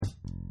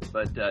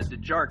but the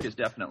Jark is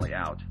definitely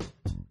out.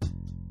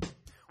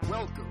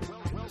 Welcome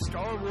to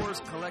Star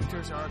Wars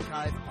Collectors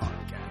Archive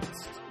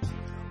Podcast.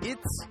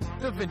 It's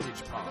the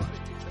Vintage Pod,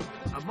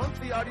 a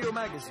monthly audio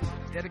magazine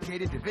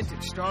dedicated to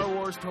vintage Star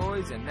Wars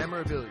toys and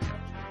memorabilia.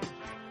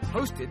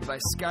 Hosted by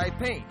Sky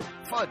Payne,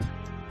 Fudd,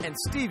 and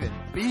Stephen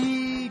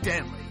B.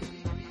 Danley.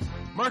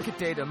 Market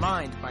data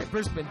mined by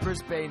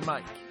Brisbane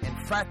Mike and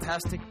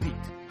Fratastic Pete.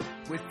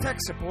 With tech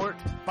support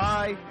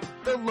by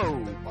The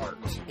Low Art.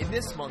 In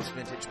this month's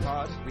Vintage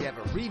Pod, we have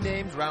a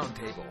renamed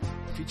roundtable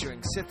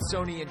featuring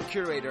Sithsonian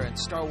Curator and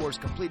Star Wars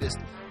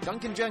completist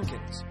Duncan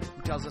Jenkins,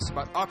 who tells us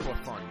about Aqua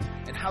Fun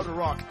and how to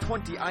rock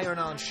 20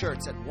 iron-on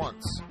shirts at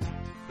once.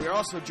 We are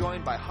also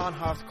joined by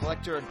Han-Hoth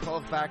collector and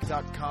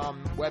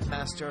 12back.com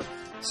webmaster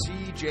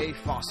CJ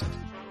Fawcett,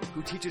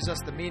 who teaches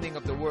us the meaning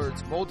of the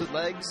words molded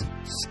legs,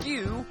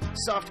 skew,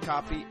 soft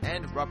copy,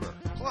 and rubber.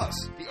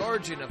 Plus, the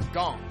origin of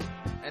Gonk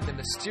and the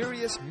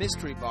mysterious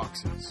mystery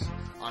boxes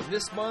on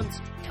this month's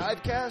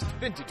Chive Cast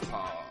Vintage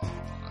Pod.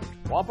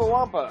 Wampa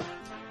Wampa.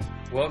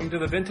 Welcome to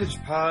the Vintage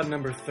Pod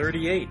number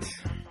 38.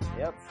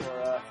 Yep,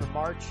 for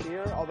March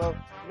here. Although,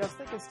 I was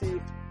thinking,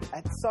 Steve,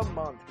 at some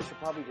month we should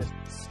probably just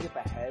skip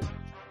ahead.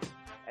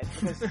 And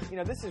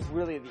because, this is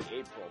really the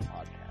April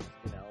podcast,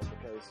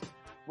 because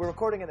we're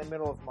recording in the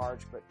middle of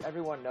March, but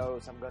everyone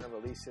knows I'm going to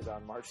release it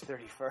on March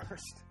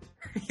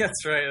 31st.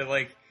 That's right, at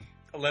like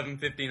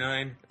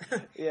 11:59.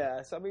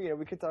 Yeah, so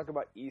we could talk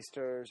about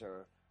Easter's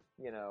or,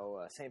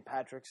 St.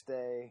 Patrick's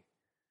Day.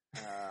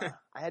 I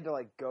had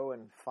to go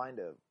and find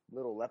a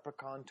little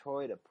leprechaun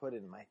toy to put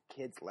in my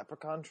kid's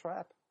leprechaun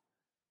trap.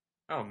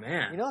 Oh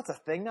man. That's a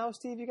thing now,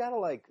 Steve. You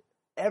gotta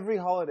every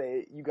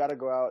holiday you gotta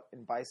go out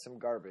and buy some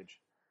garbage.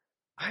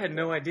 I had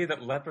no idea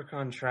that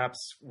leprechaun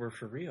traps were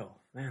for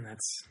real. Man,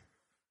 that's...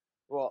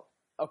 Well,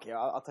 okay,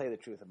 I'll tell you the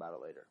truth about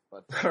it later.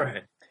 But all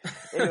right.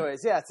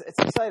 Anyways, yeah, it's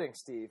exciting,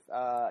 Steve.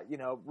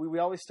 We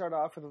always start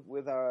off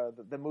with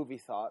the movie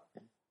thought,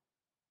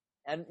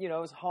 and it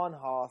was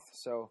Han-Hoth,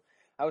 so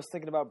I was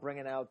thinking about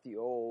bringing out the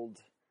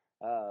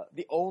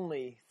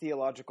only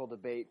theological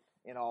debate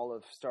in all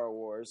of Star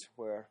Wars,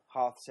 where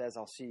Hoth says,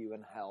 "I'll see you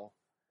in hell."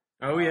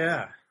 Oh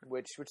yeah.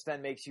 Which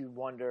then makes you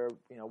wonder,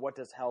 what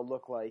does hell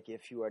look like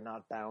if you are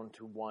not bound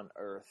to one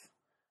Earth?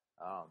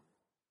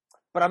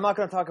 But I'm not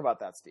going to talk about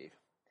that, Steve.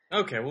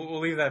 Okay, we'll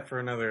leave that for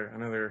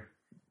another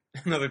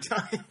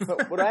time.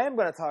 But what I am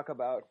going to talk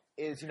about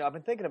is, I've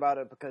been thinking about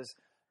it because,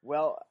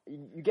 well,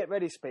 you get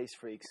ready, Space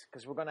Freaks,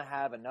 because we're going to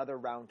have another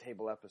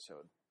roundtable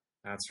episode.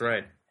 That's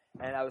right.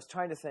 And I was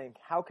trying to think,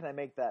 how can I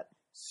make that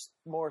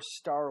more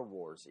Star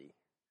Wars-y?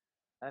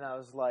 And I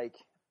was like,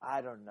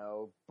 I don't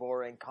know,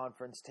 boring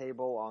conference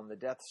table on the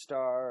Death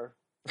Star,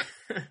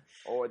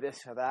 or this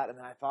or that. And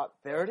then I thought,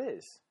 there it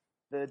is,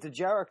 the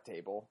Jarek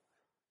table.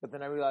 But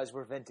then I realized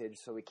we're vintage,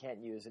 so we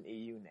can't use an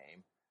EU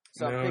name.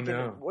 So I'm thinking,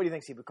 what do you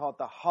think, Steve? We call it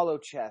the Hollow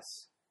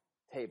Chess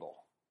table.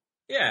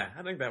 Yeah,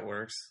 I think that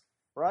works.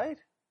 Right?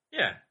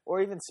 Yeah. Or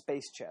even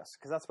Space Chess,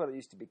 because that's what it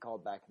used to be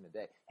called back in the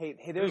day. Hey,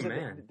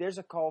 there's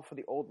a call for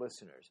the old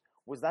listeners.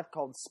 Was that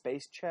called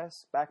Space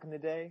Chess back in the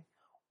day?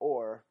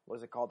 Or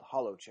was it called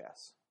Hollow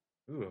Chess?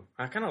 Ooh,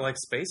 I kind of like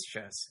Space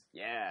Chess.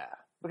 Yeah.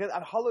 Because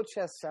Hollow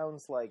Chess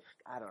sounds like,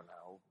 I don't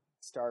know,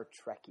 Star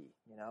Trek-y,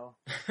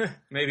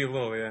 Maybe a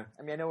little, yeah.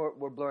 I mean, I know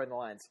we're blurring the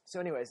lines. So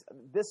anyways,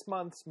 this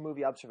month's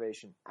movie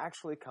observation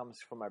actually comes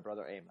from my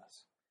brother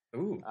Amos.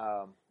 Ooh.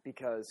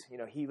 Because,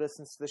 he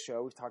listens to the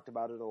show. We've talked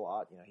about it a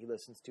lot. He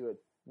listens to it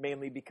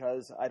mainly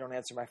because I don't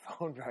answer my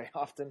phone very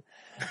often.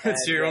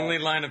 It's your only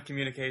line of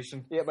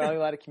communication. Yeah, my only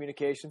line of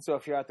communication. So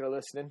if you're out there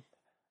listening,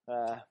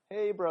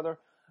 hey, brother.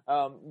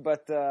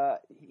 But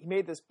he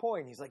made this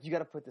point. He's like, you got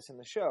to put this in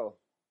the show.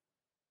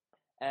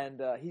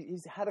 And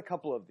he's had a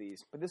couple of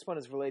these, but this one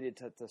is related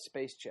to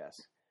Space Chess.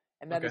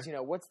 And that is,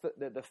 what's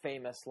the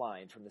famous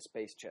line from the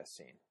Space Chess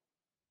scene?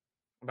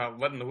 About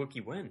letting the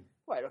Wookiee win.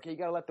 Right, okay, you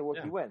got to let the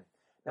Wookiee win.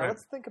 Now,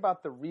 let's think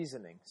about the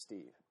reasoning,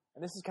 Steve.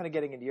 And this is kind of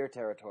getting into your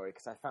territory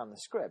because I found the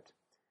script.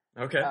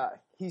 Okay.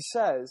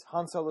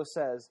 Han Solo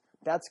says,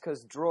 that's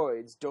because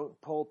droids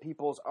don't pull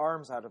people's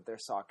arms out of their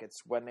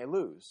sockets when they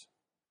lose.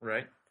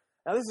 Right.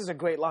 Now, this is a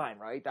great line,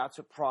 right? That's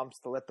what prompts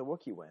to let the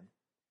Wookiee win.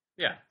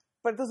 Yeah.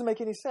 But it doesn't make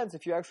any sense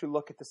if you actually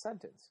look at the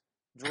sentence.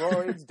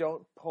 Droids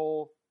don't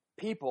pull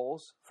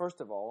people's,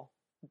 first of all.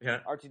 Yeah.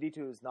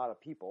 R2-D2 is not a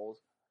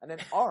people's. And then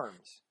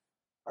arms.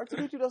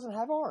 R2-D2 doesn't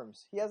have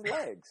arms. He has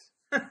legs.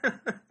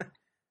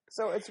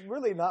 So it's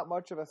really not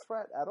much of a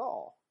threat at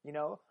all.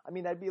 I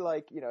mean, that'd be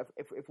like,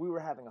 if we were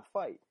having a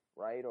fight,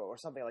 right? Or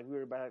something like we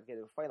were about to get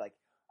into a fight, like,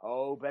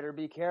 oh, better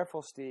be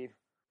careful, Steve.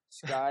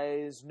 This guy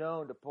is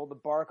known to pull the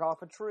bark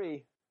off a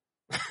tree.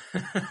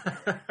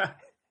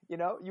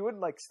 You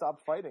wouldn't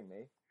stop fighting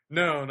me.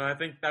 No, I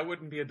think that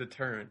wouldn't be a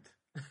deterrent.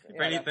 If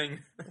anything,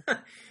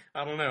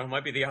 I don't know, it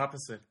might be the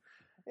opposite.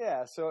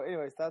 Yeah, so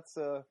anyways, that's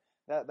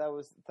that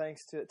was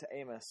thanks to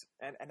Amos.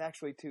 And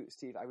actually too,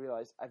 Steve, I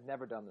realized I've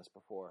never done this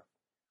before,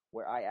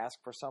 where I ask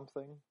for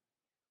something,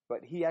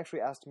 but he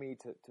actually asked me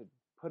to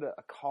put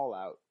a call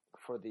out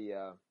for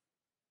the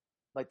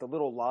the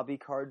little lobby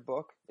card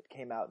book that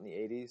came out in the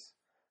 80s.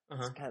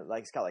 Uh-huh. It's kind of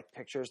like, it's got like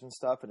pictures and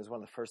stuff, and it's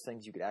one of the first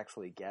things you could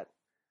actually get.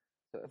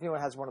 So if anyone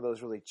has one of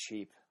those really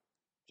cheap,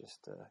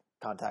 just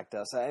contact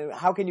us.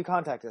 How can you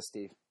contact us,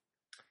 Steve?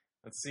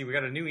 Let's see, we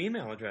got a new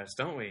email address,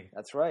 don't we?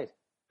 That's right.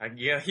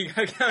 You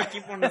gotta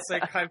keep wanting to say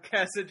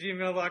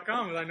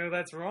chivecast@gmail.com, but I know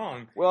that's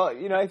wrong. Well,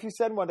 if you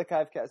send one to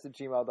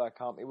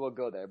chivecast@gmail.com, it will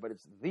go there, but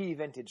it's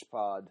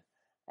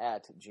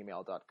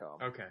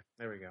thevintagepod@gmail.com. Okay,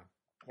 there we go.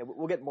 Yeah,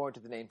 we'll get more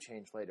into the name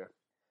change later.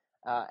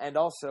 And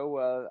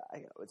also,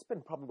 it's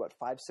been probably,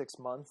 5-6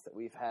 months that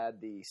we've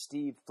had the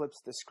Steve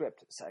Flips the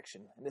Script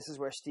section. And this is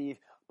where Steve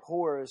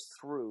pours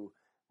through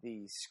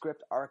the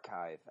script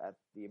archive at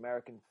the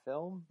American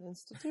Film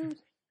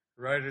Institute.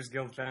 Writers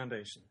Guild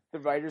Foundation. The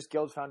Writers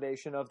Guild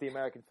Foundation of the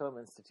American Film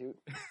Institute.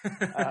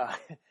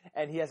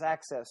 And he has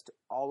access to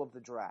all of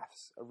the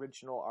drafts,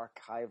 original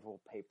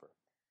archival paper.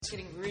 It's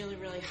getting really,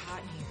 really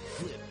hot in here.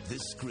 Flip the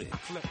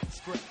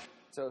script.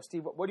 So,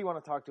 Steve, what do you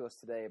want to talk to us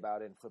today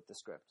about in Flip the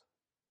Script?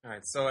 All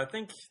right, so I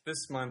think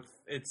this month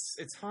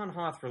it's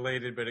Han-Hoth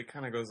related, but it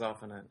kind of goes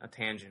off on a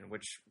tangent,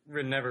 which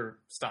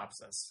never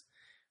stops us.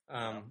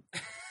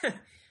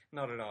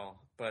 Not at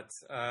all. But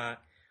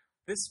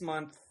this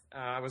month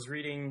I was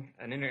reading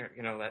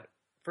that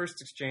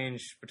first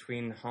exchange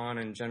between Han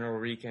and General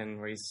Riken,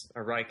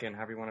 or Riken,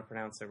 however you want to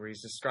pronounce it, where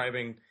he's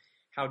describing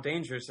how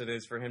dangerous it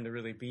is for him to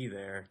really be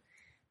there.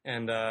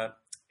 And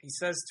he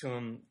says to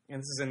him, and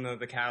this is in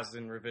the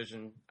Kasdan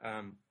revision,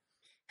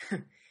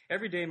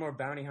 every day more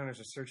bounty hunters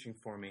are searching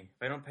for me.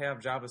 If I don't pay off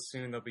Jabba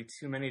soon, there'll be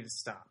too many to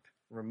stop.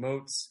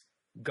 Remotes,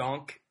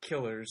 Gonk,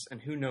 killers,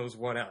 and who knows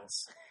what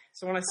else.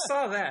 So when I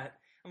saw that,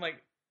 I'm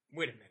like,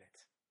 wait a minute.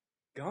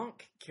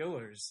 Gonk,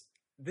 killers,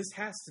 this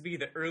has to be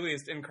the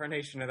earliest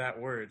incarnation of that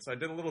word. So I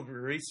did a little bit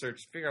of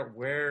research to figure out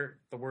where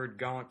the word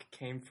Gonk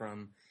came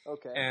from.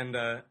 Okay. And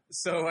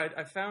so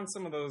I found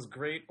some of those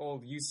great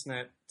old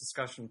Usenet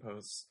discussion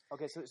posts.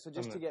 Okay, so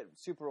just to get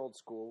super old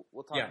school,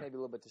 we'll talk maybe a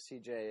little bit to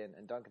CJ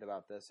and Duncan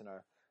about this in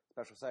our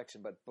special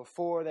section. But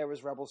before there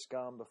was Rebel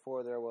Scum,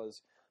 before there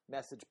was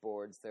message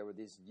boards, there were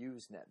these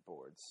Usenet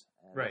boards.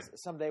 And right.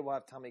 Someday we'll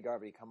have Tommy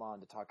Garvey come on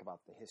to talk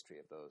about the history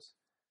of those.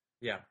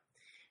 Yeah.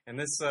 And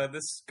this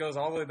goes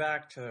all the way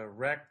back to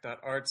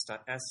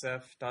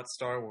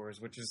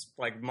rec.arts.sf.starwars, which is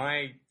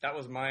that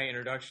was my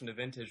introduction to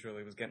vintage,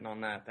 really, was getting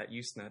on that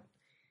Usenet.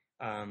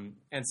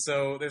 And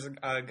so there's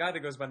a guy that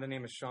goes by the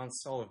name of Sean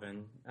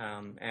Sullivan.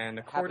 And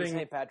according Happy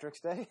St.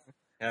 Patrick's Day.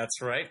 That's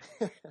right.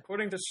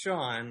 According to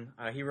Sean,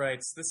 he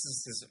writes, this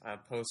is his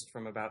post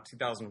from about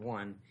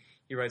 2001.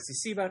 He writes, you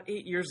see, about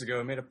 8 years ago,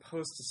 I made a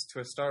post to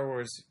a Star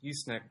Wars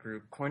Usenet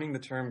group coining the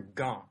term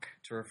Gonk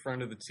to refer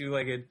to the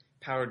two-legged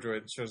power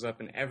droid that shows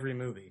up in every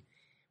movie.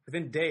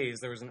 Within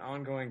days, there was an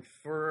ongoing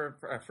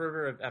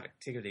fervor of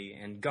activity,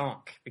 and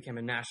Gonk became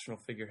a national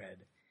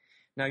figurehead.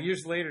 Now,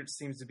 years later, it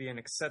seems to be an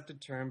accepted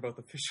term, both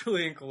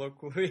officially and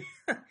colloquially,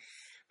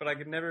 but I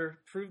could never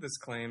prove this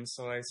claim,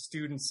 so I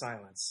stewed in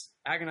silence.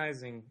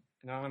 Agonizing,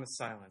 anonymous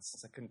silence,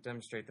 since I couldn't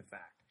demonstrate the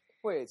fact.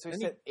 Wait, so he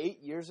said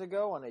 8 years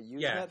ago on a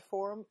Usenet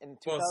forum in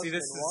 2001? Well, see,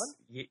 this is,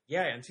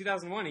 in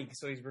 2001,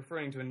 he's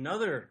referring to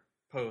another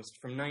post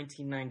from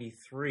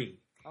 1993.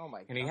 Oh my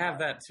god! And he have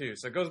that too,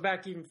 so it goes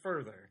back even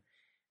further.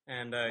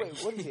 And wait,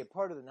 what is he, a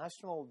part of the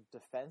National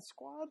Defense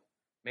Squad?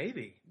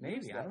 Maybe, I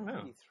don't know.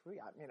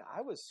 93. I mean,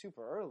 I was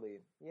super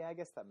early. Yeah, I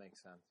guess that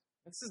makes sense.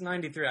 This is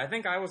 93. I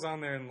think I was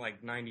on there in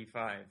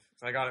 95.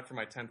 So I got it for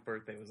my 10th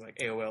birthday. It was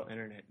AOL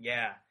Internet.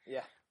 Yeah.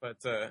 But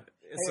so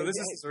this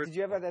is. Did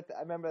you ever have that?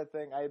 I remember that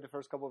thing. I had the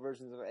first couple of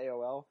versions of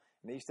AOL,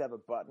 and they used to have a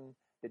button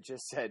that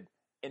just said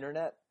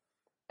Internet,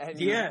 and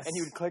you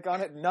would click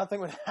on it, and nothing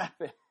would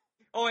happen.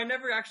 Oh, I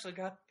never actually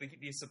got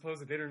the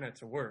supposed internet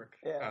to work.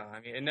 Yeah. I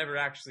mean, it never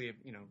actually,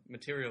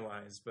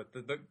 materialized. But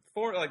the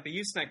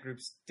Usenet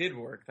groups did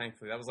work,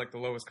 thankfully. That was the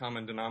lowest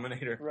common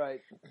denominator.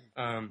 Right.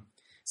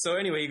 So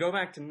anyway, you go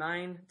back to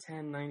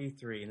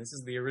 9/10/93, and this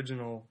is the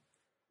original,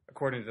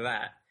 according to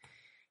that.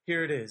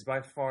 Here it is,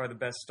 by far the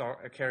best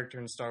character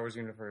in the Star Wars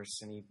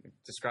universe, and he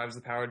describes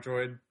the power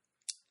droid.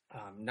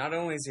 Not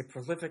only is he a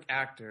prolific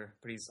actor,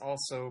 but he's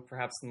also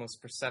perhaps he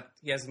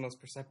has the most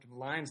perceptive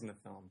lines in the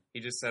film. He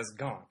just says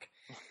Gonk.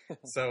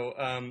 So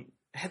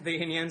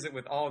he ends it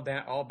with all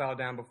bow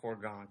down before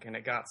Gonk, and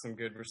it got some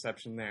good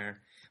reception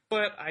there.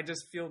 But I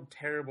just feel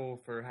terrible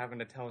for having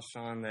to tell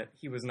Sean that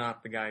he was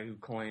not the guy who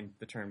coined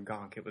the term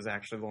Gonk. It was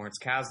actually Lawrence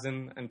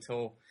Kasdan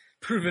until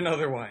proven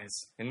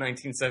otherwise in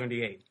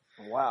 1978.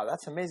 Wow,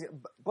 that's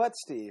amazing. But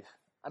Steve,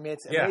 I mean,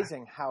 it's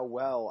amazing how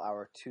well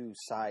our two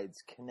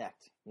sides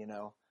connect,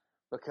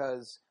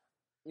 because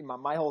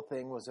my whole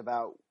thing was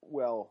about,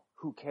 well,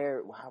 who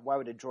cares? Why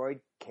would a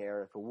droid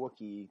care if a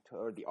Wookiee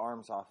tore the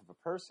arms off of a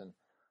person?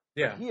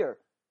 Yeah. But here,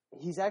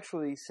 he's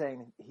actually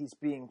saying he's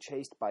being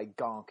chased by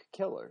Gonk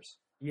killers.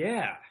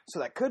 Yeah. So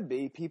that could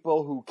be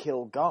people who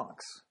kill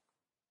Gonks.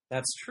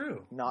 That's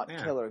true. Not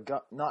killer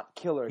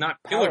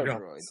power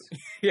droids.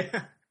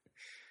 Yeah.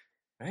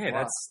 Hey,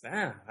 wow.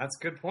 That's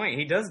a good point.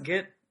 He does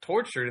get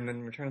tortured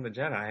in Return of the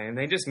Jedi, and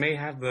they just may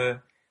have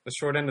the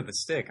short end of the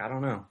stick. I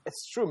don't know.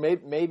 It's true.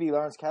 Maybe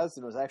Lawrence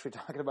Kasdan was actually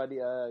talking about the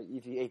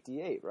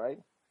EV-88, right?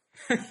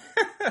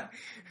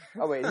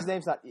 Oh wait, his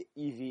name's not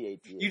EV88.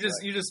 You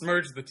just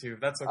merged the two.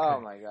 That's okay. Oh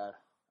my god.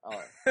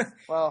 All right.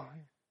 Well,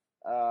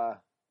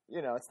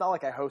 it's not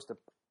like I host a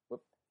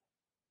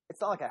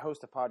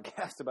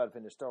podcast about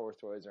vintage Star Wars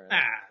toys or anything.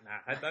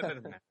 That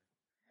doesn't matter.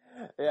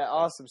 Yeah,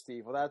 awesome,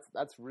 Steve. Well,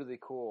 that's really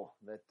cool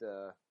that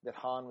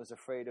Han was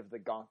afraid of the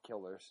Gonk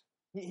killers.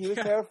 He was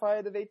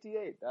terrified of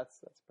 88.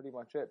 That's pretty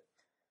much it.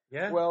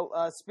 Yeah.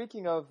 Well,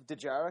 speaking of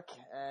Dejarik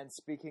and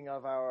speaking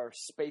of our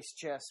Space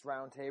Chess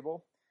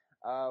Roundtable,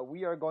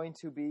 we are going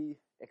to be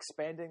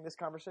expanding this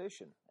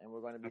conversation, and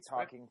we're going to be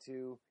talking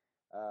to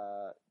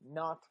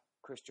not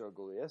Chris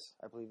Georgoulias.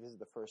 I believe this is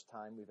the first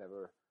time we've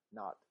ever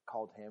not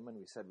called him when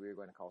we said we were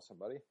going to call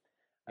somebody.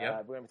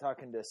 We're going to be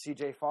talking to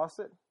CJ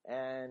Fawcett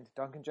and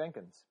Duncan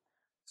Jenkins.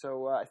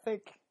 So I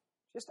think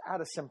just out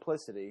of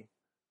simplicity,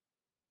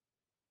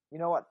 you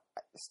know what,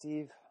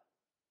 Steve?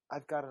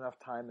 I've got enough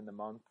time in the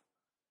month.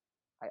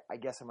 I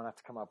guess I'm going to have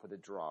to come up with a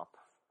drop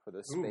for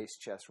the Space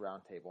Chess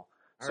Roundtable.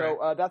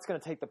 So that's going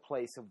to take the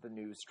place of the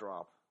news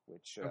drop,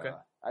 which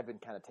I've been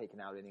kind of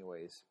taking out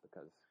anyways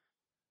because,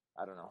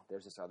 I don't know,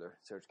 there's this other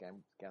Serge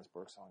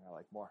Gainsbourg song I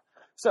like more.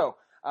 So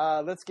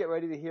let's get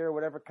ready to hear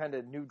whatever kind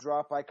of new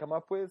drop I come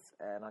up with.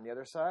 And on the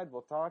other side,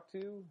 we'll talk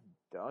to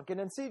Duncan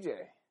and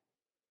CJ.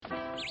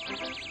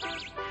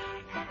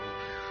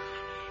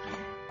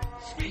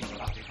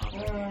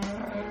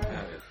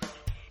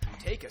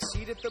 Take a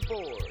seat at the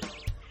board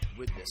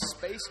with the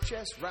Space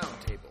Chess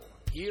Roundtable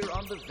here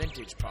on the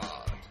Vintage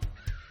Pod.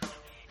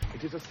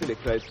 It is a silly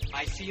place.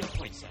 I see your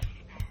point, sir.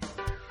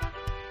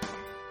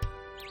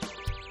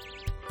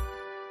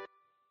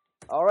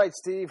 All right,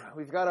 Steve,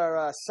 we've got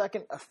our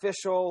second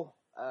official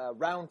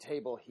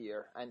roundtable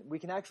here, and we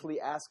can actually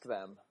ask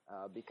them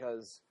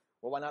because,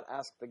 well, why not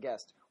ask the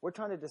guest? We're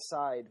trying to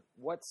decide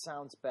what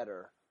sounds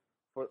better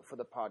for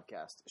the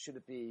podcast. Should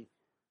it be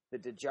the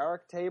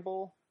Dejarik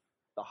table,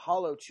 the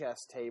Hollow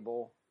Chess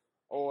table,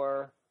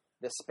 or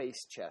the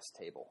Space Chess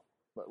table?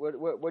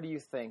 What do you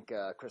think,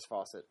 Chris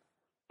Fawcett?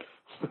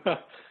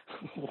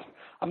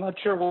 I'm not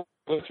sure what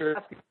you're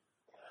asking.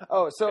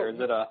 Oh, so is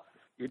it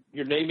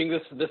you're naming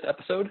this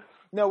episode?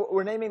 No,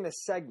 we're naming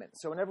this segment.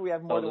 So whenever we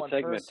have more than one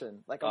segment.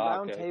 person, like a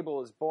round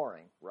table is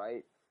boring,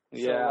 right?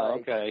 Yeah, so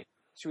okay.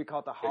 Should we call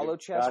it the Hollow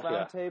Chess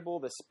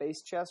Roundtable, the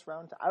Space Chess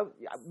Roundtable?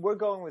 We're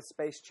going with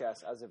Space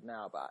Chess as of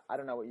now, but I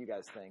don't know what you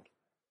guys think.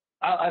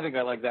 I think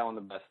I like that one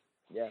the best.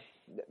 Yeah,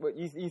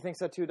 you think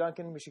so too,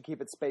 Duncan? We should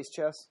keep it Space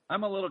Chess.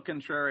 I'm a little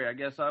contrary. I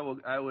guess I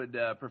would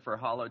prefer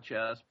Hollow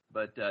Chess,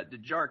 but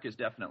Dejarik is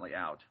definitely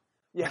out.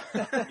 Yeah,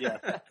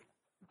 yeah,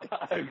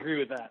 I agree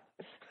with that.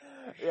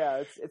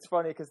 Yeah, it's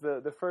funny because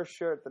the first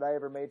shirt that I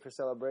ever made for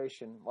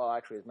Celebration, well,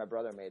 actually, my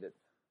brother made it,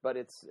 but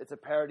it's a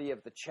parody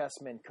of the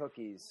Chessmen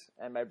cookies,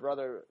 and my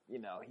brother,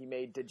 he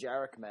made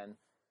Dejarik Men. And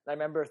I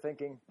remember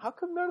thinking, how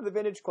come none of the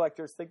vintage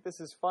collectors think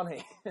this is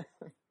funny?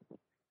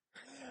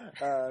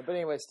 But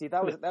anyway, Steve,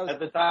 that was at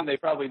the time they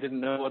probably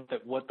didn't know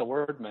what the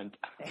word meant.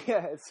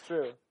 Yeah, it's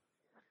true.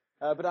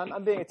 But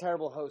I'm being a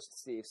terrible host,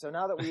 Steve. So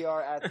now that we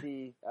are at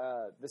the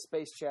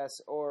Space Chess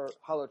or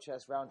Hollow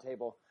Chess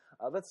Roundtable,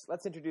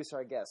 let's introduce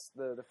our guests.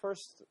 The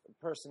first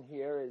person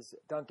here is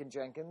Duncan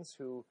Jenkins,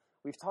 who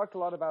we've talked a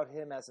lot about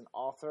him as an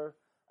author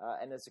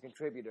and as a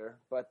contributor.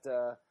 But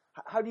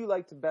how do you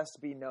like to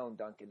best be known,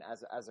 Duncan,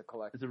 as a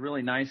collector? As a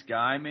really nice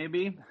guy,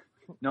 maybe.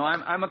 No,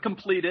 I'm a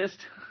completist.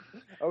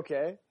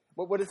 Okay.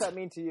 What does that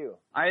mean to you?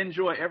 I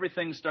enjoy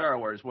everything Star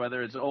Wars,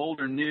 whether it's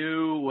old or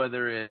new,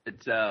 whether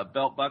it's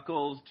belt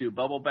buckles to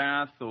bubble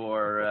bath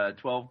or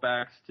 12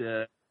 backs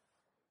to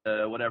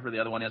whatever the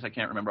other one is. I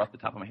can't remember off the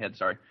top of my head,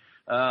 sorry.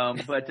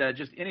 But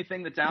just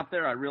anything that's out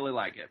there, I really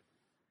like it.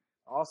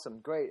 Awesome,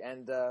 great.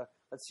 And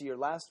let's see, your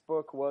last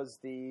book was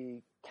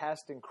the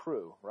Cast and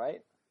Crew,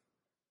 right?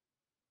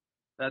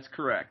 That's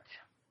correct.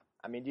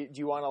 I mean, do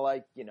you want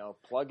to,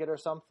 plug it or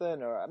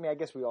something? Or, I mean, I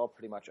guess we all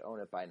pretty much own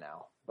it by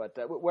now. But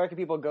where can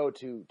people go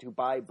to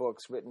buy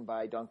books written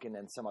by Duncan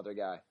and some other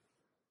guy?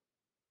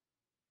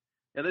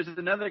 Yeah, there's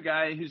another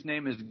guy whose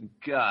name is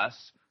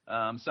Gus.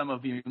 Some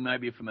of you might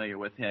be familiar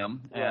with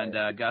him. Right. And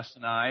Gus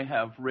and I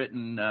have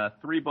written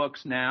 3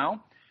 books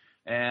now.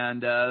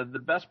 And the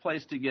best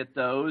place to get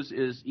those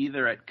is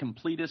either at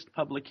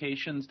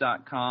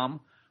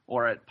completistpublications.com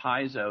or at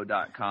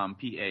paizo.com,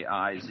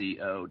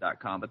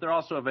 Paizo.com. But they're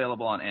also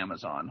available on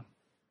Amazon.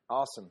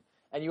 Awesome.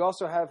 And you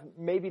also have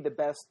maybe the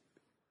best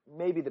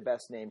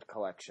named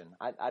collection.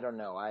 I don't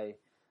know.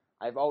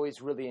 I've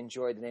always really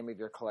enjoyed the name of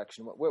your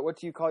collection. What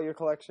do you call your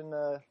collection,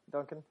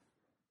 Duncan?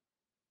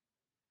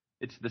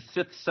 It's the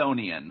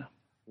Sithsonian.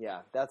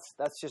 Yeah, that's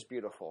just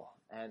beautiful.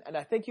 And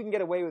I think you can get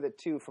away with it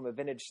too from a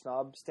vintage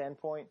snob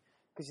standpoint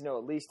because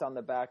at least on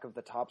the back of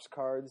the Topps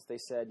cards they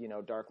said,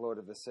 Dark Lord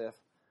of the Sith.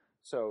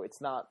 So it's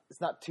not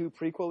too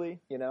prequel-y,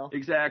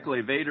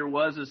 Exactly. Vader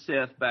was a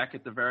Sith back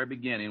at the very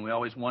beginning. We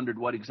always wondered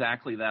what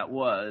exactly that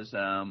was.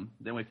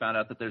 Then we found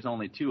out that there's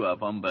only 2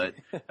 of them. But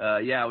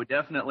yeah, we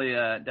definitely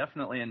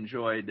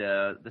enjoyed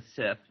the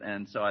Sith,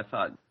 and so I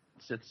thought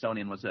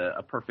Sithsonian was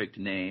a perfect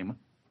name.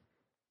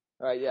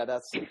 All right, yeah,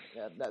 that's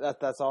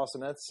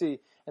awesome. Let's see.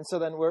 And so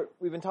then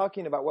we've been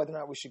talking about whether or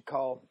not we should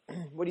call.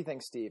 What do you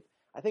think, Steve?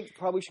 I think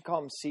probably we should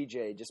call him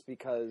CJ, just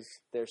because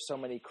there's so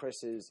many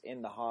Chris's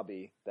in the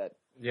hobby that.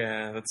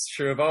 Yeah, that's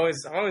true. I've always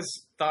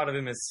thought of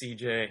him as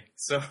CJ.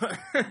 So.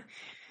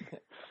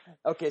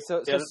 Okay,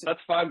 so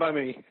that's fine by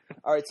me.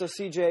 All right, so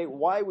CJ,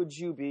 why would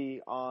you be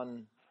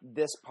on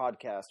this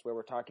podcast where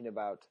we're talking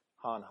about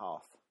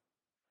Han-Hoth?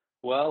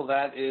 Well,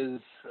 that is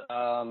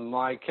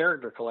my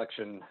character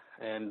collection,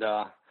 and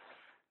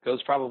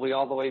goes probably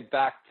all the way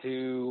back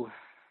to,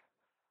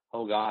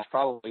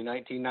 probably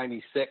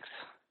 1996.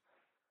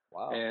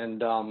 Wow.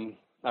 And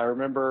I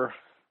remember,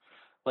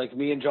 like,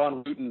 me and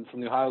John Wooten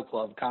from the Ohio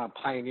Club kind of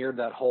pioneered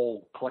that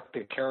whole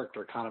collected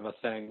character kind of a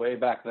thing way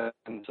back then.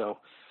 And so,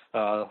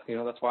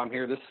 that's why I'm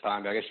here this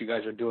time. I guess you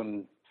guys are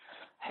doing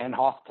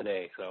Han-Hoth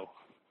today, so.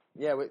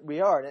 Yeah,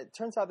 we are. And it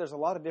turns out there's a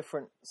lot of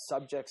different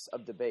subjects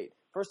of debate.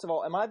 First of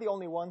all, am I the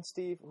only one,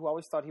 Steve, who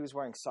always thought he was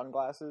wearing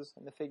sunglasses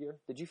in the figure?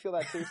 Did you feel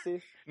that too,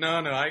 Steve? No,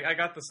 I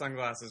got the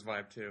sunglasses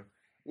vibe too.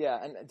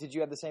 Yeah, and did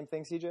you have the same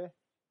thing, CJ?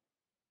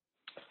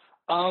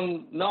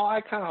 No,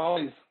 I kind of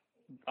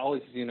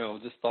always,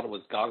 just thought it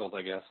was goggles,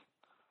 I guess.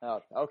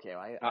 Oh, okay.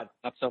 Not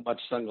so much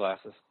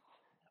sunglasses.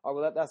 Oh,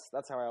 well,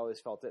 that's how I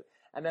always felt it.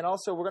 And then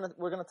also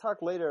we're gonna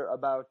talk later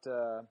about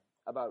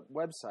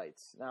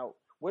websites. Now,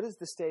 what is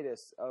the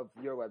status of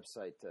your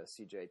website,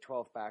 CJ?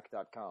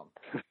 12back.com.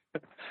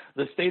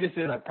 The status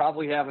is I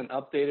probably haven't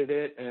updated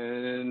it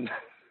in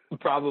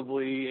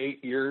probably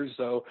 8 years,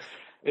 so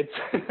it's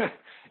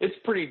it's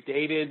pretty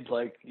dated.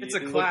 Like it's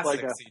a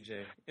classic,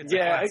 CJ.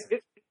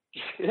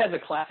 It has a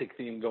classic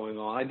theme going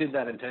on. I did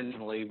that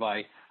intentionally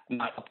by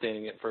not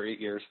updating it for 8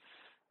 years,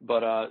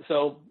 but I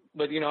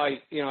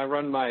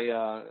run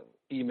my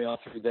email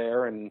through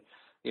there, and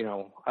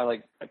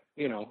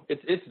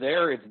it's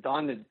there, it's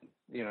done.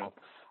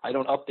 I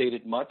don't update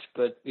it much,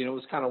 but it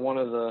was kind of one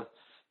of the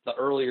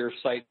earlier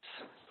sites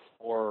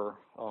for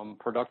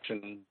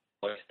production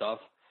stuff.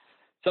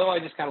 So I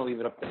just kind of leave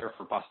it up there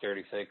for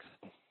posterity's sake.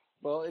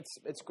 Well,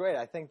 it's great.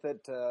 I think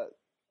that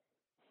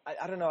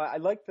I don't know. I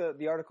like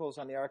the articles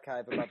on the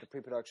archive about the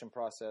pre-production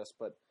process,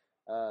 but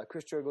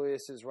Chris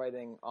Gerglius is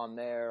writing on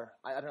there.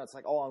 I don't know. It's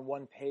like all on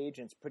one page,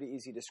 and it's pretty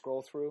easy to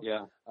scroll through.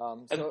 Yeah.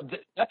 So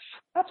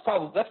that's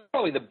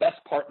probably the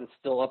best part that's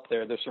still up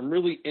there. There's some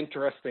really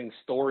interesting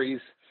stories.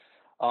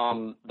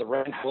 The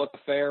Han-Hoth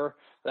affair,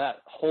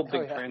 that whole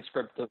big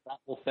transcript of that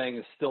whole thing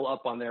is still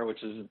up on there,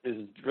 which is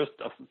just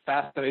a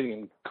fascinating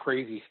and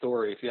crazy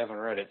story if you haven't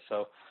read it.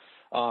 So,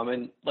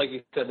 and like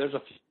you said, there's a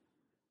few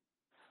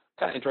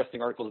kind of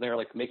interesting articles there,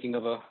 like making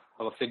of a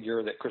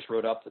figure that Chris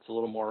wrote up that's a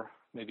little more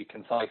maybe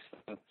concise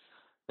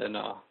than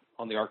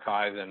on the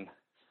archive, and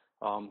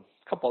a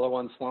couple other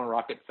ones, one on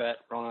Rocket Fett,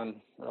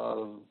 one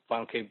on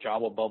Final Cave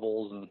Jabba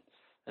Bubbles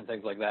and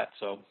things like that.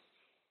 So.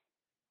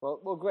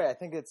 Well, great. I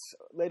think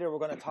later we're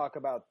going to talk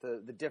about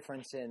the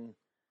difference in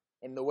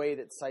the way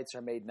that sites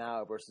are made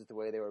now versus the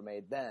way they were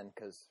made then.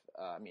 Because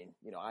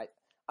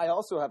I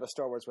also have a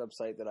Star Wars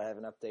website that I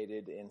haven't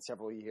updated in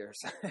several years,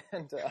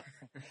 and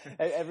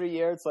every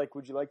year it's like,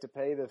 would you like to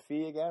pay the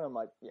fee again? I'm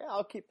like, yeah,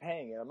 I'll keep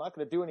paying it. I'm not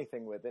going to do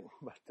anything with it,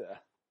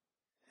 but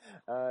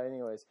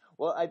anyways,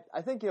 well,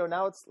 I think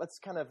now let's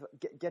kind of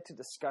get to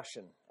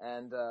discussion.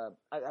 And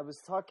I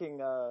was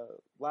talking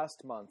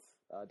last month,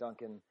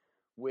 Duncan,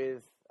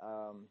 with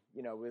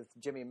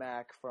Jimmy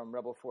Mack from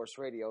Rebel Force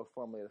Radio,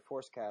 formerly the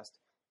Forcecast,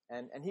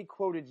 and he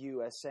quoted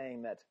you as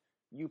saying that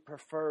you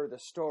prefer the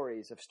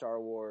stories of Star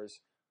Wars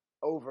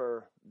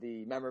over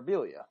the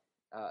memorabilia.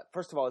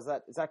 First of all, is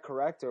that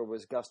correct, or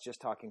was Gus just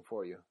talking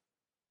for you?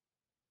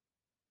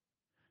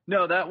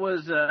 No, that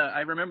was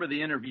I remember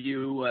the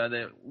interview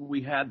that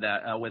we had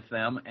that with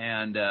them,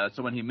 and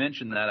so when he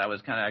mentioned that, I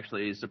was kind of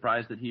actually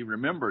surprised that he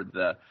remembered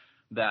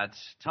that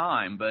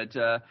time. But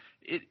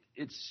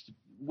it's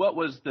what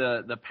was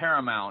the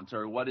paramount,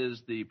 or what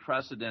is the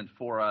precedent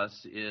for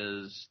us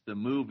is the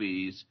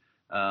movies,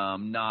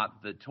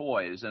 not the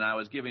toys. And I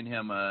was giving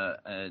him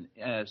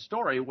a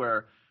story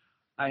where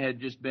I had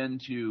just been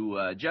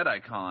to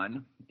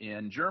JediCon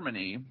in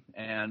Germany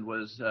and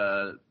was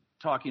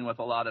talking with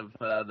a lot of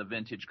the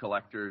vintage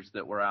collectors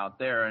that were out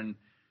there, and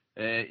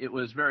it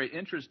was very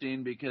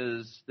interesting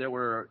because there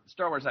were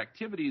Star Wars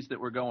activities that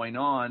were going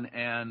on,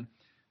 and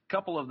a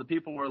couple of the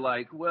people were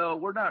like, well,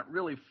 we're not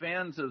really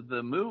fans of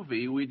the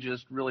movie, we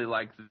just really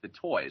like the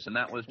toys. And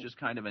that was just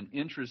kind of an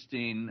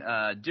interesting,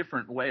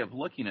 different way of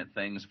looking at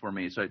things for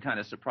me, so it kind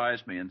of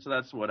surprised me, and so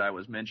that's what I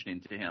was mentioning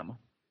to him.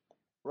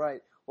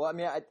 Right. Well, I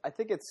mean, I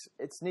think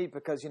it's neat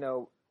because,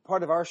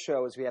 part of our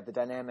show is we have the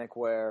dynamic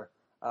where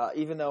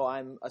even though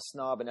I'm a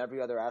snob in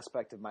every other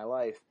aspect of my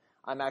life,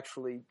 I'm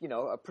actually,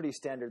 a pretty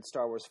standard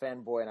Star Wars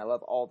fanboy, and I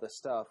love all this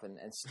stuff. And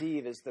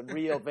Steve is the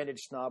real vintage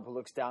snob who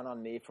looks down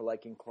on me for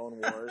liking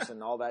Clone Wars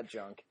and all that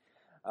junk.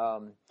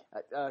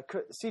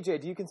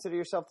 CJ, do you consider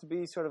yourself to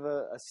be sort of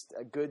a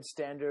good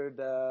standard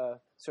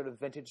sort of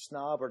vintage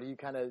snob, or do you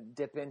kind of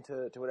dip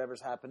into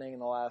whatever's happening in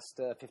the last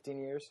 15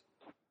 years?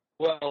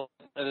 Well,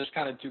 there's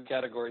kind of two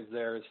categories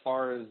there. As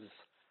far as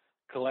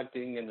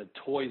collecting and the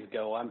toys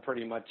go, I'm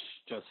pretty much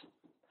just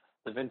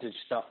the vintage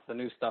stuff, the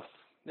new stuff.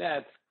 Yeah,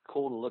 it's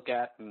cool to look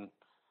at and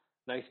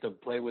nice to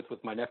play with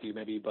my nephew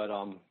maybe, but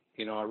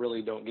you know, I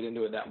really don't get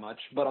into it that much.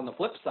 But on the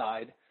flip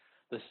side,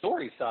 the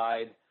story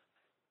side,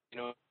 you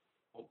know,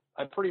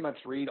 I pretty much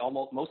read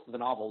most of the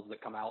novels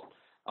that come out.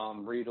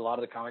 Read a lot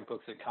of the comic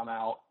books that come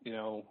out. You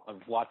know,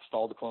 I've watched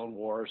all the Clone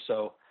Wars.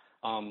 So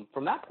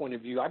from that point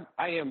of view, I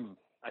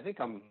think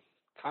I'm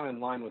kind of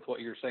in line with what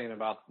you're saying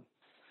about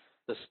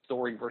the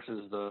story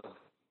versus the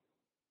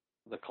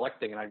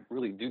collecting, and I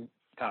really do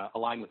kind of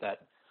align with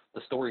that.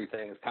 The story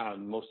thing is kind of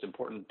most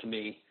important to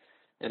me,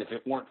 and if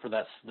it weren't for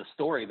the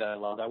story that I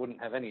loved, I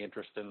wouldn't have any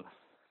interest in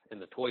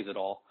the toys at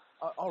all.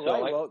 All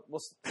right,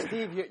 well,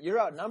 Steve, you're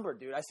outnumbered,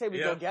 dude. I say we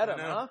go get him,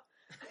 huh?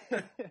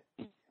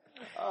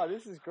 Oh,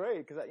 this is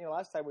great because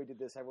last time we did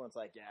this, everyone's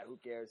like, "Yeah, who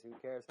cares? Who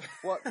cares?"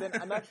 Well, then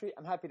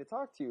I'm happy to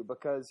talk to you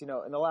because in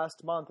the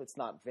last month, it's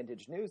not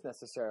vintage news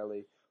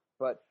necessarily,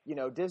 but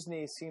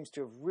Disney seems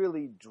to have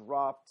really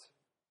dropped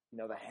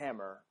the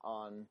hammer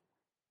on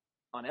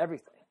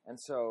everything, and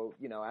so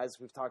as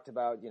we've talked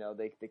about,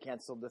 they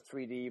canceled the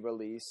 3D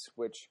release,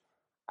 which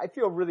I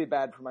feel really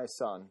bad for my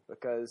son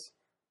because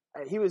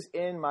he was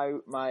in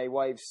my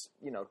wife's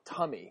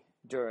tummy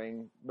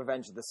during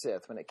Revenge of the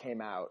Sith when it came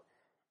out.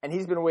 And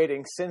he's been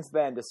waiting since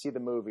then to see the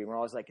movie. We're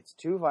always like, it's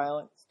too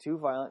violent. It's too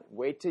violent.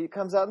 Wait till it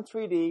comes out in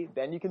 3D.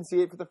 Then you can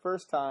see it for the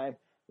first time.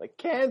 Like,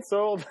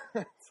 canceled.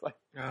 It's like,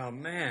 oh,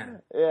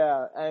 man.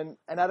 Yeah. And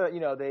I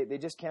don't, they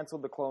just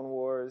canceled the Clone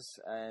Wars.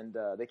 And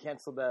they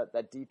canceled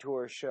that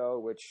Detour show,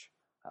 which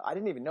I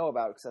didn't even know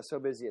about because I was so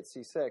busy at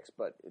C6.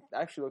 But it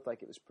actually looked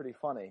like it was pretty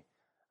funny.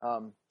 I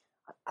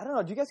don't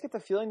know. Do you guys get the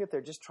feeling that they're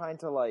just trying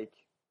to, like,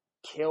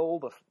 kill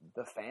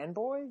the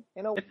fanboy?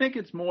 I think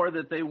it's more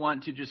that they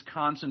want to just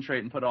concentrate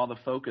and put all the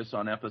focus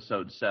on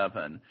episode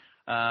 7.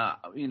 I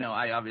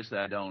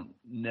don't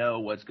know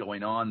what's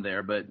going on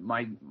there, but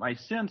my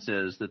sense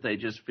is that they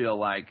just feel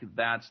like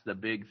that's the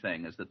big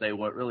thing, is that they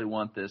really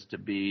want this to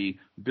be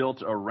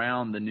built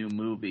around the new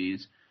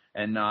movies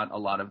and not a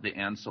lot of the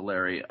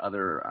ancillary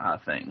other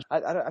things.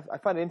 I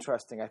find it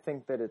interesting. I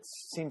think that it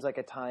seems like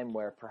a time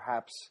where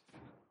perhaps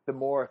the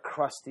more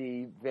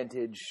crusty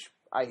vintage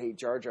I Hate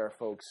Jar Jar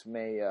folks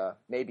may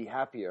be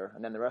happier,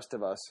 and then the rest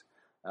of us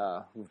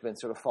who've been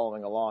sort of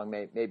following along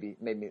may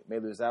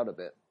lose out a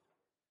bit.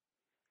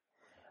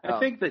 I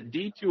think that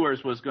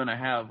Detours was going to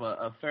have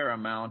a fair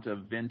amount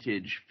of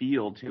vintage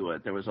feel to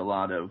it. There was a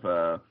lot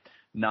of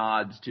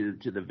nods to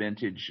the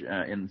vintage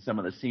in some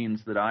of the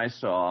scenes that I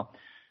saw.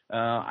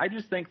 I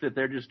just think that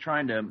they're just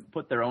trying to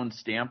put their own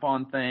stamp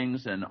on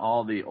things, and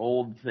all the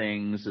old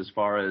things as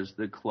far as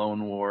the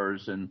Clone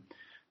Wars and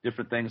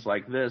different things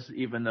like this,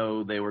 even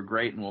though they were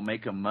great and will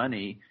make them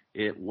money,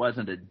 it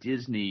wasn't a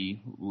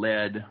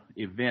Disney-led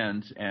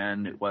event,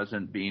 and it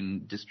wasn't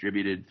being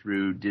distributed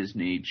through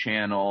Disney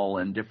Channel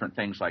and different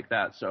things like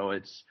that. So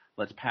it's,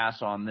 let's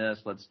pass on this,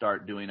 let's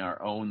start doing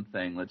our own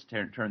thing, let's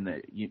turn the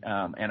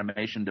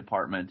animation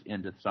department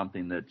into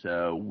something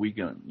that we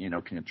can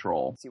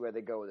control. See where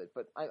they go with it.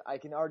 But I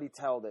can already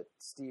tell that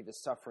Steve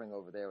is suffering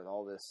over there with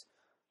all this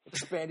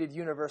expanded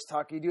universe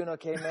talk. Are you doing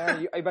okay, man? Are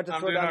you about to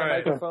throw down the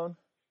microphone?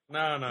 No,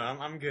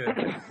 I'm good.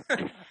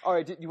 All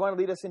right, do you want to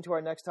lead us into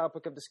our next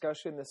topic of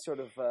discussion? This sort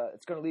of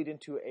it's going to lead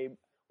into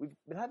we've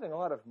been having a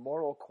lot of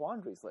moral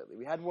quandaries lately.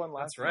 We had one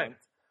last month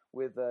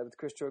with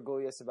Chris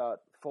Georgoulias about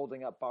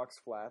folding up box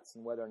flats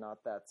and whether or not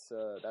that's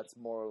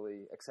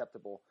morally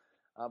acceptable.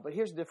 But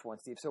here's a different one,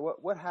 Steve. So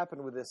what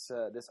happened with this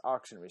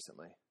auction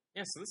recently?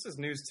 Yeah, so this is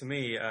news to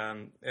me.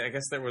 I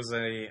guess there was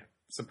a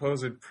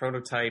supposed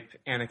prototype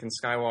Anakin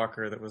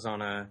Skywalker that was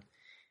on a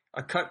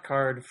cut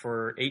card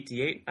for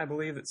 88, I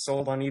believe, that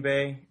sold on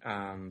eBay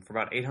for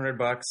about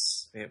 $800.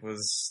 It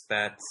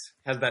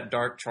has that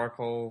dark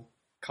charcoal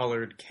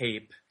colored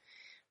cape,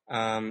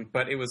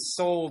 but it was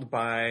sold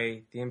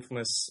by the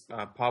infamous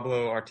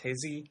Pablo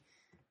Artezi.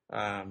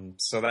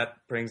 So that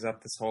brings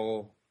up this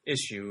whole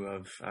issue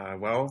of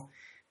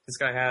this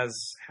guy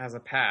has a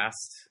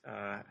past.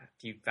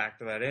 Do you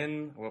factor that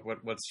in?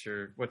 What's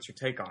your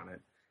take on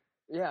it?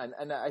 Yeah,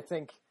 and I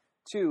think.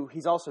 2,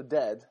 he's also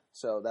dead,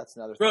 so that's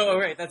another thing. Oh,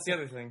 right, that's the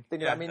other thing.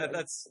 Yeah, I mean,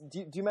 do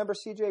you remember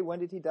CJ? When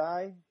did he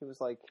die? It was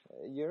like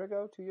a year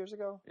ago, 2 years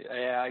ago?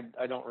 Yeah,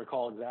 I don't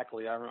recall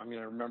exactly. I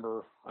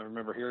remember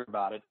hearing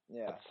about it.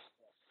 Yeah.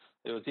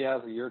 It was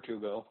a year or 2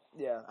 ago.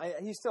 Yeah,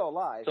 he's still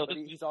alive, but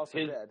he's also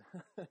dead.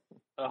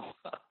 Oh,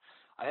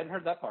 I hadn't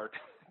heard that part.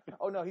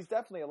 Oh no, he's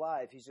definitely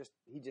alive. He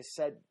just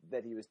said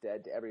that he was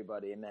dead to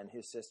everybody, and then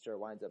his sister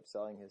winds up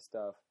selling his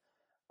stuff.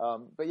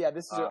 But yeah,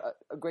 this is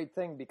a great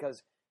thing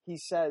because he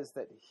says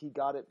that he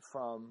got it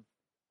from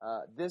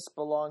this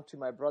belonged to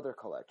my brother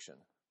collection.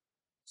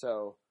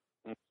 So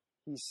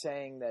he's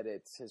saying that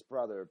it's his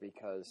brother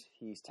because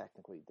he's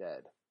technically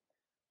dead.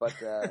 But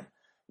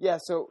yeah,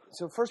 so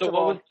first of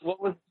all, what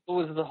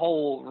was the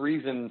whole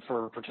reason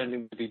for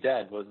pretending to be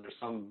dead? Was there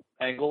some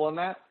angle on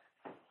that?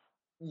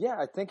 Yeah,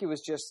 I think it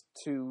was just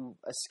to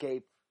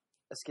escape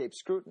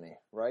scrutiny,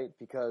 right?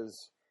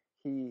 Because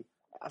he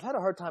I've had a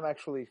hard time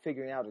actually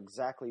figuring out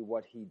exactly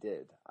what he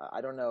did.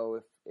 I don't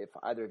know if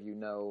either of you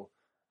know,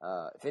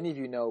 if any of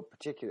you know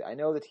particularly. I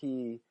know that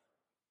he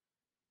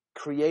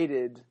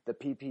created the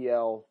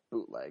PPL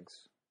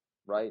bootlegs,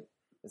 right?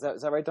 Is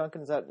that right,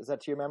 Duncan? Is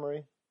that to your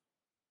memory?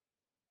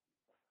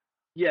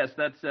 Yes,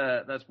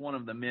 that's one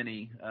of the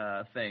many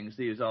things.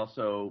 He is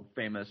also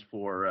famous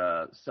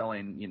for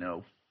selling,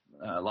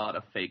 a lot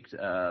of fake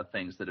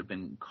things that have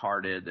been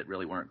carded that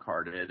really weren't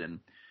carded, and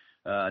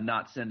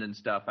not sending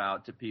stuff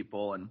out to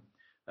people. And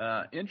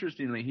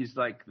interestingly, he's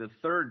like the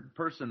third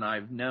person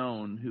I've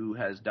known who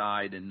has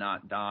died and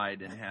not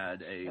died and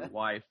had a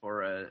wife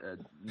or a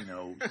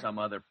some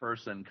other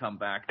person come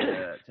back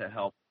to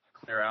help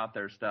clear out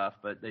their stuff.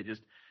 But they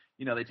just,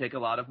 they take a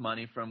lot of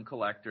money from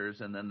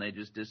collectors and then they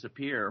just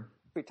disappear.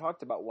 We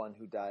talked about one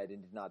who died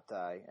and did not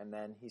die, and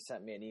then he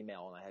sent me an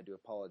email and I had to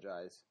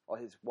apologize.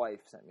 Well, his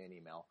wife sent me an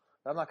email.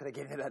 But I'm not going to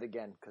get into that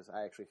again because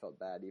I actually felt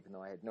bad, even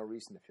though I had no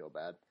reason to feel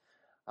bad.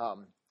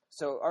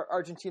 So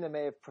Argentina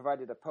may have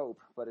provided a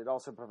pope, but it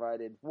also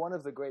provided one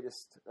of the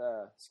greatest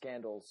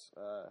scandals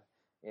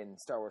in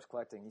Star Wars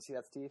collecting. You see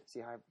that, Steve?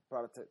 See how I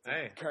brought it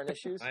to current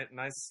issues?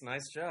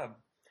 Nice job.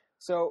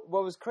 So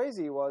what was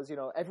crazy was,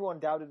 everyone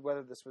doubted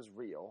whether this was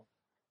real.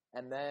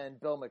 And then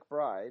Bill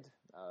McBride,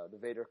 the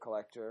Vader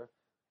collector,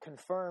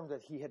 confirmed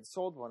that he had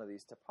sold one of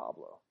these to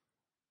Pablo.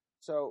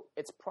 So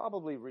it's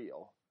probably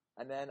real.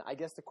 And then I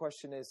guess the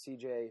question is,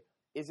 CJ,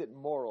 is it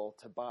moral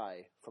to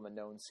buy from a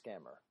known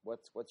scammer?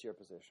 What's your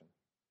position?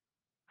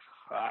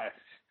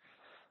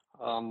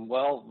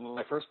 Well,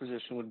 my first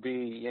position would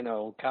be,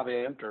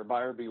 caveat emptor,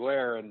 buyer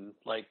beware, and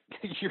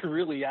you're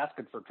really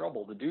asking for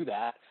trouble to do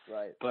that.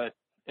 Right. But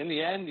in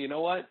the end, you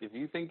know what? If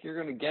you think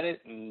you're going to get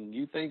it and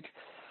you think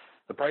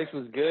the price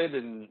was good,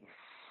 and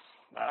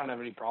I don't have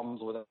any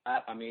problems with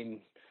that. I mean,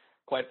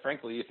 quite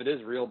frankly, if it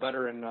is real,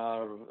 better in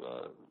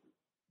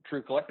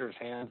true collector's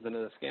hands than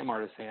in a scam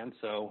artist's hands.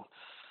 So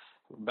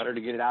better to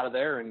get it out of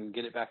there and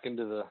get it back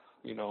into the,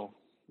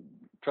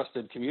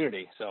 trusted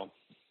community. So.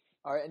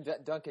 All right. And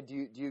Duncan,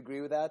 do you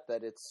agree with that?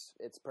 That it's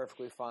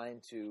perfectly fine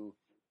to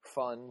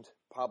fund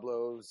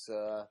Pablo's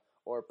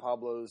or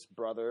Pablo's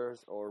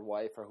brother's or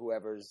wife or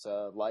whoever's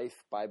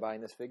life by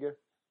buying this figure?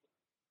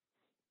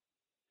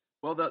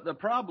 Well, the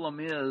problem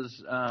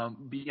is,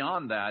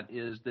 beyond that,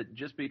 is that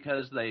just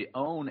because they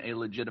own a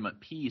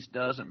legitimate piece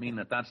doesn't mean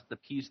that that's the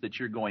piece that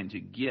you're going to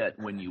get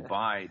when you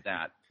buy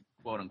that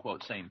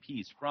quote-unquote same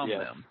piece from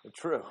them.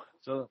 True.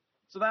 So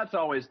that's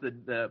always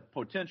the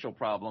potential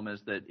problem,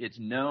 is that it's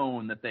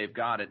known that they've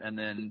got it, and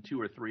then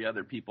 2 or 3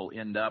 other people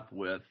end up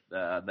with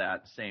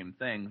that same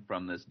thing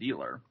from this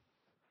dealer.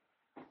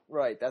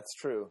 Right, that's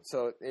true.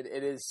 So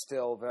it is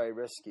still very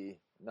risky.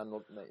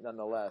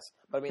 Nonetheless,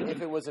 but I mean, if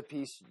it was a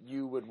piece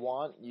you would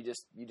want, you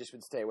just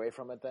would stay away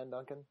from it then,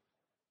 Duncan?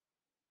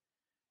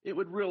 It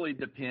would really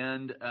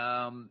depend.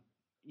 I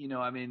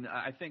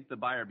think the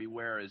buyer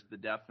beware is the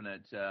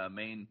definite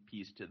main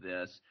piece to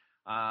this.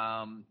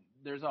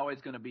 There's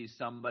always going to be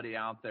somebody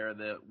out there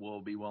that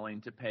will be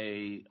willing to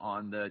pay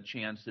on the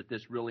chance that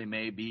this really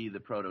may be the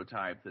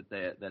prototype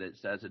that it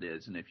says it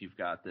is. And if you've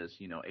got this,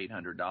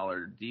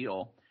 $800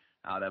 deal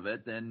out of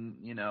it, then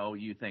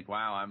you think,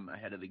 wow, I'm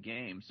ahead of the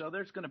game. So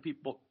there's going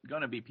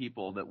to be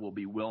people that will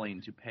be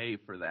willing to pay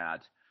for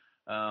that.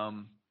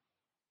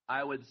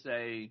 I would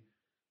say,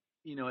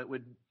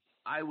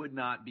 I would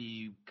not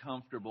be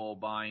comfortable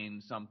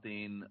buying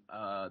something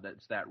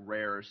that's that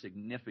rare or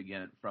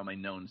significant from a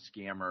known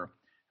scammer.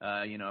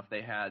 If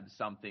they had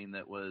something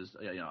that was,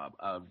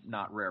 a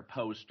not rare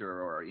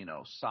poster or,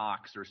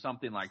 socks or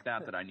something like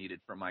that I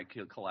needed for my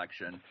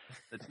collection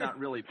that's not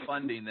really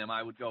funding them,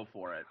 I would go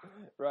for it.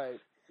 Right.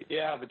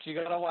 Yeah, but you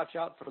got to watch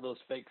out for those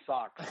fake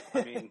socks.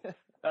 I mean,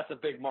 that's a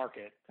big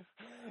market.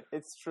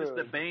 It's true. It's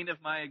the bane of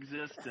my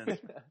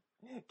existence.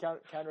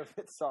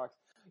 Counterfeit socks.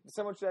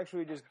 Someone should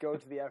actually just go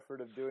to the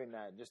effort of doing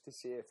that just to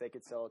see if they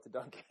could sell it to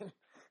Duncan.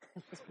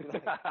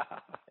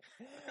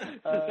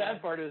 The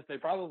sad part is they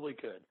probably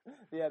could.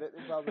 Yeah, they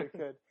probably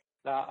could.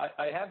 Now,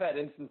 I have had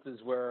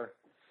instances where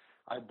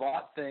I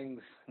bought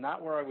things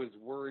not where I was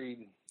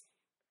worried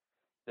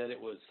that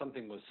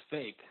something was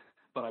fake,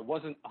 but I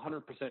wasn't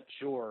 100%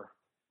 sure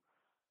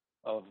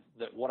of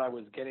that what I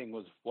was getting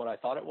was what I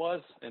thought it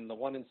was. And the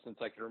one instance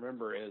I can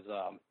remember is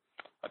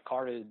a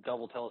carded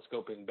double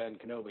telescoping Ben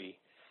Kenobi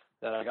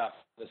that I got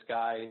from this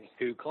guy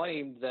who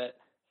claimed that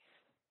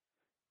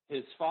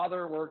his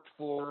father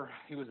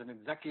he was an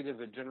executive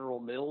at General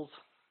Mills,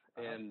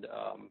 and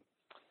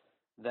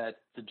that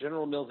the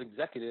General Mills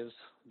executives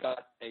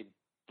got a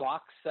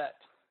box set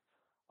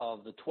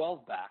of the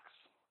 12 backs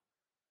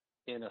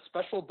in a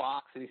special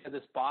box, and he said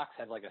this box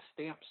had like a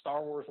stamped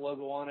Star Wars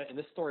logo on it. And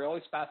this story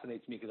always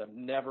fascinates me because I've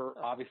never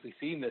obviously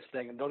seen this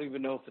thing and don't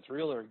even know if it's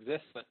real or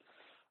exists. But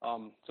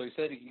so he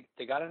said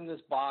they got it in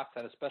this box,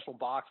 had a special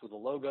box with a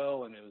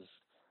logo, and it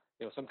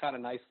was some kind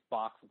of nice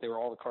box that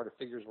all the carded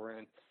figures were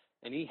in.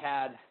 And he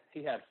had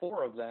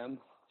 4 of them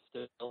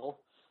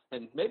still,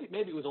 and maybe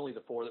it was only the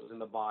 4 that was in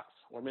the box,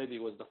 or maybe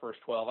it was the first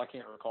 12. I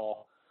can't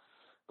recall.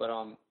 But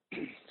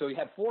so he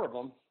had 4 of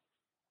them,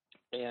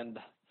 and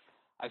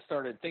I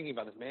started thinking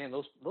about this. Man,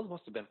 those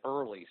must have been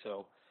early.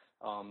 So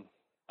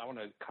I want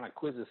to kind of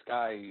quiz this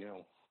guy.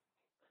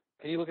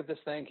 Can you look at this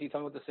thing? Can you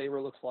tell me what the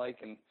saber looks like?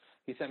 And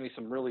he sent me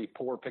some really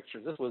poor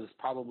pictures. This was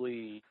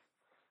probably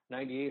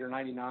 98 or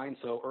 99,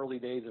 so early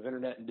days of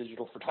internet and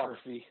digital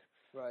photography.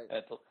 Right.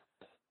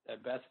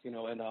 At best, and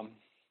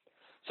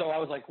so I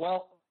was like,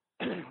 well,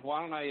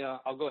 why don't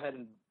I'll go ahead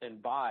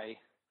and buy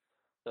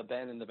the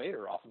Ben and the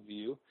Vader off of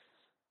you.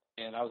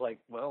 And I was like,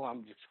 well,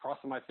 I'm just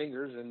crossing my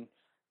fingers, and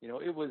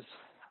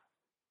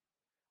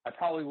I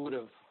probably would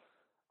have.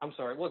 I'm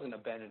sorry, it wasn't a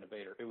Ben and a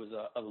Vader. It was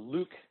a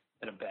Luke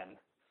and a Ben.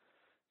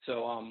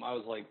 So I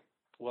was like,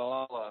 well,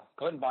 I'll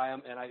go ahead and buy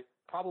them, and I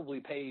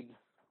probably paid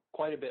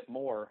quite a bit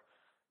more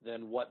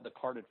than what the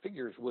carded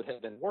figures would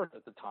have been worth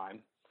at the time.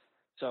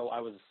 So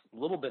I was a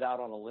little bit out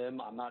on a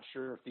limb. I'm not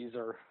sure if these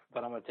are,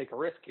 but I'm going to take a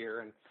risk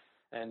here.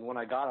 And when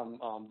I got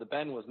them, the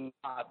Ben was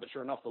not, but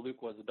sure enough, the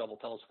Luke was a double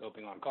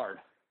telescoping on card.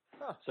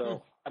 Huh.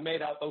 So I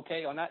made out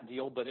okay on that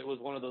deal, but it was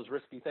one of those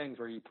risky things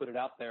where you put it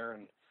out there,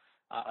 and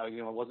I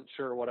wasn't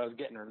sure what I was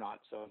getting or not.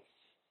 So,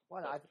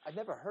 well, I've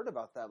never heard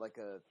about that.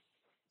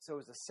 So it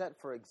was a set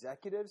for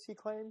executives, he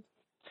claimed?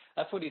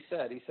 That's what he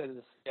said. He said,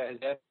 his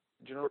dad,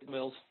 General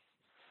Mills,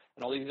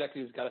 and all the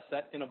executives got a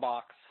set in a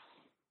box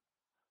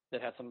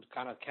that had some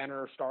kind of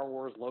Kenner Star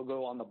Wars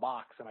logo on the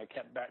box, and I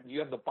kept back. You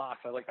have the box.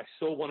 I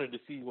so wanted to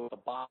see what the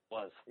box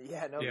was.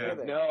 Yeah, no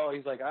kidding. No,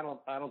 he's like, I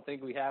don't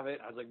think we have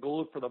it. I was like, go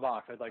look for the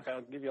box. I was like,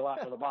 I'll give you a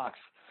lot for the box.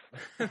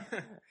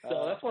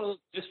 So that's one of those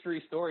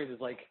mystery stories. Is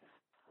like,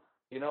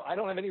 I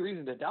don't have any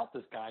reason to doubt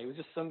this guy. He was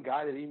just some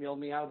guy that emailed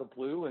me out of the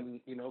blue, and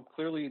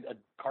clearly a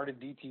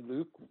carded DT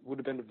Luke would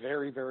have been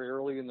very, very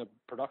early in the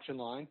production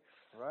line.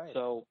 Right.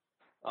 So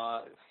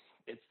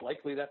it's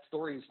likely that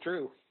story is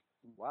true.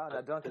 Wow. Now,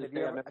 Duncan, have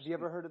you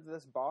ever heard of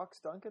this box,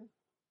 Duncan?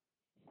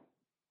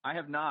 I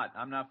have not.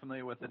 I'm not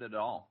familiar with it at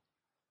all.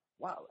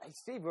 Wow. Hey,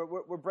 Steve,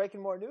 we're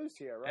breaking more news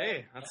here, right?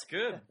 Hey, that's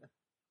good.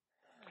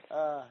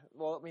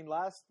 Well, I mean,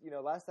 last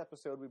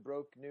episode we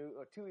broke news.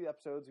 2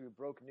 episodes we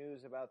broke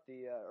news about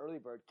the early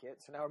bird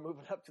kit. So now we're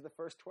moving up to the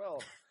first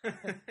 12.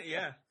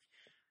 Yeah.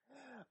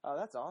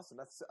 That's awesome.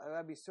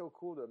 That'd be so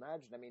cool to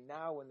imagine. I mean,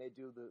 now when they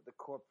do the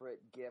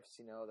corporate gifts,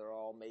 they're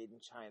all made in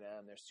China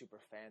and they're super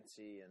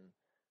fancy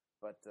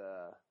But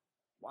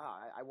wow,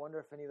 I wonder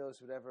if any of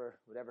those would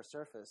ever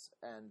surface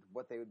and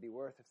what they would be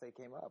worth if they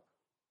came up.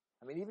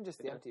 I mean, even just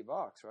the empty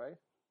box, right?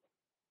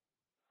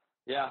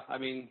 Yeah, I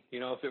mean,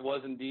 if it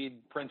was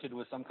indeed printed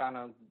with some kind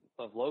of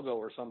logo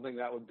or something,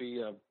 that would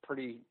be a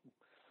pretty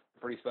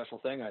special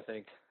thing, I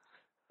think.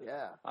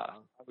 Yeah. I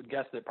would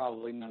guess that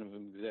probably none of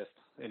them exist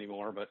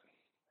anymore, but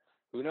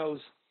who knows?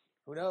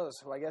 Who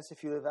knows? Well, I guess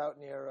if you live out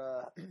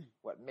near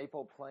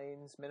Maple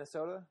Plains,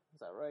 Minnesota, is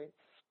that right?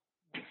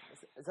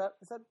 Is that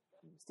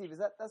Steve?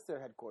 That's their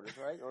headquarters,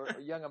 right? Or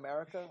Young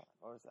America,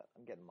 or is that?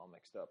 I'm getting them all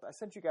mixed up. I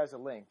sent you guys a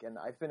link, and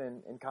I've been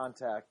in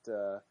contact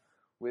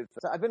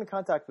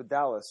with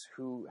Dallas,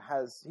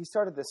 he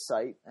started this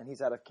site, and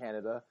he's out of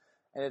Canada,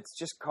 and it's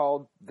just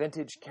called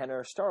Vintage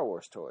Kenner Star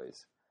Wars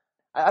Toys.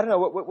 I don't know.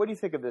 What do you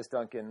think of this,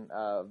 Duncan?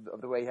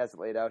 Of the way he has it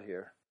laid out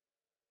here?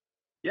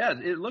 Yeah,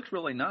 it looks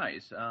really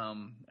nice.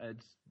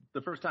 It's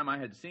the first time I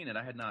had seen it.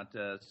 I had not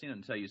seen it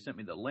until you sent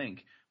me the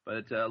link.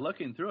 But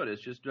looking through it,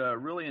 it's just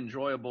really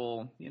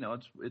enjoyable.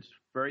 It's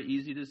very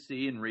easy to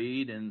see and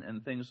read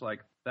and things like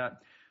that.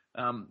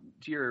 To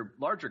your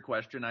larger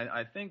question,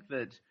 I think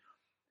that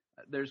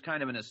there's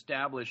kind of an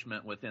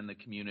establishment within the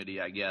community,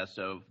 I guess,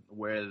 of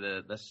where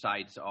the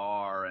sites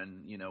are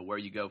and, where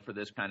you go for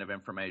this kind of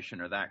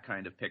information or that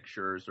kind of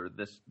pictures or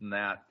this and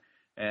that.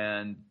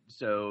 And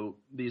so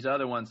these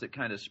other ones that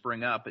kind of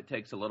spring up, it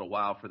takes a little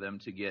while for them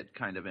to get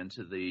kind of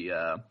into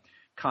the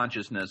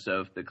consciousness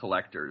of the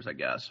collectors, I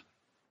guess.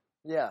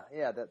 Yeah,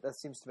 that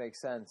seems to make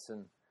sense.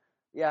 And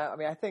yeah, I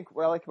mean, I think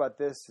what I like about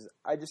this is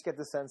I just get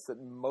the sense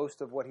that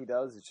most of what he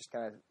does is just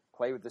kind of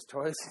play with his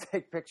toys and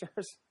take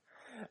pictures,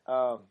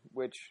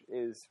 which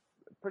is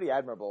pretty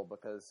admirable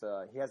because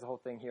he has the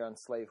whole thing here on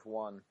Slave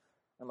One,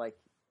 and like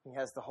he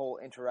has the whole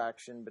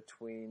interaction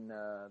between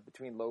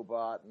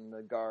Lobot and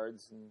the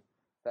guards and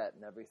Fett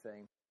and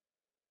everything.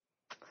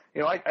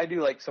 I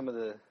do like some of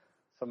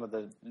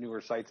the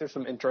newer sites. There's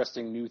some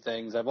interesting new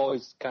things. I've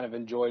always kind of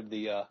enjoyed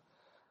the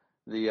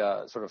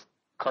sort of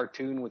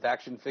cartoon with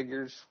action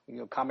figures,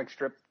 comic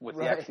strip with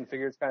the action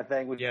figures kind of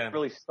thing, which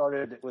really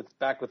started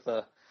back with the,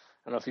 I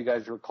don't know if you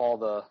guys recall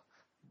the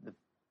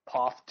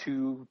POF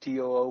 2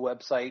 TOO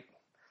website.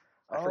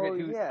 I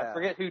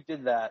forget who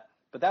did that,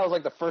 but that was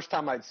like the first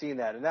time I'd seen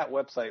that, and that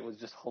website was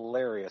just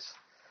hilarious.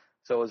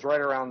 So it was right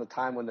around the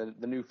time when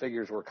the new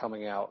figures were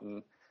coming out,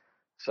 and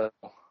so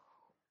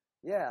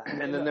yeah.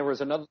 And then there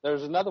was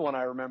another one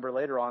I remember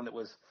later on that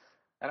was,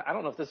 and I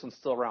don't know if this one's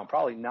still around,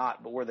 probably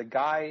not, but where the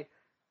guy,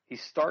 he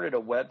started a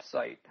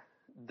website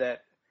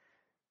that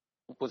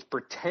was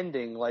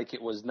pretending like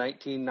it was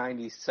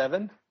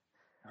 1997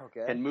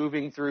 and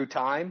moving through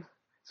time.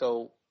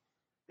 So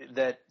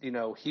that,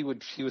 he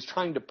was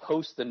trying to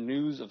post the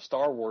news of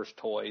Star Wars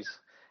toys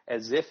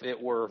as if it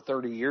were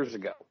 30 years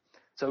ago.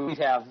 So we'd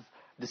have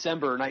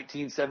December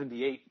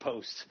 1978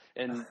 post,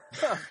 and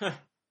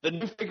the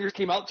new figures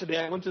came out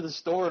today. I went to the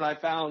store and I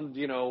found,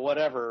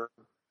 whatever,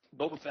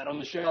 Boba Fett on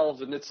the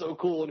shelves, and it's so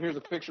cool, and here's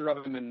a picture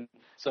of him. And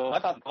so I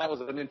thought that was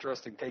an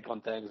interesting take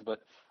on things,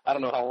 but I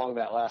don't know how long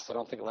that lasts. I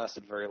don't think it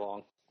lasted very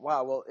long.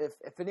 Wow. Well,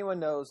 if anyone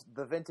knows,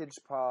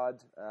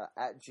 thevintagepod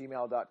at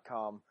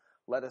gmail.com,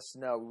 let us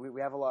know. We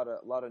have a lot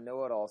of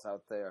know-it-alls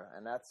out there,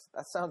 and that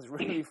sounds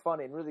really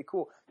funny and really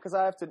cool, because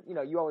I have to,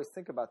 you always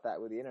think about that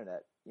with the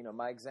internet.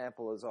 My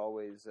example is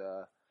always,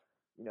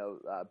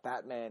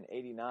 Batman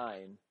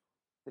 89.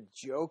 The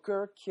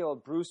Joker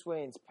killed Bruce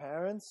Wayne's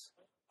parents.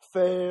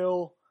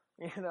 Fail.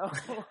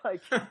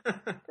 Like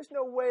there's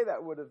no way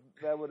that would have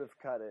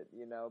cut it,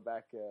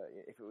 back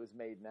if it was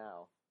made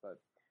now. But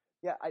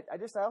yeah, I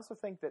also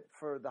think that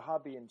for the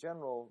hobby in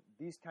general,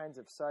 these kinds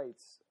of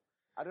sites,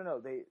 I don't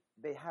know, they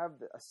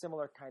have a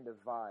similar kind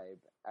of vibe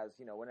as,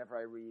 whenever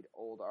I read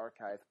old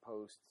archive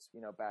posts,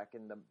 back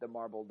in the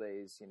Marble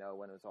days,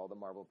 when it was all the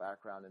Marble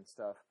background and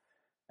stuff.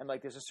 And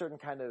like there's a certain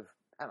kind of,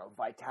 I don't know,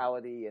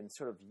 vitality and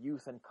sort of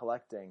youth in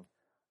collecting.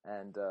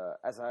 And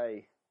as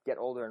I get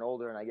older and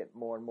older and I get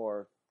more and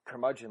more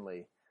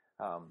curmudgeonly,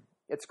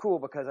 it's cool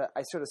because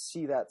I sort of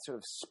see that sort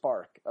of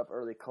spark of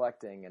early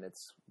collecting, and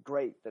it's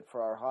great that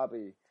for our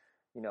hobby,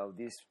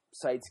 these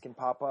sites can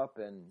pop up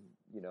and,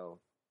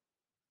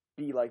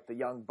 be like the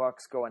young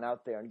bucks going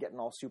out there and getting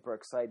all super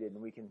excited,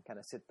 and we can kind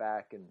of sit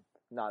back and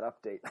not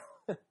update.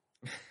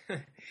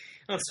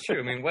 That's true.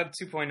 I mean, Web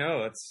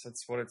 2.0,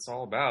 that's what it's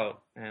all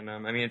about. And,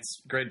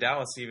 it's great.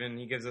 Dallas even,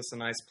 he gives us a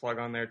nice plug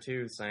on there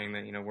too, saying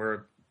that,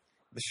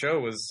 the show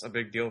was a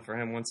big deal for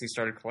him once he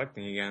started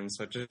collecting again.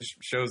 So it just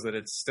shows that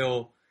it's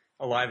still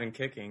alive and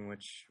kicking,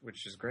 which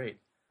is great.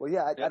 Well,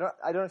 yeah, I don't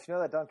know if you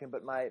know that, Duncan,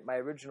 but my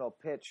original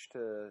pitch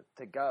to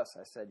Gus,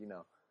 I said,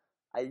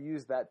 I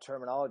used that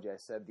terminology. I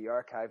said the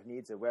archive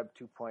needs a Web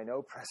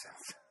 2.0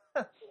 presence.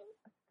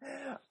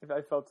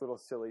 I felt a little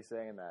silly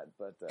saying that,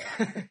 but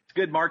it's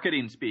good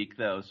marketing speak,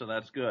 though, so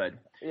that's good.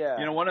 Yeah.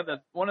 One of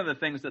the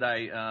things that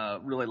I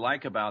really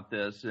like about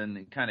this, and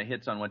it kind of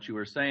hits on what you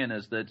were saying,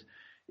 is that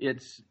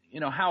it's,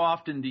 how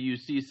often do you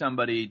see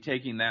somebody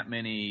taking that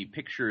many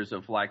pictures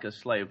of like a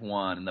Slave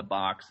One and the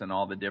box and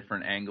all the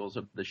different angles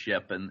of the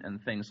ship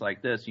and things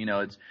like this?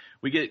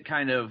 We get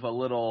kind of a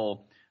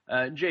little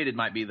jaded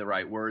might be the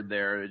right word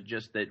there,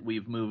 just that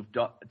we've moved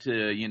up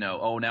to,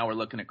 now we're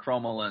looking at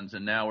chromolins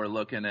and now we're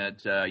looking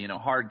at,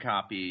 hard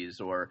copies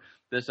or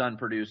this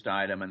unproduced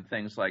item and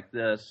things like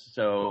this.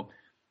 So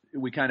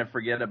we kind of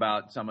forget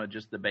about some of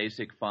just the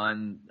basic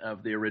fun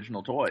of the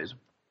original toys.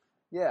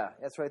 Yeah,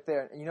 that's right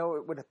there. And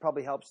what would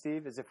probably help,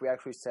 Steve, is if we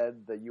actually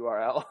said the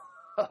URL.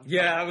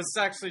 Yeah, I was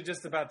actually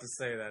just about to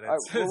say that.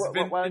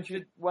 Why don't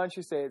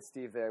you say it,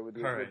 Steve, there with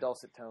your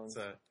dulcet tones?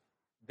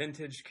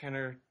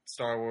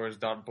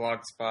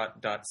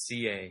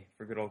 VintageKennerStarWars.blogspot.ca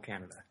for good old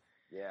Canada.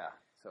 Yeah,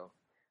 so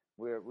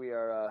we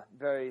are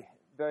very,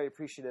 very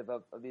appreciative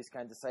of these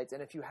kinds of sites.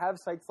 And if you have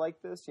sites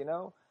like this,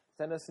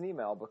 send us an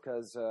email,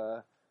 because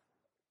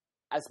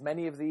as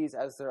many of these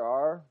as there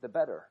are, the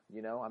better.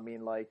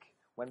 Like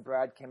when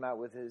Brad came out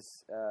with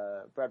his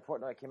Brad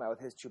Portnoy came out with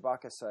his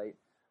Chewbacca site,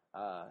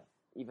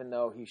 even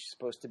though he's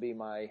supposed to be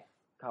my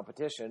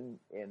competition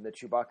in the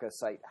Chewbacca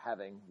site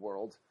having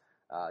world,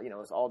 it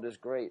was all just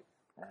great.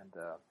 And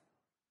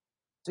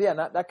so yeah,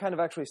 that kind of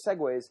actually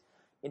segues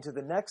into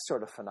the next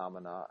sort of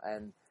phenomena.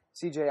 And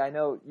CJ, I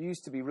know you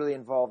used to be really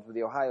involved with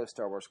the Ohio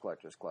Star Wars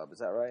Collectors Club. Is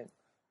that right?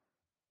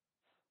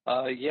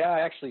 Yeah,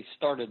 I actually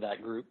started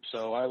that group,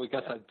 so I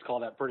guess I'd call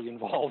that pretty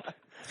involved.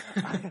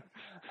 It's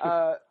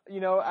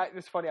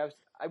funny. I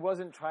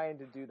wasn't trying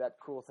to do that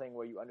cool thing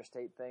where you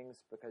understate things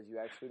because you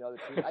actually know the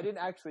truth. I didn't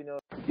actually know.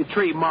 Your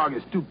trademark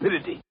is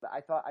stupidity.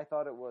 I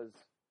thought it was.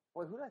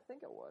 Well, who did I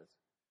think it was?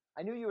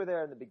 I knew you were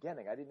there in the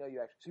beginning. I didn't know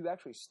you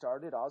actually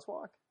started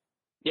Oswalk?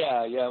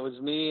 Yeah, it was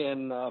me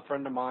and a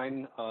friend of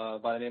mine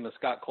by the name of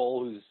Scott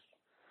Cole, who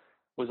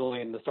was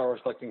only in the Star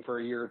Wars collecting for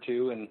a year or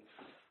two, and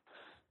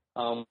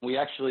we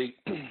actually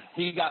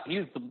he's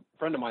the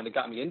friend of mine that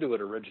got me into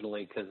it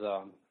originally, because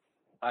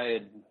I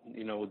had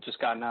just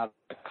gotten out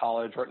of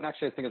college, or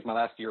actually I think it's my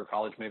last year of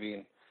college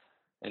maybe,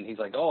 and he's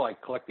like, oh, I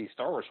collect these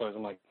Star Wars toys.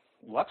 I'm like,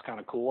 well, that's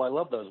kind of cool. I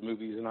love those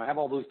movies, and I have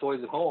all those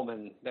toys at home,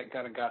 and that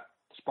kind of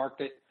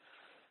sparked it.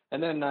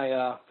 And then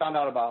I found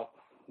out about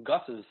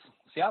Gus's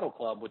Seattle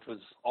Club, which was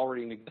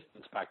already in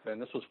existence back then.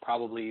 This was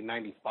probably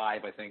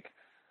 95, I think.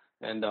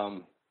 And I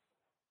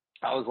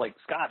was like,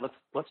 Scott,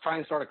 let's try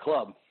and start a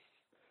club.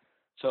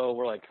 So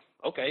we're like,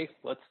 okay,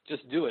 let's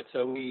just do it.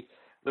 So we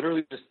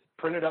literally just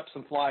printed up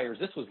some flyers.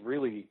 This was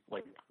really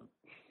like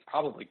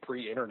probably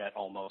pre-internet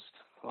almost.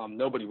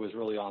 Nobody was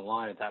really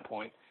online at that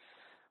point.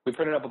 We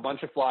printed up a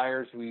bunch of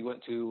flyers. We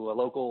went to a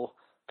local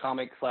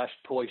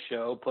comic/toy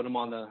show, put them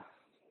on the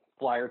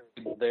flyer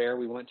table there.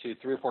 We went to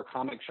 3 or 4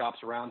 comic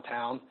shops around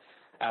town,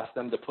 asked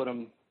them to put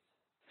them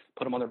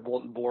on their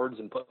bulletin boards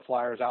and put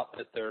flyers out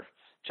at their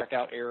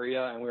checkout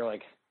area. And we were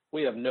like,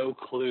 we have no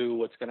clue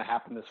what's going to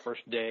happen this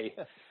first day.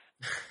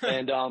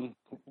 And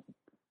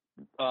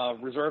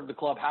reserved the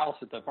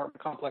clubhouse at the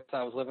apartment complex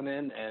I was living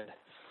in, and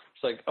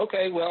It's like,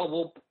 okay, well,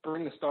 we'll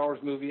bring the Star Wars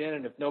movie in,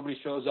 and if nobody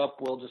shows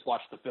up, we'll just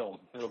watch the film.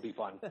 It'll be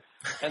fun.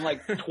 And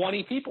like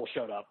 20 people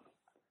showed up.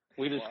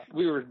 We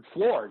were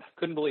floored,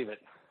 couldn't believe it.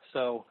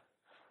 So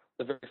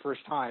the very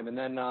first time, and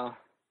then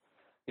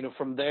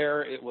from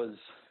there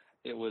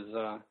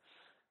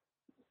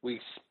we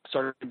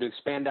started to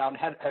expand out and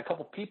had a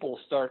couple people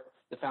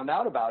that found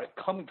out about it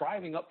come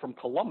driving up from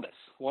Columbus.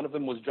 One of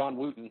them was John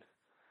Wooten,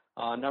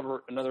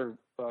 another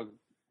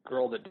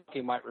girl that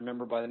you might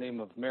remember by the name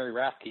of Mary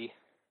Rathke,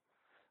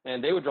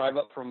 and they would drive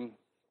up from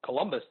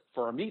Columbus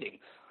for our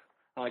meetings.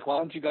 I'm like, why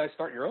don't you guys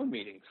start your own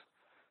meetings?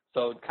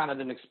 So it kind of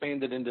then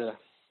expanded into,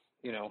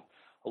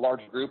 a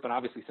larger group, and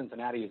obviously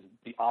Cincinnati is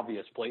the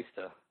obvious place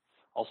to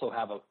also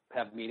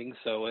have meetings.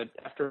 So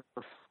after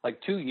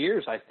like 2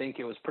 years, I think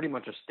it was pretty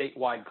much a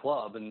statewide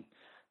club, and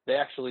they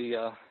actually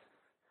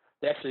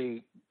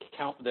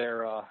count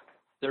their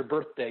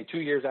birthday 2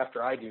 years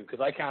after I do, because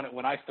I count it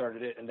when I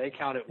started it, and they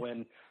count it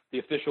when the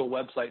official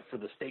website for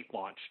the state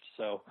launched.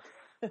 So,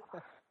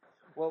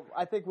 well,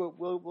 I think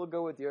we'll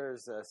go with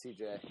yours,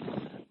 CJ.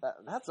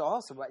 That's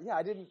awesome. Yeah,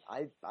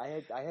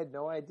 I had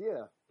no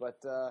idea, but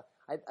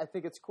I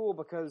think it's cool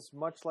because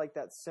much like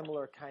that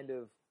similar kind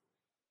of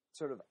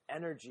sort of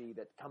energy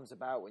that comes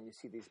about when you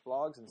see these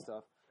blogs and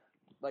stuff,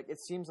 like it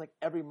seems like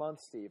every month,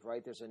 Steve,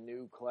 right? There's a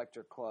new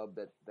collector club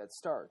that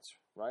starts,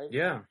 right?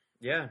 Yeah.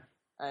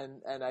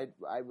 And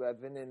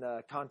I've been in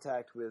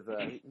contact with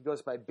he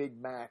goes by Big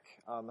Mac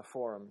on the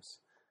forums,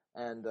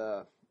 and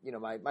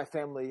my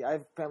family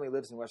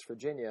lives in West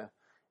Virginia,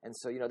 and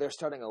so they're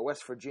starting a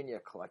West Virginia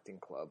collecting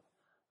club,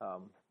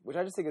 which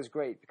I just think is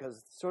great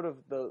because sort of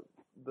the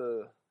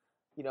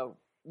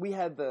we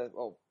had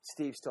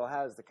Steve still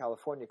has the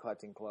California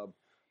collecting club,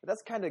 but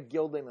that's kind of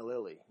gilding the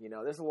lily.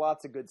 There's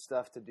lots of good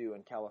stuff to do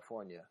in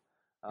California.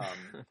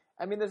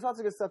 I mean, there's lots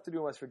of good stuff to do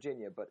in West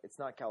Virginia, but it's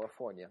not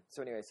California.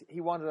 So anyways,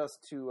 he wanted us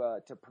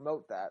to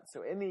promote that.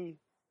 So in the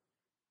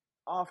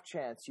off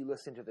chance you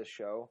listen to this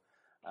show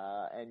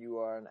and you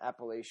are an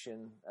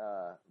Appalachian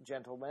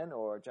gentleman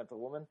or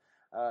gentlewoman,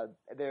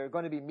 they're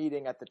going to be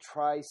meeting at the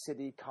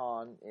Tri-City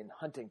Con in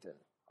Huntington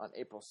on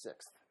April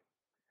 6th.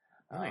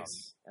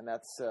 Nice. And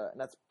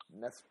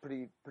that's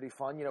pretty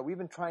fun. We've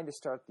been trying to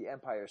start the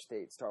Empire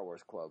State Star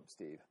Wars Club,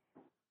 Steve.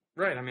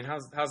 Right. I mean,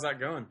 how's that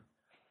going?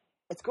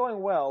 It's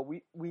going well.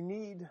 We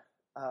need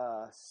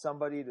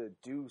somebody to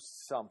do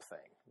something.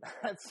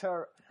 That's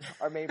our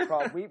main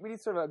problem. We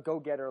need sort of a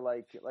go-getter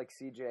like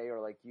CJ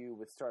or like you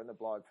with starting the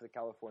blog for the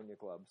California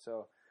Club.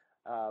 So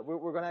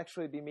we're going to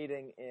actually be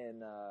meeting in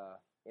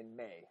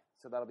May.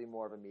 So that'll be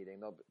more of a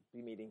meeting. They'll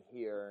be meeting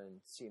here and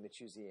seeing the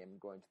Museum,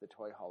 going to the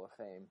Toy Hall of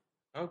Fame.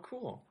 Oh,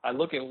 cool. I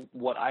look at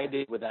what I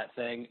did with that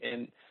thing,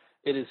 and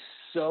it is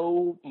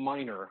so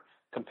minor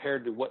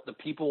compared to what the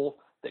people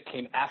that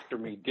came after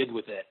me did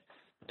with it.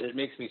 It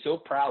makes me so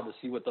proud to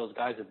see what those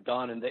guys have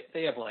done, and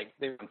they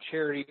run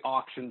charity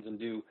auctions and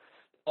do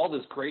all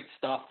this great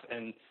stuff,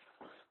 and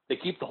they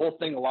keep the whole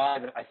thing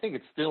alive. I think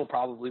it's still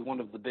probably one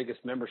of the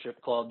biggest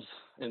membership clubs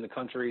in the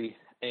country,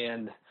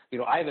 and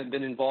I haven't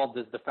been involved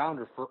as the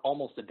founder for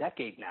almost a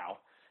decade now.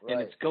 Right.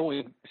 And it's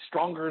going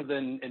stronger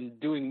and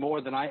doing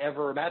more than I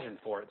ever imagined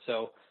for it.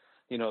 So,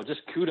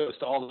 just kudos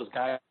to all those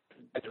guys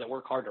that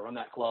work hard to run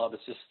that club.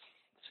 It's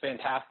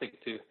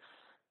fantastic to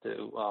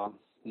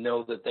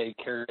know that they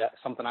carried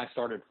something I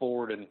started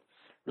forward and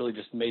really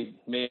just made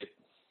it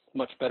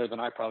much better than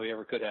I probably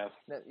ever could have.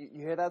 Now, you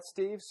hear that,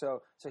 Steve?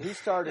 So he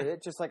started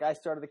it just like I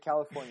started the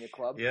California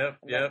Club.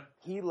 Yep.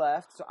 He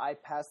left, so I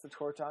passed the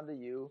torch on to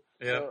you.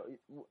 Yep. So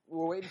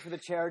we're waiting for the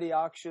charity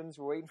auctions.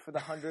 We're waiting for the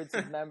hundreds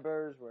of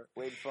members. We're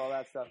waiting for all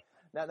that stuff.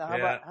 Now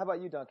how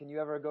about you, Duncan? You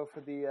ever go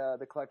for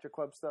the collector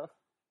club stuff?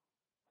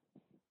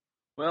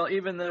 Well,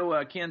 even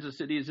though Kansas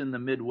City is in the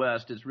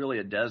Midwest, it's really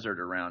a desert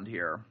around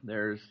here.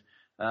 There's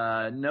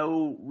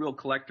no real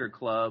collector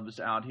clubs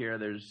out here.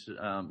 There's,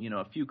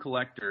 a few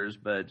collectors,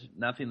 but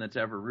nothing that's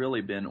ever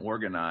really been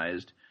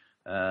organized.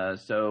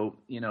 So,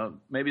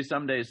 maybe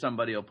someday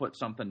somebody will put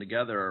something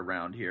together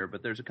around here,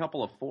 but there's a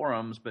couple of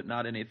forums, but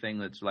not anything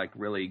that's like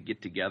really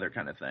get together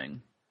kind of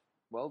thing.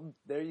 Well,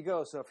 there you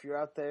go. So if you're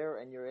out there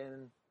and you're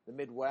in the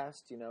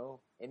Midwest,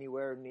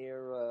 anywhere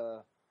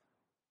near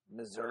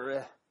Missouri,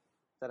 is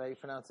that how you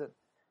pronounce it?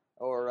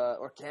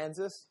 Or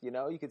Kansas,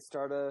 you could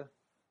start a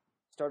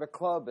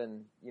club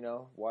and,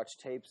 watch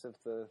tapes of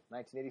the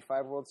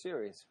 1985 World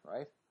Series,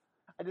 right?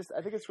 I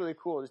think it's really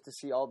cool just to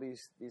see all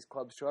these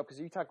clubs show up,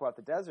 because you talk about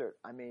the desert.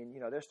 I mean,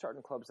 they're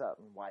starting clubs out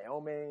in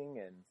Wyoming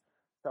and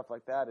stuff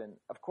like that. And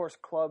of course,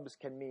 clubs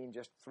can mean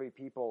just 3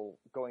 people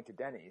going to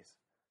Denny's.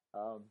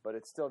 But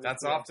it's still just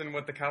that's often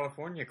what the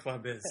California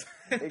Club is.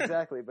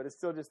 Exactly. But it's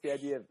still just the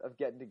idea of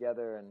getting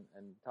together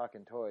and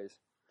talking toys.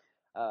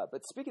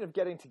 But speaking of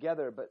getting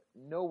together, but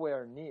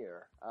nowhere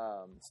near,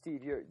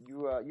 Steve,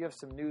 you have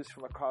some news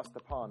from across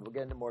the pond. We'll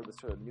get into more of the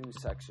sort of news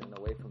section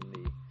away from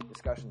the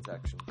discussion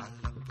section.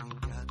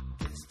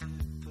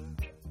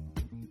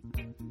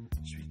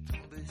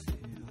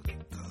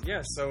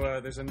 Yeah, so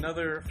there's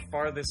another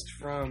Farthest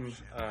From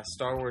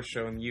Star Wars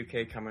show in the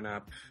UK coming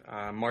up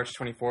March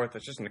 24th.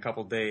 That's just in a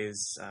couple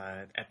days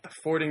at the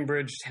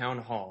Fordingbridge Town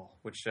Hall,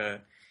 which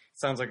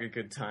sounds like a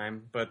good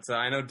time. But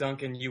I know,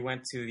 Duncan, you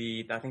went to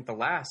the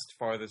last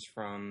Farthest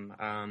From,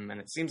 and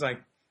it seems like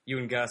you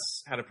and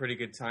Gus had a pretty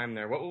good time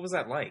there. What was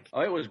that like?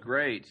 Oh, it was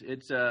great.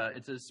 It's a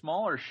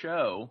smaller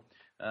show.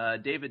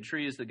 David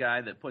Tree is the guy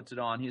that puts it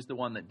on. He's the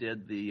one that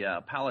did the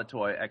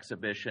Palatoy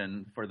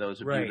exhibition for those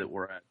of you that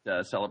were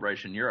at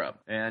Celebration Europe.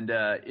 And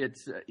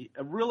it's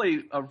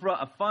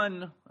a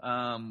fun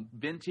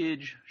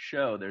vintage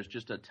show. There's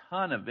just a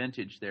ton of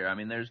vintage there. I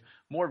mean, there's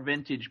more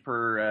vintage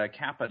per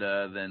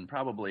capita than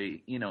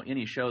probably,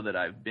 any show that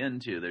I've been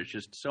to. There's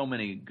just so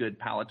many good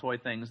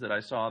Palatoy things that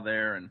I saw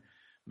there, and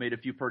made a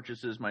few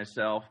purchases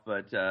myself,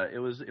 but it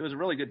was a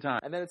really good time.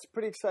 And then it's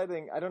pretty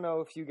exciting. I don't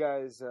know if you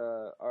guys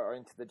are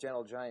into the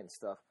Gentle Giant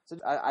stuff. So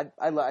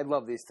I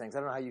love these things. I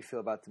don't know how you feel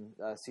about them,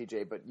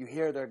 CJ, but you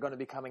hear they're going to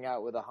be coming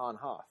out with a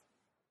Han-Hoth.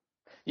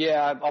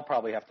 Yeah, I'll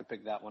probably have to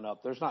pick that one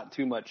up. There's not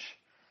too much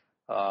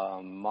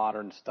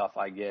modern stuff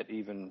I get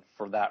even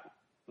for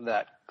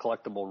that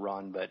collectible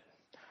run, but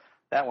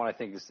that one I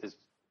think is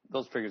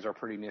those figures are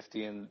pretty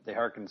nifty, and they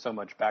harken so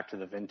much back to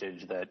the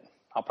vintage that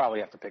I'll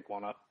probably have to pick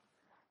one up.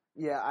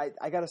 Yeah,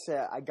 I got to say,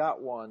 I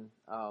got one.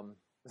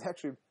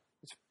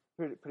 It's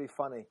pretty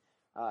funny.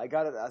 I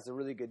got it as a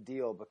really good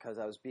deal because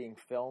I was being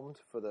filmed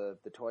for the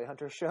Toy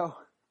Hunter show.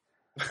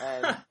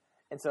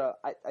 And so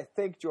I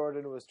think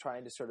Jordan was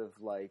trying to sort of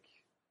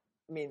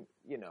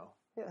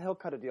he'll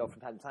cut a deal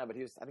from time to time, but I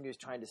think he was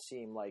trying to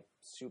seem like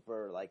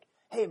super like,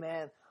 hey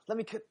man, let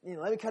me cut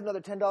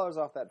another $10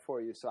 off that for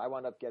you. So I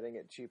wound up getting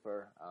it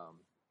cheaper.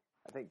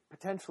 I think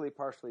potentially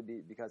partially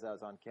because I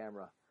was on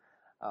camera.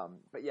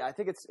 But yeah, I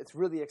think it's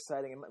really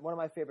exciting. And one of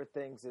my favorite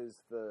things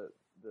is the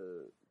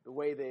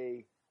way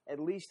they at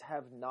least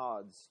have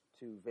nods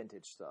to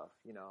vintage stuff.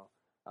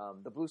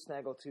 The Blue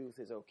Snaggletooth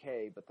is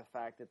okay, but the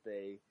fact that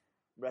they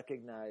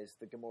recognize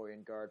the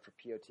Gamorrean Guard for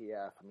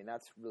POTF, I mean,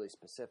 that's really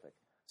specific.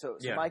 So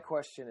my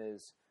question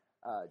is,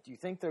 do you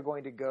think they're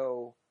going to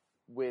go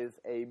with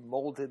a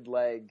molded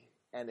leg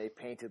and a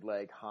painted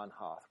leg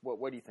Han-Hoth?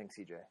 What do you think,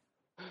 CJ?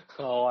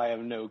 Oh, I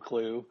have no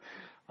clue.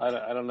 I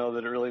don't know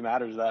that it really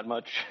matters that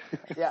much.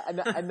 Yeah,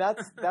 and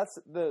that's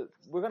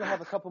we're gonna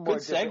have a couple more.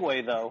 Good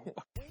segue though.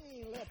 We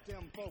ain't let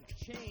them folks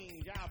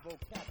change our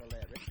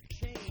vocabulary.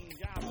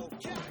 Change our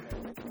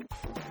vocabulary.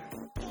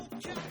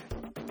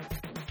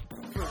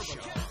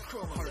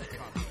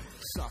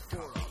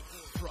 Sakura,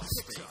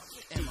 Frosty,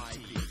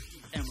 MIB,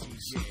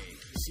 MOJ,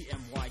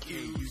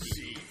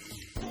 CMYKUC.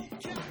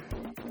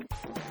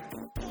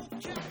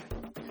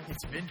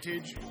 It's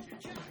vintage.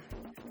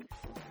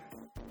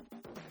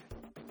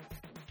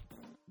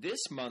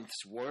 This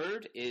month's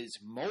word is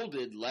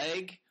molded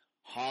leg,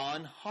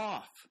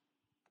 Han-Hoth.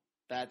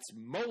 That's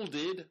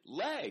molded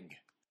leg.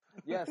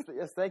 Yes,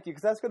 thank you,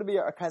 because that's going to be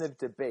a kind of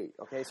debate.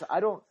 Okay, so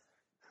I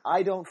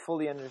don't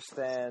fully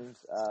understand.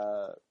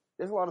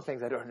 There's a lot of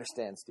things I don't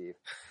understand, Steve.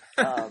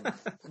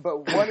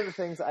 But one of the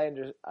things I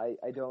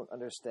don't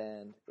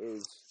understand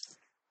is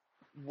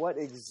what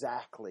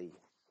exactly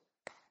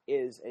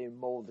is a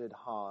molded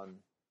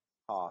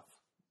Han-Hoth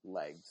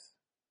legs.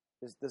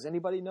 Does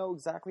anybody know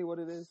exactly what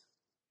it is?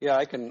 Yeah,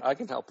 I can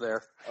help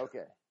there.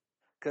 Okay.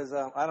 Because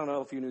I don't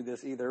know if you knew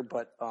this either,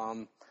 but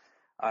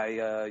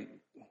I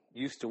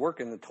used to work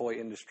in the toy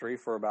industry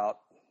for about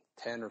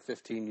 10 or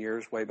 15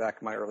 years, way back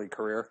in my early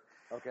career.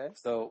 Okay.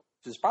 So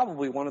this is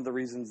probably one of the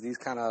reasons these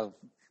kind of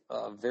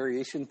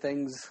variation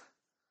things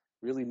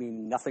really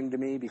mean nothing to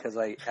me, because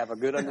I have a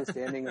good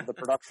understanding of the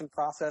production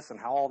process and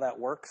how all that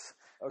works.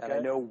 Okay. And I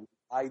know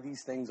why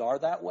these things are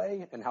that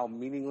way and how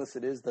meaningless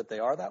it is that they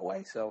are that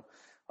way. So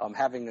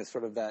having a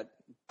sort of that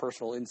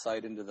personal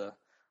insight into the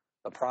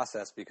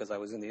process, because I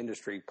was in the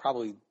industry,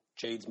 probably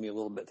jades me a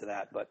little bit to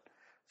that. But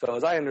so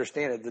as I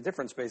understand it, the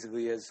difference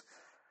basically is,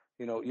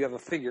 you have a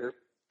figure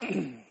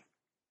and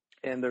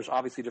there's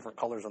obviously different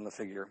colors on the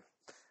figure.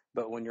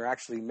 But when you're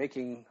actually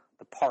making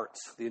the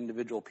parts, the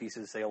individual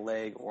pieces, say a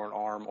leg or an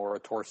arm or a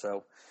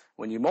torso,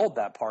 when you mold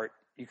that part,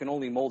 you can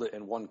only mold it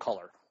in one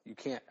color. You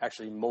can't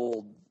actually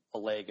mold a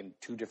leg in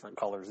two different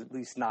colors, at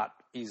least not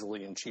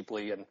easily and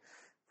cheaply and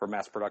for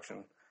mass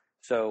production.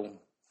 So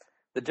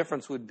the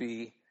difference would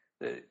be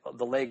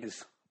the leg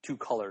is two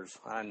colors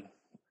on,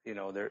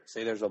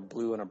 say there's a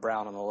blue and a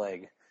brown on the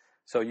leg.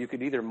 So you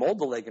could either mold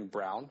the leg in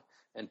brown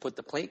and put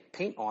the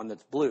paint on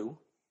that's blue,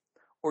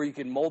 or you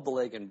can mold the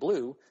leg in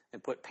blue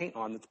and put paint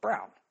on that's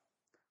brown.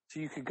 So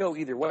you could go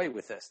either way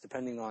with this,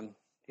 depending on,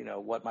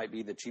 what might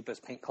be the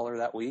cheapest paint color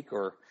that week,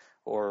 or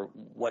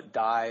what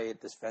dye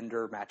at this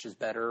vendor matches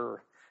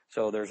better.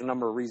 So there's a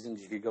number of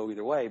reasons you could go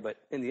either way, but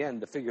in the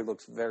end, the figure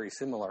looks very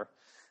similar.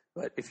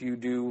 But if you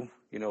do,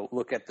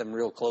 look at them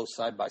real close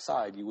side by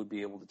side, you would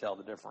be able to tell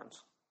the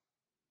difference.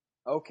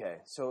 Okay,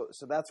 so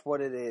that's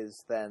what it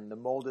is then. The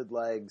molded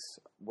legs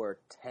were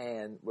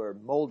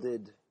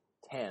molded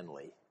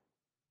tanly.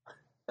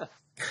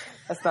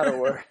 That's not a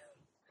word.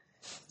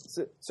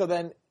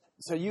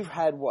 So you've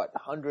had what,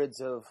 hundreds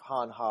of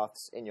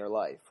Han-Hoths in your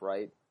life,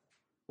 right?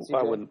 CJ?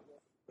 I wouldn't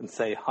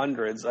say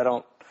hundreds.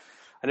 I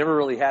never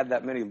really had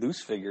that many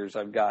loose figures.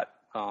 I've got,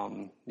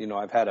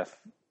 I've had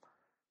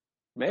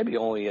maybe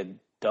only a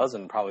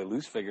dozen probably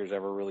loose figures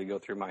ever really go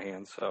through my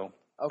hands. So,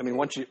 okay. I mean,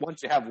 once you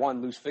have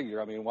one loose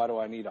figure, I mean, why do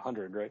I need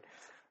 100, right?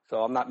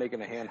 So I'm not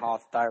making a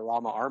Han-Hoth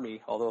diorama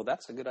army, although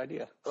that's a good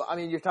idea. Well, I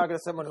mean, you're talking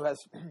to someone who has,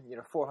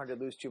 400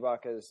 loose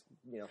Chewbacca's,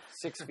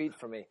 6 feet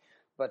from me.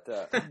 But,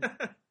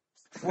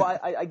 well,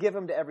 I give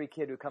them to every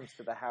kid who comes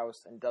to the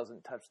house and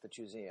doesn't touch the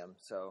museum.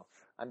 So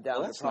I'm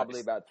down to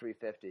probably about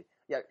 350.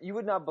 Yeah, you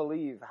would not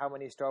believe how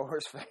many Star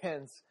Wars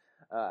fans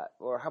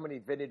or how many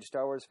vintage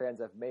Star Wars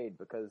fans I've made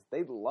because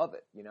they love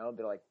it.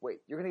 They're like,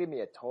 wait, you're going to give me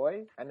a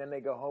toy? And then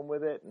they go home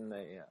with it. And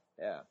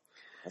yeah.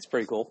 That's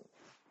pretty cool.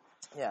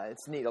 Yeah,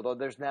 it's neat. Although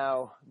there's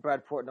now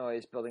Brad Portnoy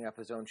is building up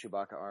his own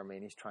Chewbacca army,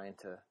 and he's trying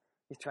to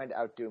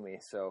outdo me.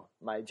 So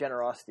my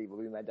generosity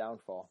will be my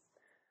downfall.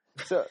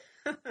 So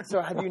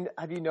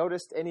have you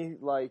noticed any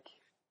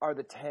are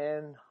the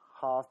tan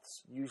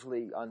Hoths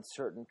usually on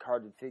certain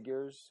carded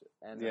figures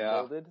and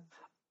molded?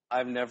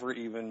 I never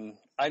even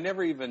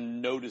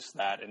noticed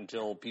that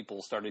until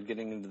people started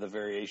getting into the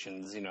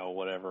variations.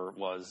 Whatever it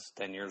was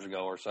 10 years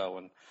ago or so,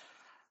 and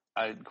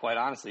I quite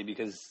honestly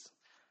because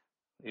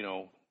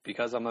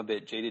I'm a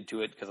bit jaded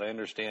to it, because I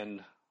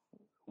understand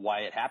why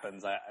it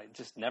happens. I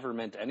just never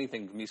meant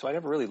anything to me, so I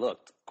never really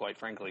looked, quite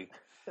frankly.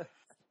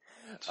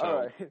 So. All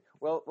right.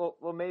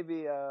 Well,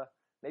 maybe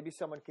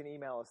someone can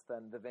email us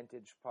then,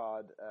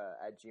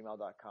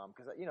 thevintagepod@gmail.com,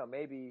 because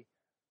maybe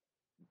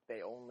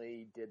they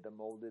only did the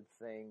molded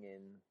thing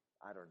in,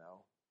 I don't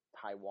know,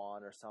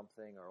 Taiwan or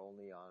something, or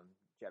only on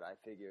Jedi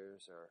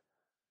figures, or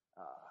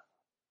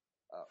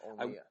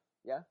only.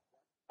 Yeah.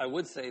 I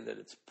would say that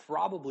it's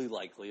probably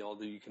likely,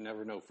 although you can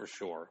never know for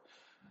sure,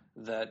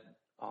 that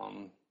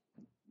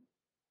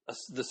a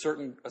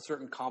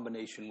certain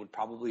combination would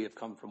probably have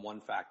come from one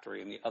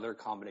factory, and the other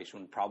combination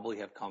would probably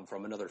have come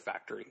from another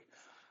factory.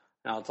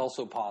 Now, it's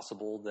also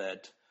possible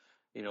that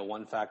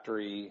one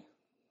factory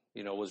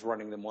was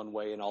running them one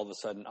way, and all of a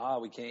sudden,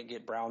 we can't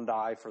get brown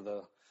dye for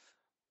the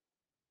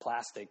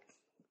plastic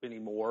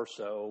anymore,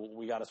 so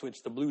we got to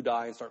switch to blue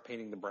dye and start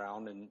painting the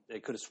brown, and they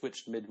could have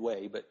switched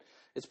midway, but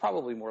it's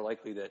probably more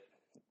likely that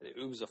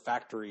it was a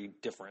factory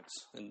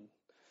difference. And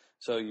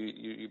so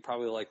you're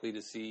probably likely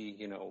to see,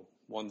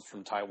 one's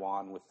from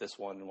Taiwan with this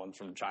one and one's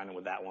from China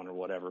with that one or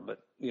whatever.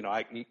 But,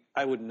 I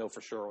wouldn't know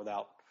for sure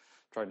without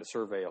trying to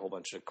survey a whole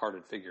bunch of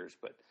carded figures,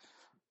 but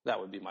that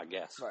would be my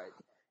guess. Right.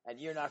 And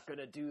you're not going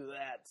to do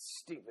that,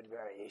 stupid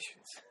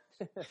variations.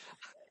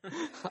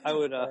 I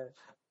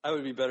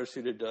would be better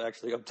suited to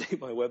actually update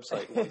my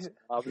website once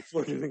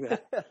before doing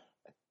that.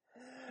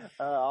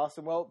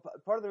 Awesome. Well,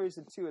 part of the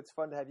reason, too, it's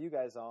fun to have you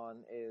guys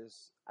on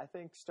is I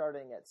think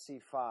starting at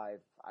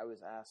C5, I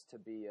was asked to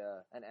be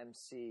an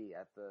MC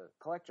at the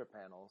collector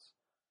panels.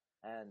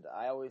 And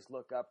I always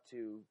look up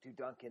to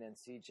Duncan and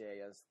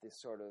CJ as the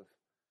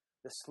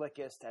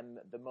slickest and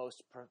the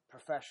most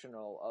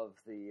professional of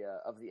the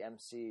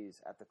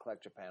MCs at the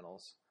collector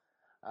panels.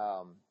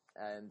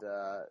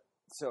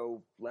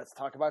 So let's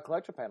talk about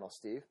collector panels,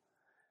 Steve.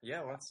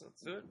 Yeah, let's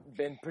do it.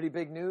 Been pretty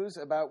big news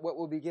about what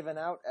will be given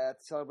out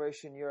at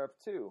Celebration Europe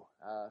 2.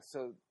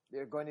 So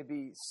they're going to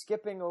be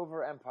skipping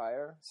over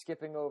Empire,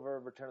 skipping over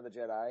Return of the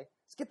Jedi,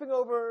 skipping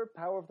over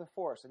Power of the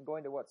Force, and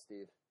going to what,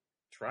 Steve?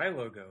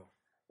 Tri-Logo.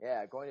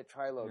 Yeah, going to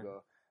Tri-Logo. Yeah.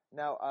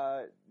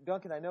 Now,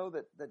 Duncan, I know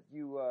that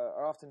you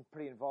are often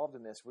pretty involved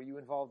in this. Were you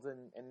involved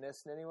in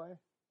this in any way?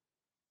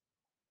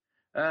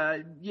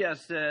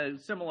 Yes,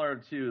 similar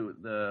to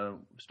the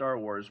Star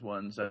Wars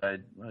ones, I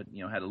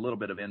had a little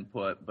bit of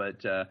input,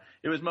 but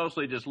it was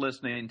mostly just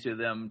listening to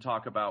them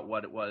talk about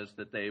what it was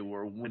that they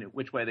were,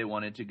 which way they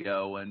wanted to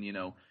go, and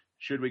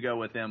should we go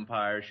with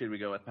Empire, should we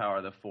go with Power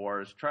of the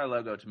Force?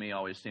 Tri-Logo to me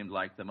always seemed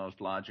like the most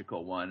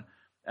logical one,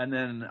 and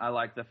then I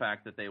like the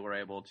fact that they were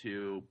able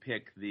to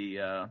pick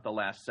the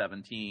last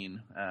 17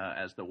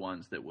 as the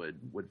ones that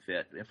would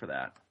fit for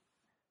that.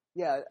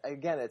 Yeah,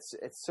 again, it's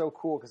so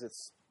cool because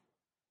it's.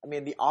 I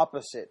mean, the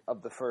opposite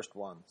of the first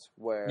ones,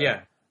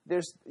 where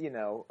there's,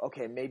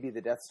 okay, maybe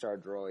the Death Star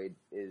droid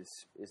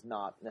is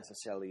not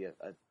necessarily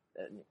an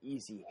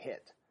easy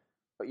hit,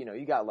 but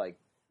you got a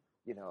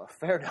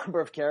fair number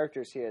of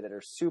characters here that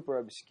are super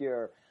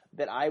obscure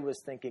that I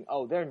was thinking,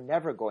 oh, they're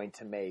never going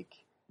to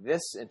make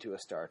this into a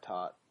Star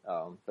Tot,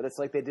 but it's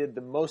like they did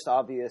the most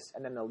obvious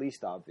and then the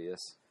least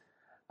obvious.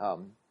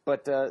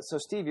 So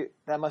Steve,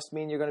 that must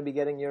mean you're going to be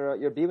getting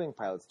your B-Wing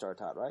pilot Star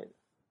Tot, right?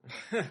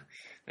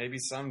 Maybe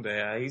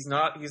someday. He's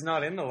not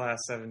in the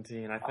last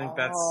 17. I think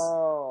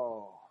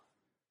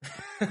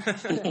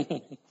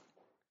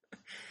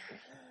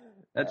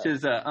that's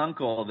his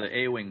uncle, the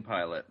A-Wing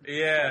pilot.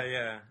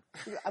 Yeah.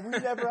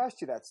 We've never asked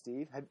you that,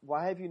 Steve.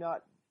 Why have you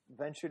not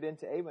ventured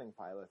into A-Wing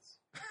pilots?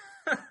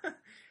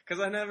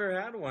 Because I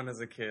never had one as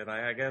a kid.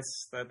 I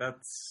guess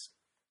that's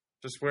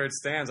just where it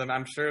stands.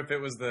 I'm sure if it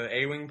was the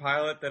A-Wing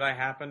pilot that I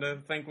happen to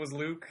think was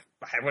Luke,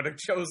 I would have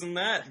chosen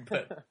that,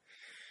 but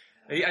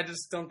I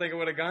just don't think it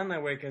would have gone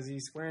that way because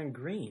he's wearing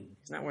green.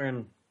 He's not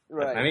wearing...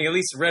 Right. I mean, at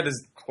least red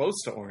is close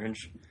to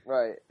orange.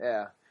 Right,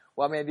 yeah.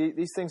 Well, I mean,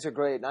 these things are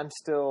great, and I'm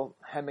still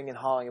hemming and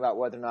hawing about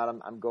whether or not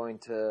I'm going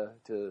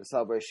to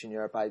Celebration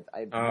Europe. I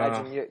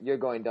imagine you're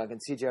going, Duncan.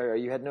 CJ, are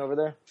you heading over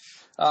there?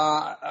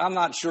 I'm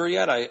not sure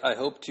yet. I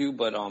hope to,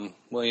 but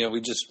we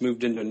just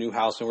moved into a new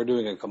house and we're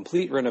doing a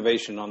complete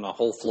renovation on the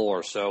whole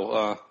floor,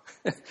 so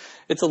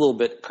it's a little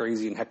bit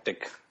crazy and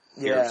hectic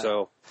here.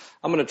 So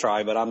I'm going to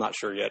try, but I'm not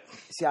sure yet.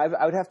 See,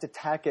 I would have to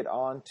tack it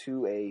on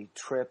to a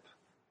trip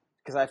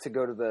because I have to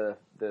go to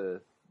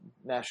the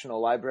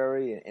National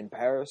Library in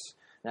Paris.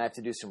 And I have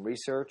to do some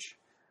research.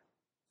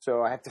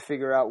 So I have to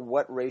figure out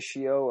what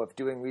ratio of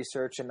doing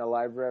research in the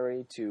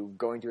library to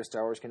going to a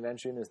Star Wars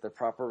convention is the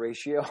proper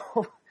ratio.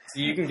 So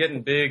you can get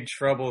in big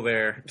trouble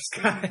there.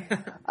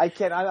 I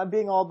can't. I'm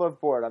being all above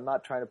board. I'm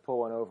not trying to pull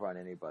one over on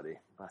anybody.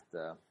 But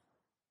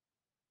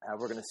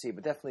we're going to see.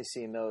 But definitely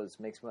seeing those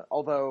makes me...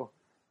 Although,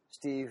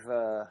 Steve,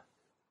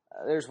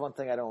 there's one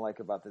thing I don't like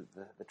about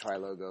the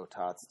Tri-Logo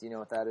tots. Do you know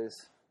what that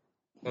is?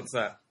 What's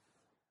that?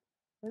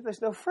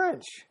 There's no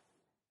French.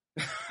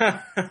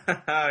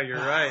 You're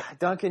right,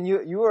 Duncan.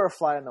 You were a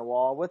fly on the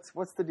wall.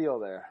 What's the deal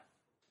there?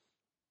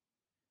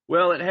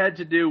 Well, it had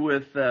to do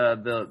with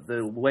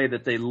the way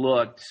that they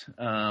looked,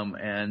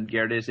 and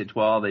Gardes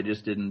Etoile. They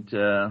just didn't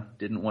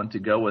want to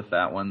go with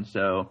that one,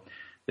 so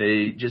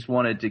they just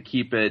wanted to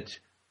keep it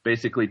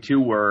basically 2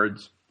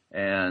 words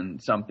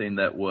and something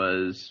that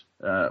was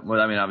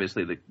well. I mean,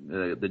 obviously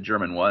the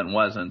German one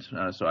wasn't,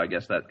 so I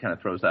guess that kind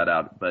of throws that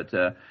out. But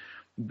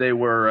they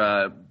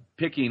were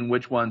picking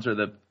which ones are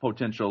the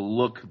potential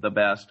look the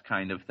best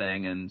kind of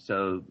thing, and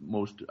so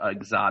most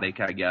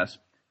exotic, I guess.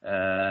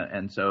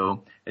 And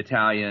so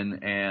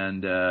Italian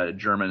and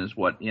German is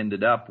what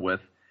ended up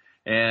with.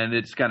 And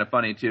it's kind of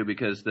funny too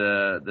because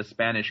the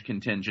Spanish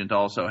contingent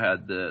also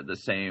had the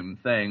same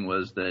thing,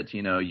 was that,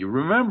 you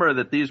remember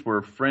that these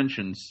were French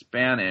and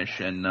Spanish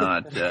and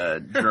not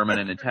German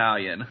and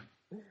Italian.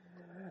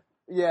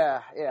 Yeah.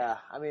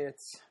 I mean,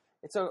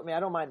 I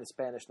don't mind the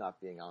Spanish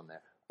not being on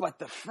there. But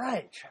the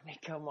French, I mean,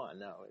 come on,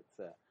 no. It's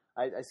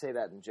I say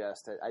that in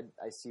jest.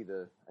 I see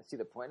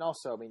the point. And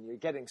also, I mean, you're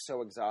getting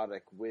so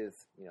exotic with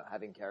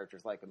having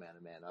characters like a man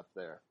up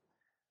there.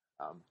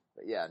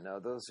 But yeah, no,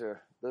 those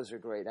are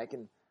great.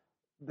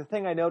 The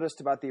thing I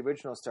noticed about the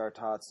original Star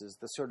Tots is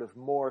the sort of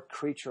more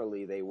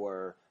creaturely they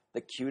were,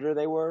 the cuter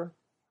they were.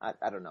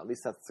 I don't know. At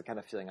least that's the kind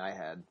of feeling I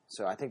had.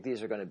 So I think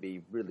these are going to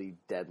be really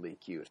deadly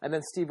cute. And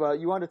then Steve,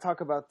 you want to talk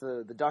about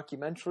the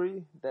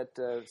documentary that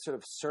sort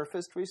of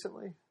surfaced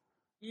recently?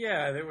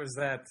 Yeah, there was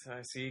that.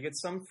 I see you get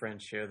some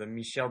French here. The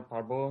Michel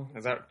Parbot.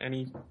 Is that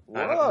any?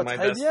 Whoa, my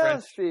best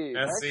French. Steve.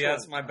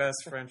 That's my best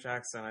French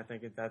accent. I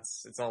think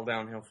it's all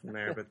downhill from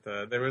there.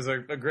 But there was a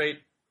great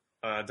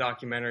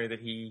documentary that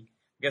he,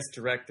 I guess,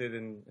 directed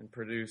and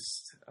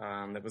produced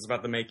that was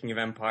about the making of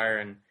Empire,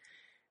 and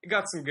it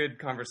got some good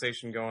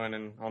conversation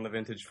going on the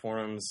vintage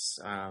forums.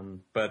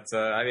 But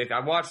I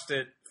watched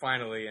it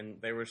finally,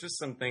 and there was just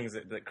some things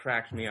that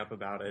cracked me up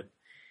about it.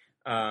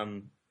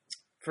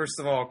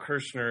 First of all,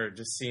 Kirshner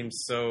just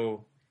seems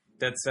so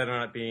dead set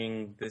on it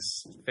being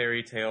this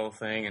fairy tale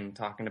thing and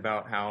talking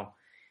about how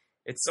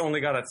it's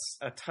only got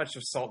a touch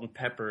of salt and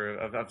pepper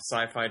of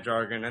sci-fi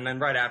jargon. And then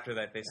right after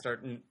that, they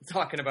start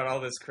talking about all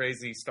this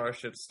crazy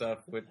starship stuff,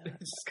 which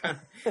just kind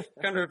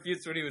of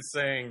refutes what he was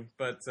saying.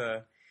 But,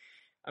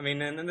 I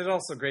mean, and there's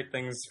also great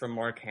things from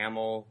Mark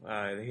Hamill.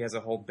 He has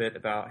a whole bit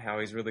about how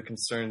he's really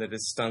concerned that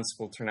his stunts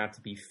will turn out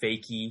to be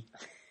fakey.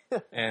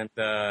 And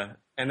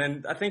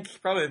then I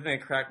think probably the thing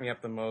that cracked me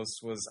up the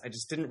most was I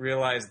just didn't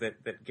realize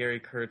that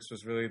Gary Kurtz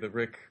was really the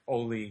Rick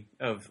Oley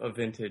of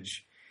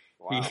vintage.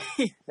 Wow.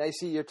 Now you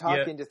see, you're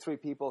talking to 3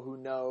 people who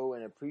know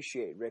and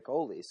appreciate Rick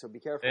Oley, so be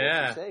careful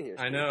what you say here.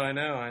 Steve. I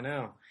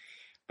know.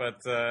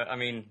 But I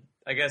mean,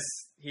 I guess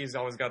he's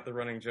always got the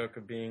running joke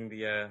of being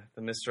the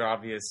Mr.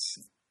 Obvious.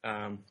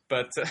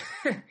 But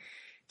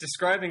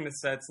describing the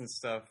sets and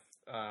stuff,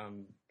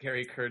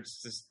 Gary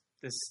Kurtz just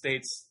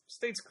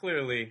states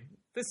clearly,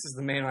 this is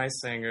the main ice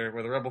hangar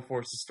where the Rebel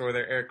forces store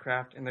their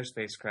aircraft and their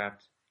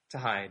spacecraft to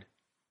hide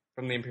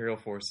from the Imperial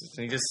forces.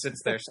 And he just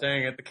sits there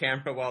staring at the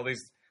camera while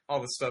all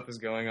this stuff is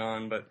going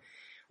on.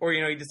 Or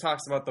he just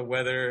talks about the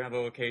weather of the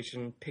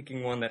location,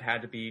 picking one that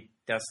had to be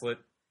desolate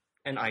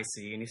and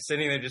icy. And he's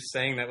sitting there just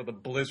saying that with a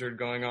blizzard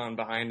going on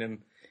behind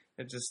him.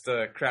 It just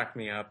cracked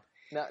me up.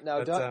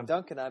 Now,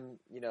 Duncan,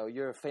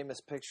 your famous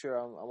picture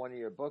on one of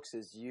your books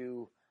is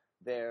you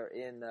there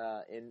in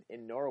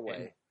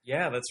Norway.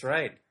 Yeah, that's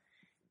right.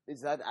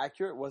 Is that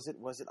accurate? Was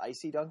it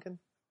icy, Duncan?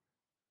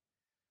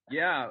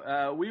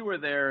 Yeah, we were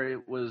there.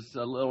 It was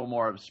a little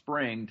more of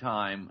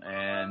springtime,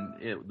 and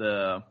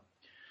the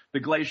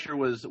glacier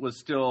was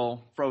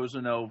still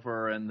frozen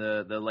over, and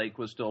the lake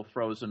was still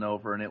frozen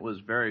over, and it was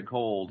very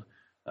cold.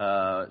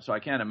 So I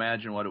can't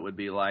imagine what it would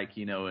be like,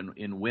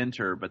 in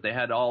winter. But they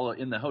had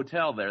in the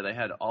hotel there, they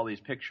had all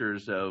these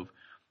pictures of,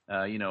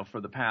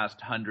 for the past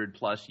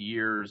 100+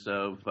 years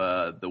of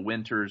the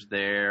winters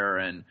there,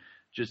 and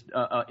just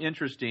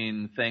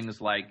interesting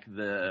things like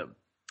the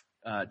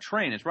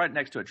train. It's right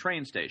next to a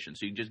train station,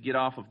 so you just get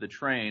off of the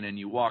train and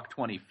you walk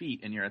 20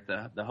 feet, and you're at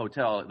the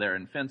hotel there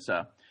in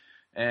Finsa.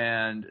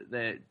 And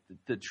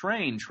the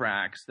train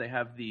tracks, they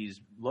have these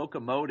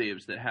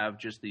locomotives that have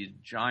just these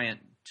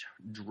giant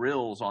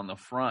drills on the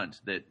front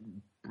that,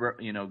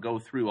 go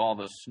through all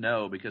the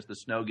snow, because the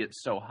snow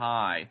gets so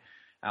high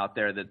out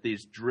there that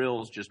these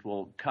drills just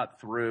will cut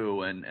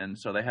through. And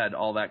so they had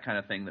all that kind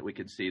of thing that we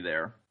could see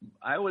there.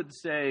 I would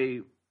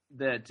say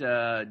that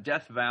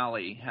Death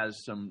Valley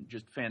has some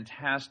just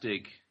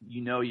fantastic,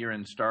 you're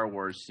in Star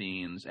Wars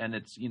scenes, and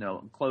it's,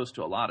 close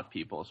to a lot of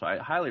people. So I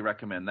highly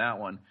recommend that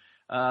one.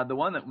 The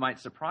one that might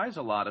surprise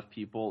a lot of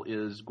people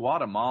is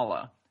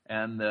Guatemala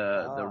and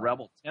the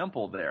Rebel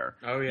Temple there.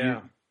 Oh, yeah.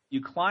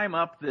 You climb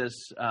up this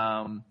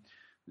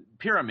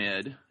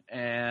pyramid,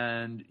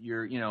 and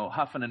you're,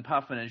 huffing and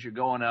puffing as you're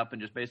going up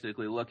and just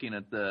basically looking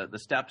at the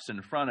steps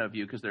in front of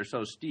you because they're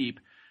so steep.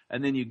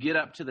 And then you get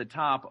up to the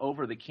top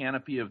over the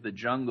canopy of the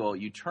jungle.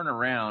 You turn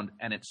around,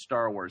 and it's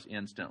Star Wars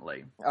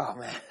instantly. Oh,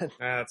 man.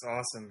 That's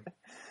awesome.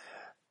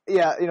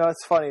 Yeah,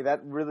 it's funny.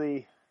 That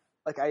really,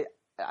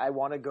 I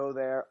want to go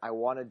there. I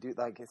want to do,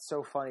 it's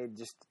so funny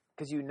just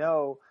because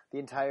the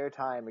entire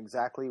time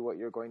exactly what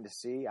you're going to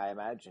see, I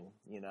imagine,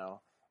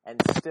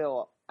 and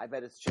still, I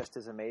bet it's just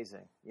as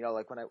amazing.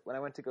 When I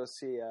went to go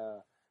see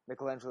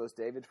Michelangelo's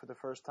David for the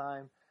first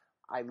time,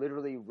 I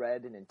literally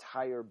read an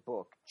entire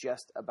book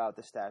just about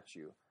the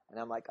statue. And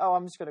I'm like, oh,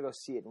 I'm just going to go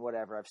see it and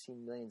whatever. I've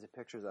seen millions of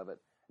pictures of it.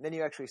 And then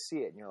you actually see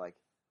it and you're like,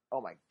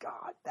 oh my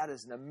God, that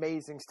is an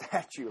amazing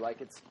statue.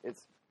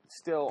 It's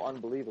still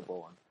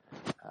unbelievable.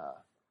 And,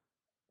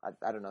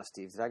 I don't know,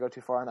 Steve. Did I go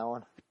too far on that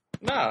one?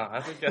 No,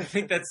 I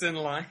think that's in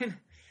line.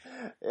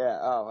 Yeah.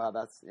 Oh, wow.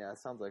 That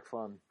sounds like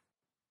fun.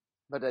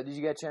 But did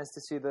you get a chance to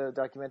see the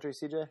documentary,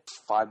 CJ?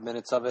 5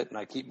 minutes of it, and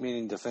I keep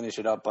meaning to finish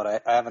it up, but I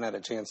haven't had a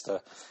chance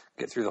to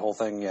get through the whole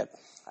thing yet.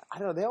 I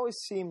don't know. They always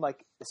seem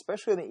like,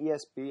 especially in the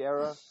ESB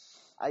era,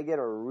 I get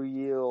a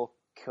real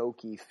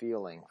cokey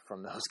feeling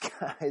from those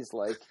guys.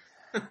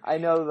 I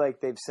know,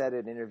 they've said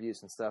in interviews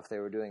and stuff they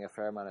were doing a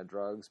fair amount of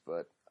drugs,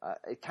 but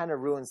it kind of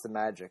ruins the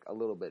magic a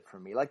little bit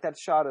for me. Like that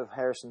shot of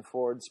Harrison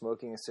Ford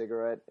smoking a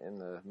cigarette in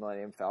the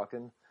Millennium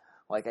Falcon.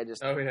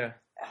 Oh, yeah.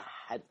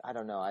 I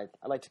don't know. I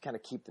like to kind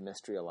of keep the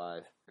mystery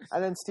alive.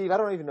 And then, Steve, I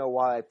don't even know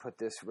why I put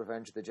this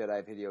Revenge of the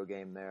Jedi video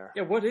game there.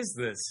 Yeah, what is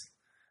this?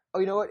 Oh,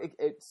 you know what?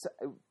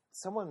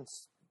 Someone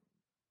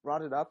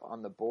brought it up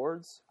on the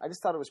boards. I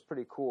just thought it was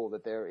pretty cool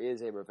that there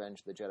is a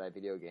Revenge of the Jedi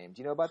video game.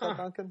 Do you know about that,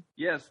 Duncan?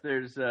 Yes,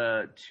 there's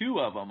 2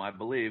 of them, I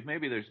believe.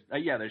 Maybe there's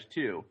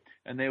 2.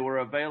 And they were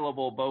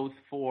available both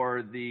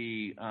for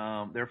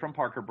they're from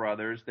Parker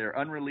Brothers. They're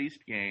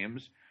unreleased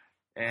games.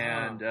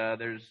 And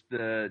there's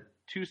the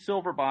 2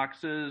 silver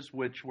boxes,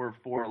 which were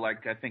for,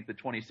 I think the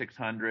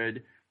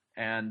 2600,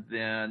 and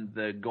then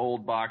the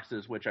gold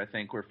boxes, which I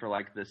think were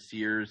for, the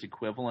Sears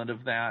equivalent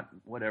of that,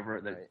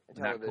 whatever,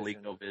 not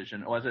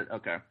ColecoVision. Was it?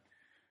 Okay.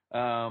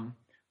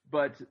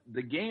 But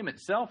the game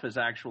itself has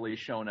actually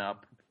shown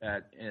up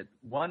at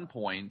one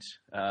point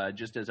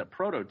just as a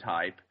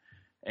prototype,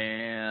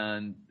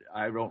 and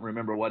I don't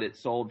remember what it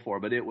sold for,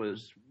 but it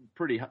was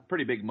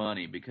pretty big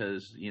money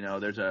because,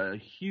 there's a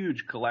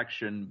huge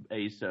collection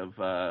base of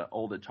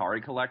old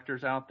Atari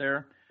collectors out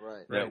there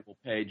that will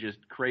pay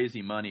just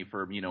crazy money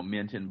for,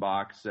 mint in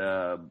box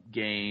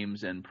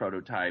games and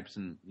prototypes.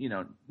 And,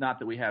 not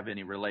that we have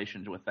any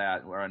relations with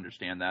that or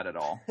understand that at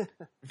all.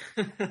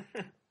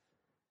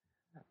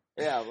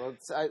 Yeah, well,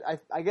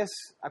 I guess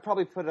I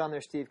probably put it on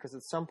there, Steve, because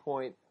at some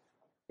point,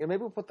 maybe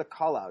we'll put the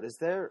call out.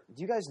 Do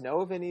you guys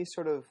know of any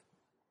sort of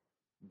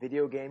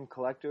video game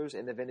collectors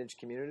in the vintage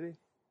community?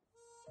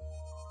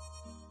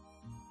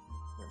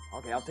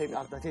 Okay, I'll take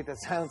that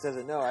silence as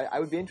a no. I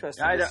would be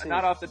interested to see.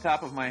 Not off the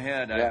top of my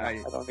head. Yeah,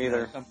 I don't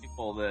either. Some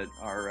people that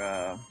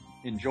are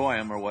enjoy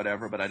them or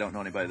whatever, but I don't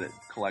know anybody that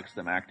collects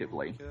them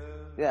actively.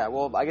 Yeah,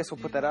 well, I guess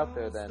we'll put that out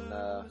there then,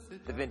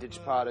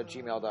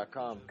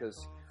 thevintagepod@gmail.com,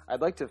 because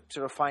I'd like to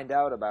sort of find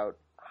out about,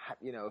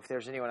 if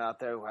there's anyone out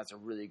there who has a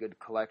really good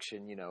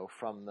collection,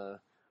 from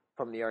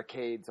the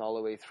arcades all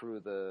the way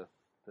through the.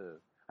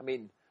 I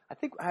mean, I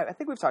think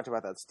we've talked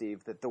about that,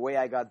 Steve. That the way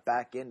I got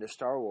back into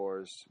Star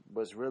Wars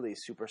was really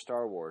Super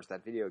Star Wars,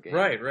 that video game.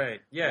 Right.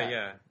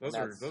 Yeah. Those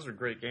are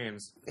great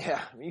games.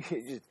 Yeah, you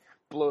could just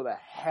blow the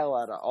hell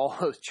out of all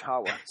those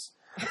Jawas.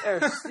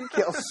 You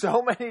kill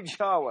so many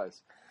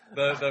Jawas.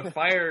 The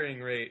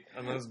firing rate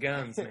on those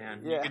guns,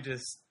 man. Yeah. You could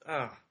just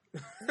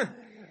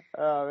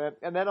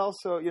and then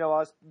also, I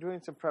was doing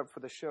some prep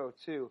for the show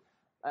too.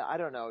 I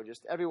don't know,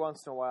 just every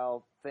once in a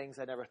while, things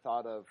I never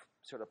thought of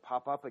sort of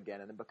pop up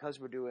again. And then because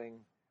we're doing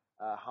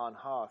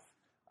Han-Hoth,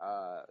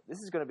 this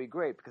is going to be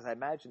great because I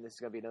imagine this is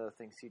going to be another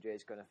thing CJ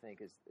is going to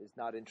think is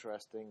not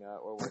interesting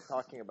or worth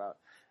talking about.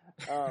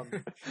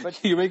 But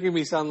you're making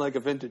me sound like a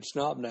vintage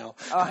snob now.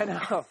 Oh, I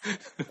know.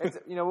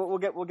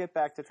 We'll get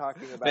back to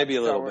talking about maybe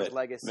a Star little Wars bit.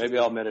 Legacy. Maybe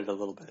I'll admit it a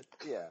little bit.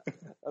 Yeah,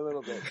 a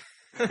little bit.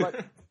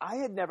 But I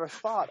had never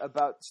thought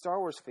about Star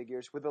Wars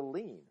figures with a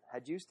lean.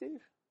 Had you,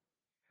 Steve?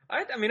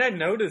 I mean, I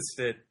noticed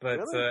it, but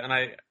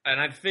really?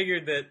 I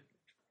figured that.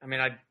 I mean,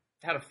 I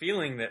had a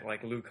feeling that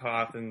Luke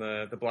Hoth and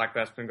the Black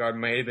Bespin Guard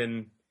may have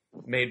been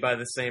made by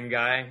the same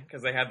guy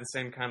because they had the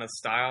same kind of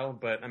style.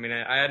 But I mean,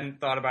 I hadn't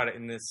thought about it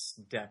in this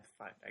depth.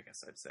 I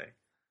guess I'd say.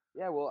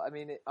 Yeah, well, I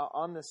mean,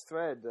 on this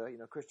thread,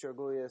 Chris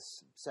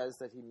Georgoulias says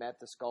that he met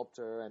the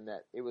sculptor and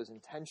that it was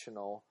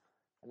intentional,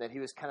 and that he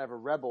was kind of a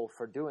rebel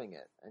for doing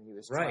it, and he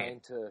was trying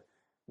to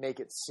make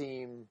it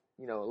seem,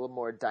 a little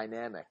more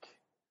dynamic,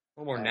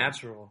 a little more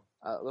natural.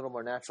 A little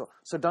more natural.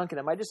 So, Duncan,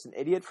 am I just an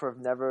idiot for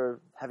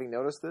never having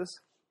noticed this?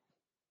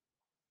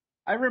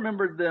 I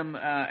remembered them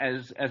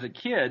as a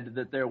kid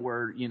that there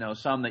were,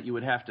 some that you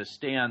would have to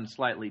stand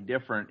slightly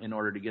different in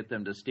order to get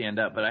them to stand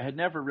up. But I had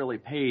never really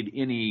paid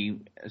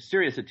any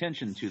serious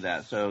attention to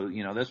that. So,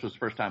 this was the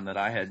first time that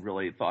I had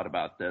really thought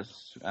about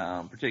this,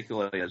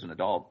 particularly as an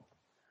adult.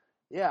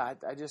 Yeah,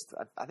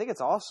 I think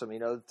it's awesome,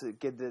 to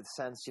get the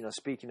sense,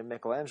 speaking to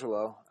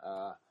Michelangelo,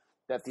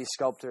 that these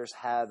sculptors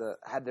had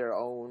their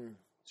own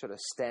sort of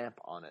stamp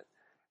on it.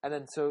 And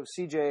then, so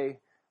CJ,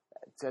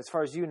 as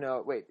far as you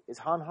know, wait, is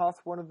Han-Hoth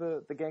one of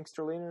the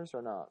gangster leaners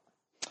or not?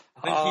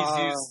 I think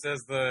he's used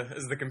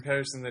as the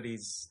comparison that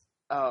he's.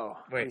 Oh,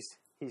 wait,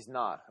 he's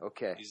not.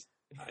 Okay.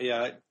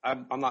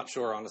 I'm not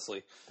sure,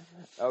 honestly.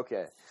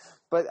 Okay,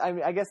 but I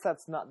mean, I guess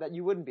that's not that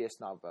you wouldn't be a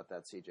snob about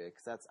that, CJ,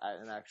 because that's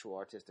an actual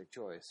artistic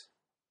choice.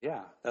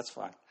 Yeah, that's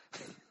fine.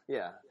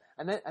 Yeah,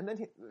 and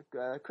then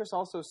Chris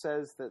also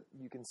says that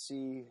you can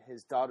see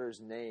his daughter's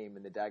name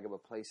in the Dagobah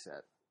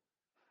playset.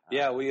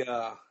 Yeah,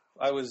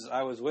 I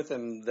was with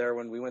him there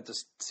when we went to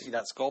see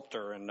that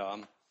sculptor, and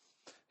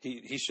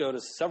he showed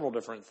us several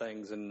different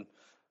things, and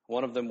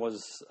one of them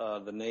was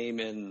the name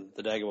in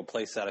the Dagobah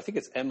playset. I think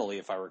it's Emily,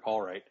 if I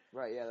recall right.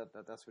 Right, yeah,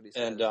 that's what he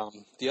said.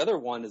 And the other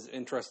one is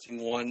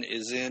interesting. One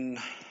is in.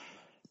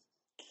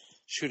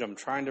 Shoot, I'm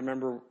trying to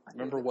remember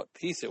what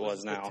piece it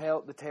was now.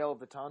 The tail of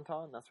the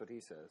tauntaun. That's what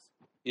he says.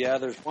 Yeah,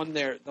 there's one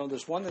there. No,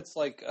 there's one that's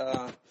like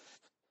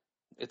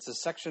it's a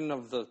section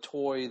of the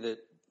toy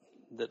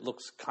that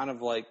looks kind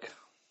of like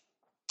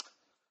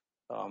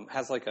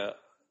has like a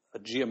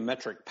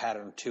geometric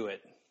pattern to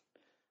it,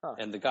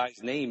 and the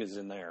guy's name is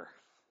in there,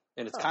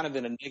 and it's kind of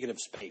in a negative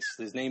space.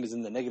 His name is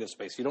in the negative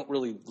space. You don't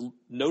really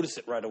notice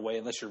it right away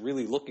unless you're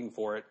really looking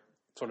for it.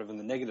 Sort of in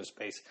the negative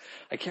space.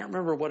 I can't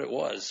remember what it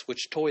was,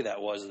 which toy that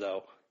was,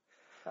 though,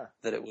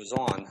 that it was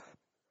on.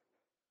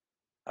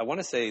 I want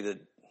to say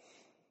that,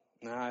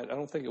 I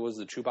don't think it was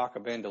the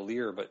Chewbacca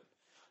bandolier, but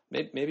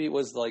maybe it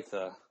was like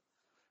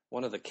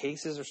one of the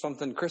cases or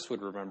something. Chris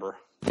would remember.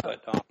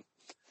 But,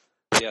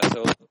 yeah,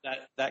 so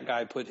that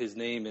guy put his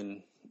name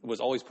in, was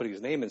always putting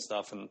his name in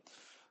stuff. And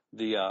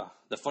the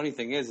funny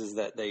thing is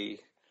that they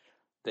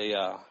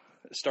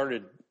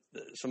started,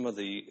 some of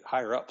the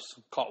higher ups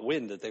caught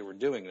wind that they were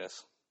doing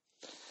this,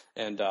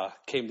 and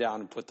came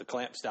down and put the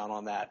clamps down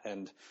on that,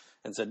 and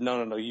said,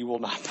 no, you will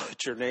not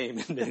put your name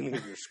in any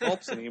of your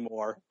sculpts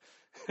anymore.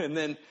 And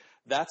then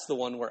that's the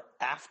one where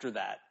after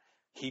that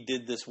he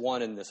did this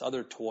one in this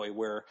other toy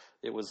where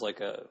it was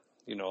like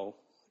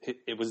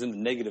it was in the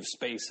negative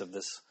space of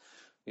this,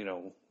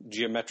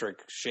 geometric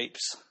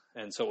shapes.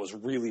 And so it was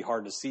really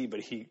hard to see, but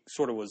he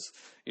sort of was,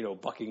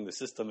 bucking the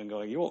system and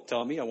going, you won't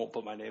tell me, I won't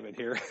put my name in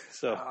here.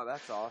 So. Oh,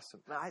 that's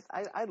awesome.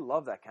 I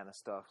love that kind of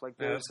stuff. Like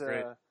there's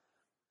a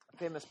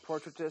famous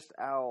portraitist,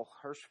 Al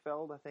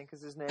Hirschfeld, I think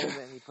is his name,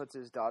 and he puts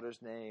his daughter's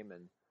name.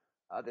 And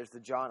there's the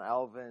John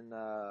Alvin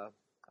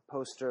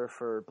poster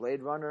for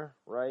Blade Runner,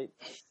 right?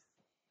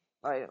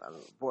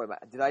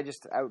 Did I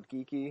just out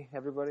geeky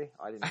everybody?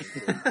 I didn't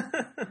mean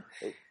to.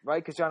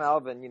 Right, because John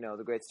Alvin,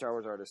 the great Star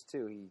Wars artist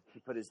too, he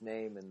put his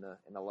name in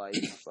the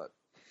lights. But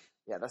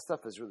yeah, that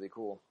stuff is really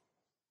cool.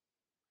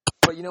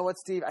 But you know what,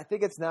 Steve? I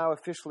think it's now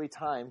officially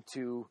time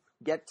to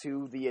get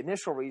to the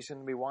initial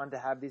reason we wanted to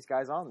have these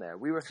guys on there.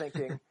 We were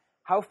thinking,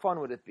 how fun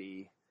would it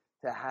be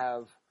to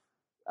have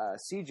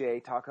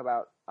CJ talk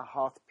about a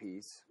Hoth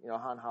piece,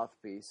 Han-Hoth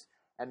piece,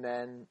 and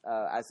then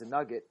as a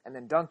nugget, and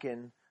then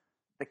Duncan,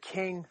 the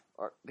king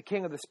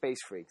of the space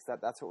freaks.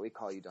 That's what we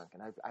call you,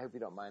 Duncan. I hope you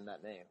don't mind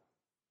that name.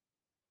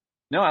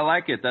 No, I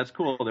like it. That's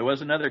cool. There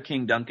was another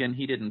King Duncan.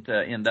 He didn't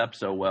end up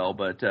so well,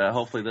 but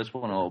hopefully this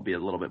one will be a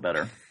little bit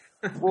better.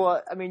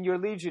 Well, I mean, your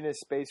legion is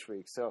space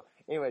freaks. So,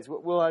 anyways,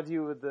 we'll have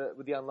you with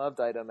the unloved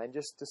item, and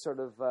just to sort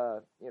of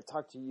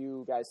talk to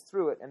you guys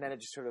through it, and then it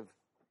just sort of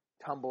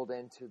tumbled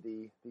into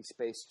the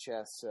space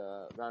chess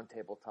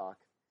roundtable talk,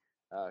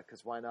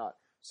 because why not?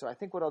 So I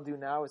think what I'll do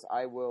now is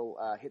I will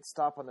hit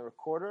stop on the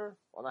recorder.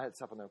 Well, not hit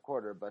stop on the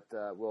recorder, but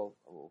we'll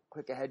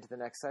click ahead to the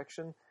next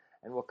section,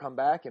 and we'll come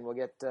back and we'll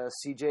get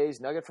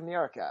CJ's nugget from the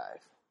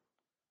archive.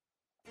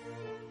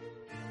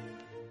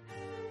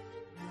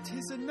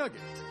 'Tis a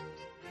nugget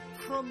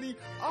from the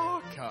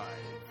archive.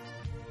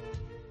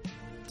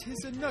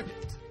 'Tis a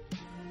nugget.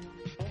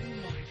 Oh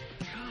my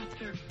God,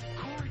 they're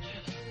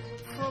gorgeous.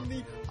 From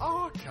the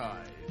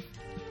archive.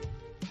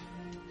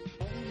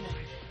 Oh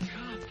my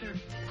God, they're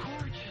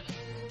gorgeous.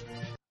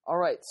 All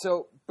right,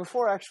 so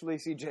before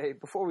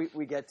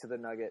we get to the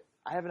nugget,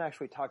 I haven't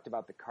actually talked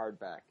about the card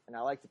back, and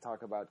I like to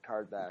talk about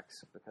card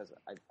backs because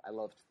I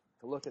love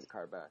to look at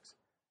card backs.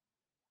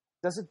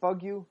 Does it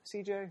bug you,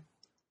 CJ?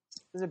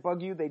 Does it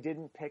bug you they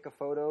didn't pick a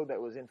photo that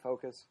was in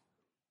focus?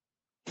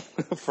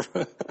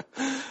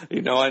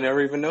 I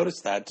never even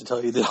noticed that, to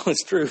tell you the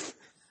honest truth.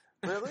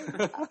 Really?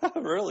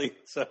 Really?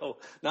 So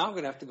now I'm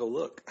going to have to go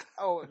look.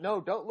 Oh,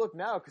 no, don't look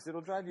now because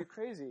it'll drive you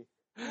crazy.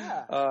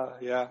 Yeah.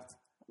 Yeah.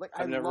 Like,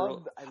 I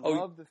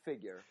love the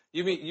figure.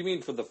 You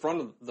mean for the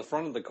front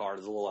of the card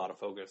is a little out of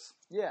focus.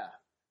 Yeah.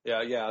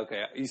 Yeah,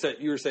 okay.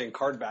 You were saying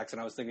card backs, and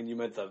I was thinking you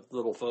meant the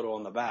little photo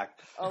on the back.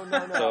 Oh,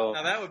 no. So,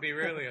 now that would be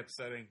really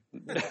upsetting.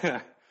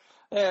 Yeah,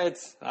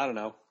 I don't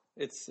know.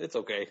 It's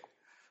okay.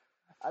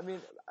 I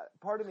mean,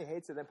 part of me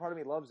hates it, and part of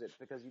me loves it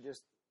because you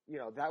just,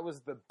 that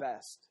was the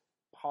best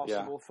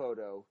possible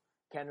photo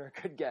Kenner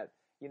could get.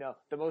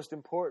 The most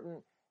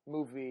important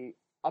movie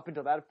up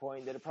until that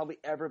point that had probably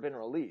ever been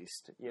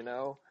released,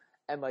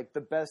 And, like,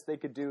 the best they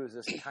could do is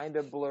this kind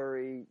of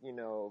blurry,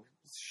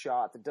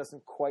 shot that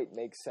doesn't quite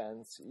make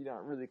sense. You're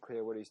not really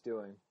clear what he's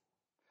doing.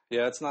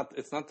 Yeah,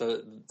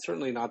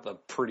 certainly not the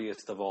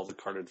prettiest of all the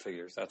carded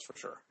figures, that's for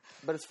sure.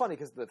 But it's funny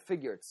because the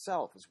figure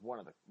itself is one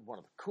of the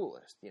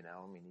coolest,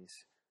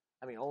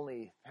 I mean,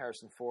 only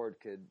Harrison Ford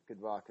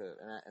could rock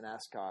an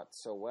ascot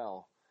so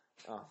well.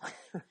 I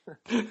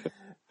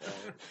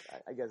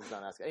guess it's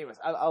not ascot. Anyways,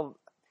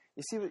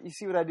 You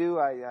see what I do?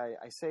 I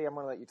say I'm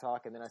going to let you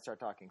talk, and then I start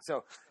talking.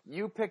 So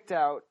you picked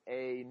out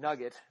a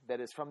nugget that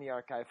is from the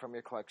archive, from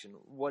your collection.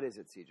 What is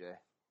it, CJ?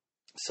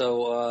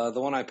 So the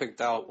one I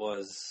picked out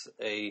was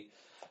a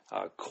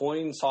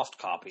coin soft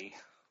copy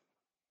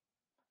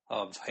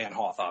of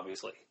Han-Hoth,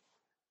 obviously.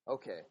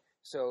 Okay.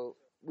 So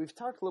we've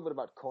talked a little bit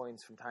about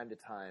coins from time to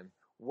time.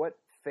 What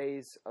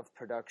phase of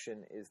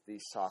production is the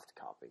soft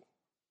copy?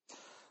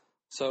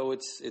 So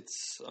it's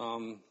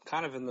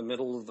kind of in the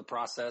middle of the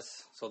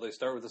process. So they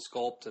start with a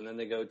sculpt, and then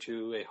they go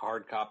to a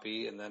hard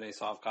copy, and then a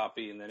soft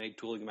copy, and then a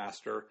tooling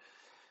master,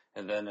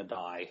 and then a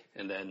die,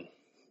 and then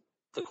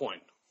the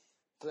coin.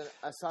 So then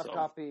a soft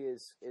copy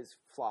is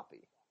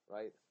floppy,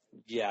 right?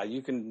 Yeah,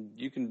 you can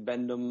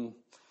bend them.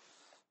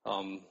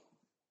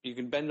 You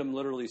can bend them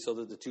literally so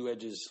that the two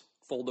edges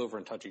fold over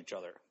and touch each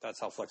other. That's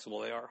how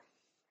flexible they are.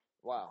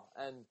 Wow,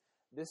 and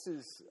this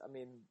is,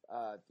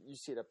 you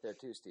see it up there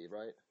too, Steve,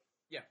 right?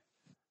 Yeah.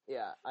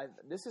 Yeah,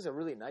 this is a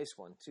really nice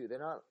one, too. They're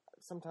not,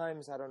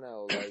 sometimes, I don't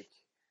know, like,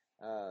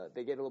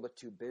 they get a little bit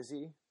too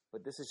busy,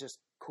 but this is just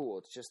cool.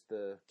 It's just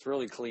it's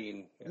really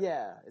clean.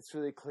 Yeah, it's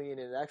really clean,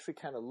 and it actually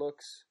kind of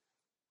looks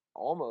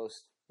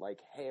almost like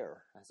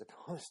hair, as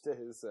opposed to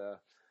his,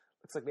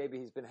 looks like maybe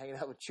he's been hanging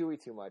out with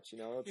Chewie too much,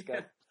 It's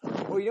got,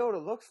 well, you know what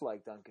it looks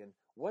like, Duncan?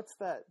 What's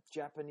that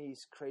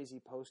Japanese crazy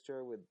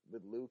poster with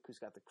Luke, who's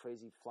got the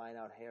crazy flying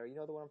out hair? You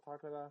know the one I'm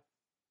talking about?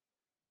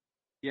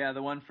 Yeah,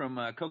 the one from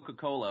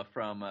Coca-Cola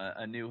from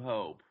A New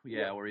Hope.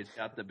 Yeah, where he's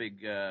got the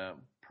big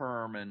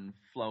perm and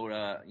float.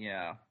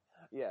 Yeah.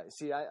 Yeah.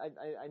 See, I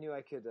knew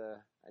I could.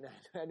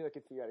 I knew I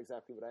could figure out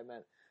exactly what I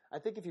meant. I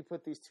think if you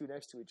put these two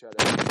next to each other,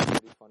 it's a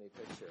pretty funny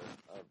picture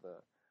of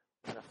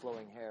kind of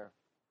flowing hair.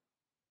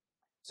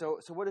 So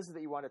what is it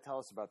that you want to tell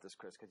us about this,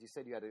 Chris? Because you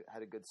said you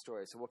had a good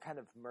story. So we'll kind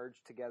of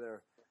merge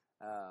together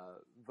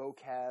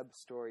vocab,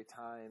 story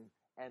time,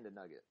 and a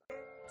nugget.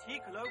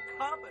 Ticolo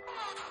Carbon.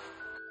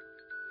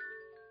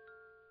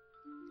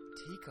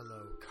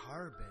 Ticolo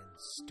Carbon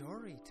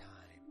story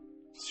time.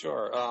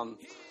 Sure.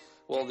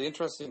 Well, the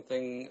interesting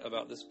thing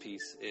about this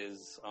piece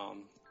is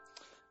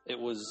it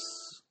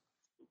was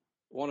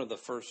one of the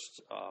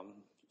first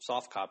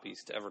soft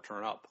copies to ever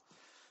turn up.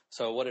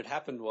 So what had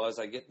happened was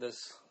I get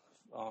this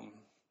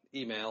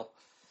email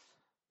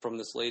from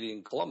this lady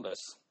in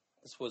Columbus.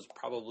 This was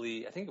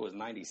probably, I think it was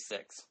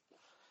 96.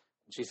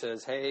 She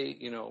says, hey,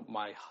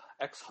 my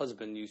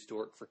ex-husband used to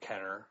work for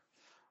Kenner.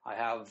 I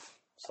have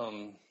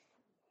some...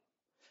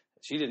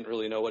 She didn't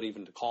really know what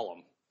even to call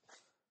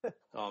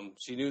them.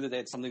 She knew that they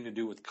had something to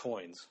do with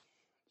coins.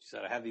 She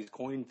said, I have these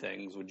coin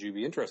things. Would you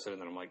be interested in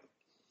them? I'm like,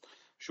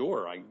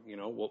 sure.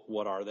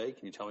 What are they?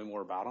 Can you tell me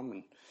more about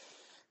them?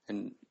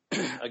 And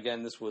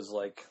again, this was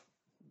like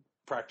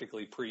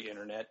practically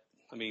pre-internet.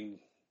 I mean,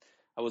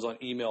 I was on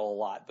email a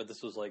lot, but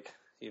this was like,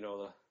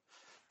 the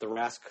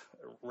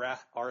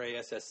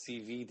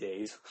RASSCV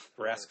days,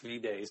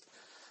 RASCV days,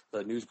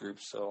 the news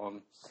groups.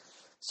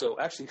 So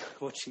actually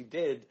what she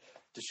did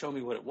to show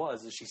me what it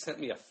was is she sent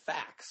me a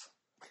fax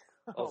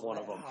of one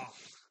of them.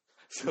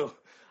 So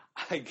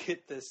I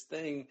get this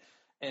thing,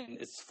 and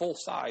it's full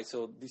size.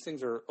 So these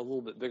things are a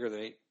little bit bigger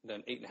than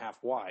 8.5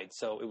 wide.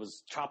 So it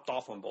was chopped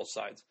off on both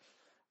sides.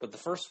 But the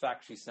first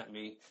fax she sent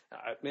me,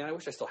 I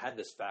wish I still had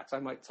this fax. I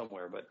might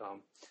somewhere, but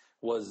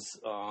was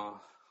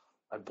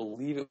I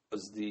believe it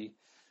was the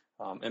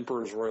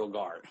Emperor's Royal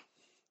Guard.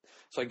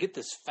 So I get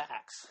this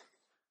fax,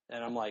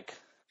 and I'm like,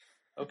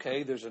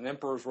 okay, there's an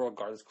Emperor's Royal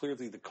Guard. It's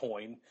clearly the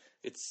coin.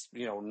 It's,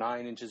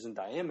 9 inches in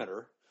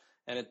diameter.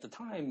 And at the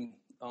time,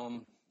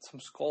 some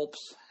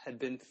sculpts had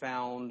been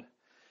found,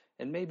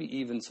 and maybe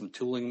even some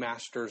tooling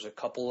masters, a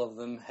couple of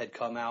them had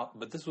come out.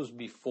 But this was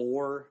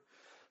before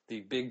the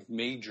big,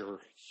 major,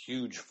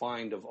 huge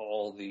find of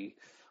all the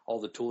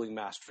tooling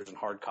masters and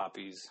hard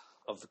copies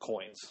of the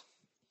coins.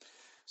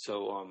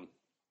 So,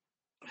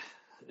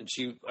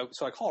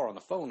 so I call her on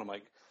the phone. I'm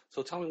like,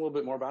 so tell me a little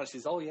bit more about it.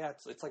 She's, oh yeah,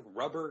 it's like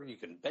rubber. You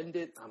can bend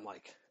it. I'm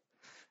like,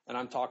 and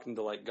I'm talking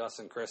to like Gus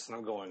and Chris, and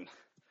I'm going,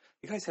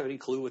 you guys have any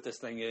clue what this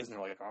thing is? And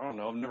they're like, I don't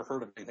know. I've never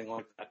heard of anything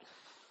like that.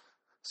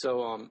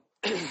 So,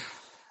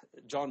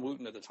 John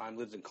Wooten at the time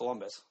lived in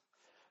Columbus.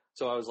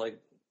 So I was like,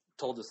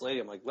 told this lady,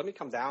 I'm like, let me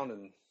come down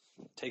and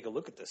take a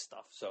look at this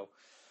stuff. So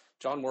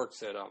John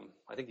works at,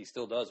 I think he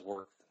still does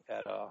work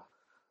at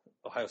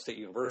Ohio State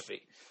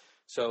University.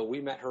 So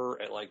we met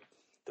her at like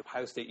the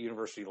Ohio State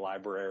University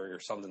library or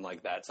something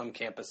like that, some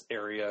campus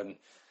area, and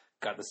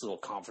got this little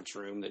conference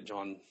room that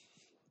John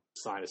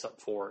signed us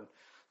up for. And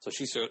so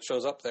she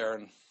shows up there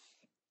and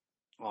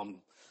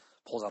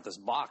pulls out this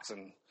box,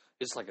 and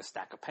it's like a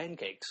stack of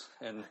pancakes.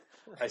 And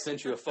I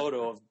sent you a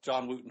photo of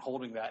John Wooten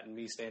holding that and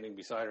me standing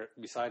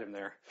beside him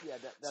there. Yeah,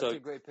 that's a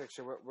great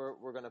picture.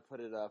 We're going to put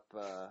it up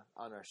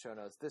on our show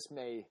notes. This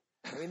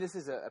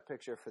is a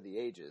picture for the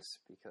ages,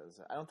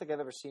 because I don't think I've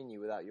ever seen you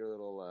without your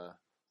little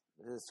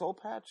is it soul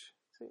patch,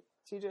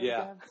 CJ?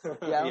 Yeah. I don't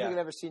think I've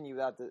ever seen you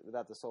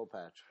without the soul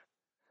patch.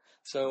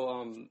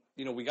 So,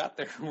 we got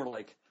there and we're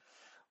like,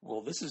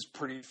 well, this is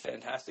pretty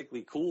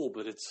fantastically cool,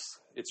 but it's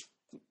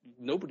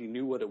nobody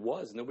knew what it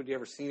was. Nobody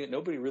ever seen it.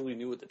 Nobody really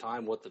knew at the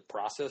time what the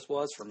process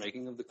was for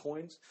making of the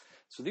coins.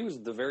 So these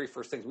were the very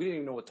first things. We didn't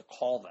even know what to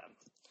call them.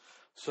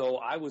 So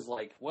I was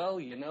like, well,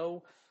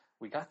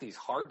 we got these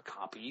hard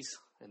copies,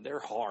 and they're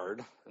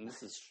hard, and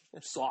this is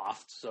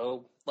soft.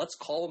 So let's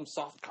call them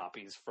soft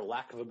copies, for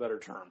lack of a better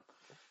term.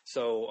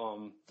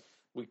 So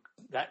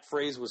that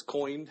phrase was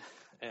coined,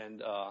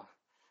 and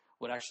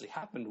what actually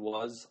happened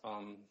was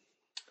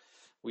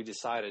we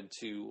decided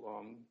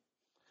to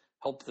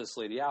help this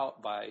lady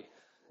out by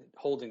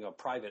holding a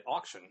private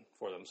auction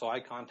for them. So I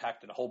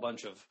contacted a whole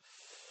bunch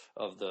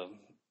of the,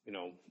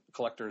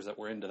 collectors that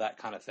were into that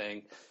kind of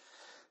thing.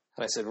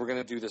 And I said, we're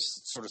going to do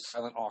this sort of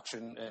silent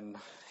auction, and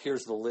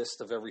here's the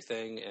list of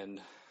everything, and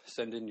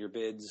send in your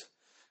bids,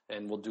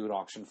 and we'll do an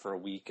auction for a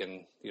week,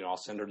 and, I'll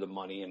send her the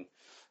money.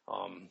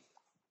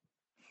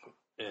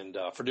 And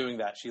for doing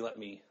that, she let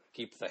me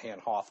keep the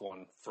Han-Hoth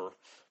one for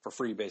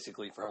free,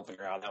 basically, for helping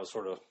her out. That was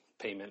sort of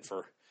payment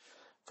for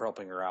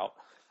helping her out.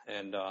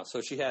 And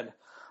so she had,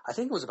 I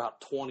think it was about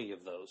 20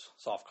 of those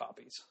soft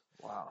copies.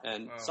 Wow.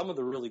 And some of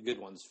the really good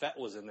ones. Fett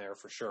was in there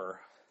for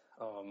sure.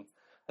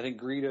 I think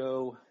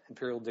Greedo,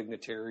 Imperial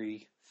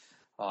Dignitary,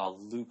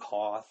 Luke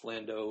Hoth,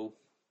 Lando,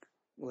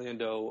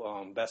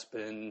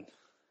 Bespin,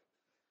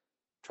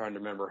 trying to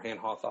remember,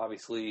 Han-Hoth,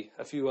 obviously,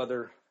 a few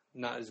other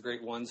not as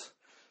great ones.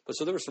 But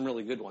so there were some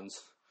really good ones.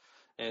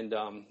 And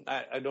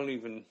I don't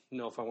even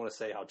know if I want to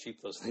say how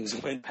cheap those things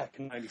went back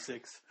in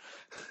 '96.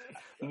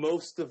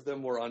 Most of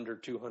them were under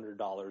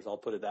 $200. I'll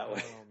put it that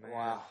way. Oh, man.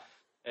 Wow.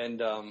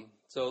 And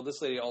so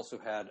this lady also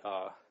had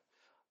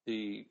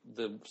the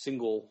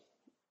single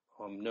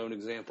known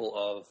example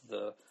of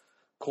the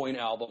coin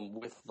album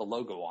with the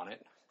logo on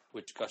it,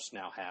 which Gus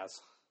now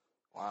has.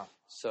 Wow.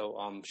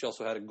 So she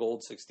also had a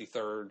gold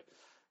 63rd,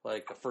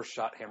 like a first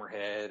shot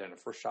hammerhead and a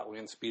first shot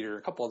wind speeder,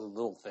 a couple other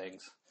little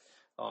things.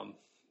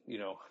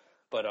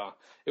 But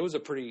it was a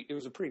pretty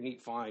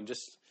neat find,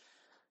 just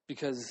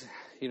because,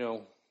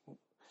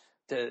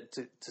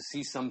 to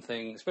see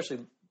something,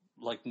 especially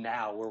like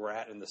now where we're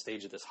at in the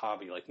stage of this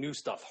hobby, like new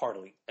stuff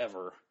hardly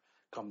ever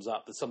comes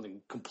up. It's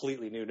something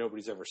completely new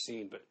nobody's ever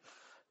seen. But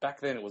back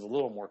then it was a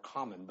little more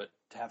common. But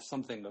to have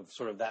something of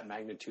sort of that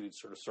magnitude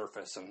sort of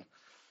surface,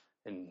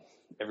 and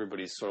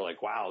everybody's sort of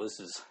like, wow, this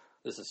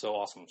is so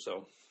awesome.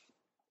 So,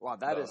 wow,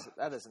 that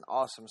is an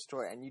awesome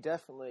story, and you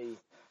definitely.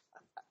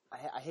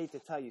 I hate to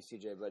tell you,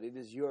 CJ, but it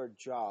is your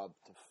job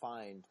to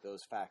find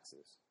those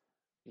faxes,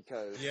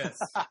 because yes,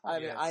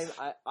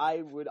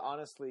 I would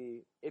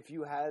honestly, if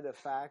you had a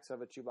fax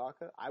of a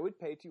Chewbacca, I would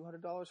pay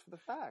 $200 for the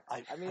fax.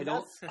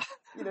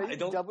 You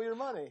double your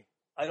money.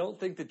 I don't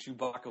think that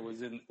Chewbacca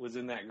was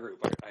in that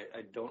group.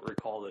 I don't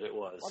recall that it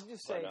was. Well, I'm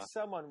just saying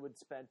someone would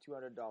spend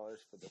 $200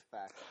 for the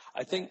fax.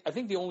 I think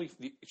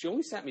she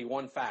only sent me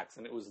one fax,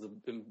 and it was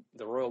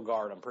the Royal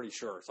Guard. I'm pretty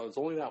sure. So it's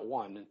only that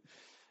one. And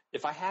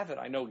if I have it,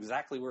 I know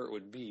exactly where it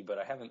would be, but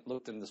I haven't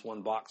looked in this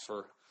one box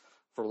for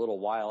a little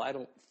while. I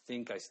don't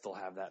think I still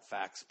have that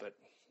fax, but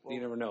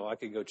you never know. I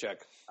could go check.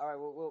 All right,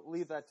 we'll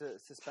leave that to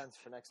suspense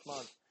for next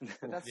month.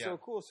 But that's so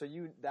cool. So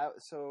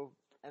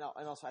and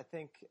also I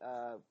think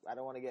I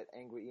don't want to get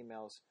angry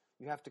emails.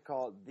 You have to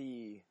call it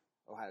the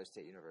Ohio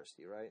State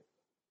University, right?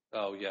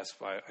 Oh yes,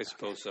 I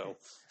suppose so.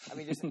 I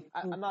mean,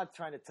 I'm not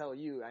trying to tell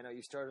you. I know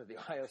you started the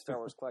Ohio Star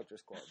Wars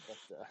Collectors Club,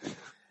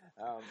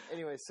 but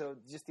anyway, so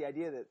just the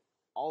idea that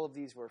all of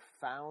these were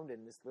found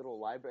in this little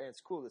library. And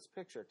it's cool, this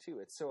picture, too.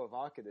 It's so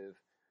evocative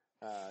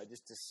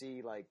just to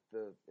see, like,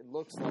 it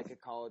looks like a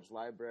college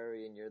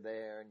library, and you're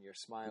there, and you're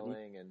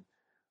smiling, and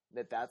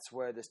that's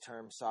where this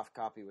term soft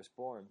copy was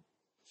born.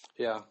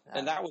 Yeah,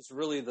 and that was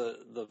really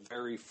the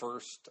very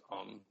first,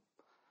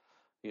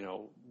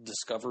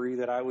 discovery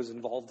that I was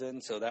involved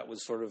in. So that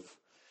was sort of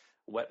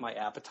whet my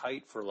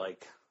appetite for,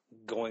 like,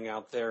 going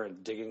out there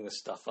and digging this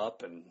stuff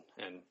up. And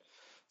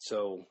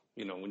so,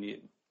 when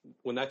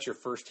when that's your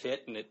first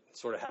hit and it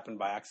sort of happened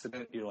by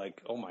accident, you're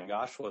like, oh my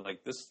gosh, well,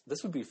 like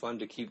this would be fun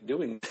to keep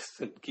doing this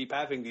and keep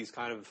having these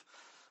kind of,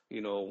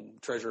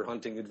 treasure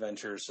hunting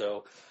adventures.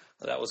 So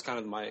that was kind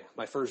of my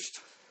first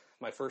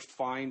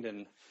find,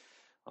 and,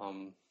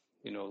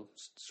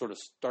 sort of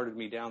started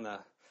me down the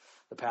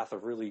path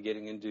of really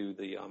getting into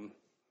the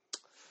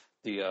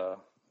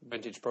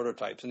vintage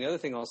prototypes. And the other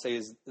thing I'll say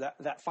is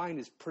that find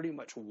is pretty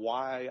much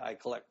why I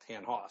collect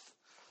Han-Hoth,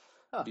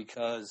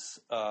 because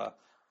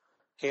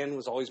Han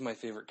was always my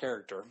favorite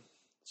character.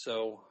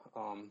 So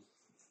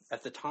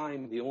at the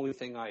time, the only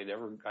thing I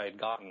had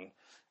gotten,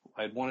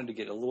 I had wanted to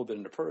get a little bit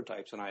into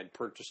prototypes, and I had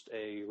purchased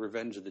a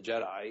Revenge of the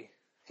Jedi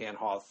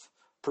Han-Hoth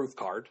proof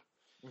card.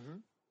 Mm-hmm.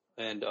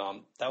 And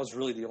that was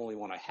really the only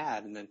one I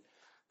had. And then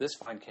this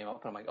find came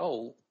up, and I'm like,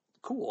 oh,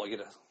 cool. I get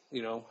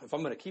if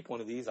I'm going to keep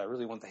one of these, I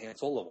really want the Han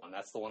Solo one.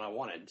 That's the one I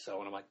wanted. So,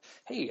 and I'm like,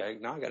 hey,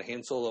 now I got a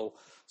Han Solo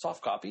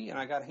soft copy, and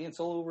I got a Han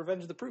Solo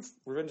Revenge of the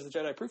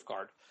Jedi proof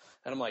card.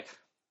 And I'm like,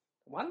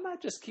 why don't I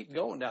just keep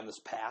going down this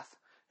path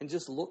and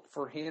just look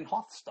for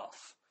Han-Hoth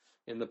stuff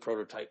in the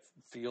prototype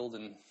field?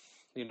 And,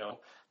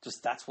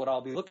 just that's what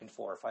I'll be looking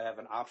for. If I have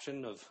an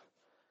option of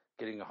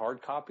getting a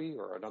hard copy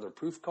or another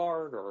proof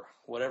card or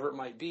whatever it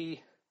might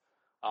be,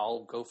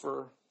 I'll go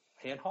for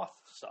Han-Hoth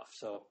stuff.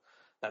 So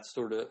that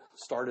sort of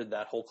started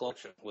that whole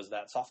collection, was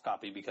that soft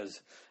copy,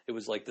 because it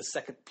was like the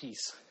second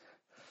piece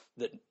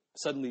that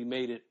suddenly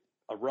made it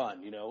a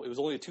run. It was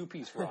only a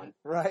 2-piece run,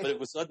 right? But it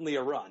was suddenly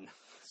a run.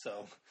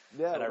 So,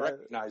 and I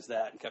recognized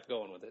that and kept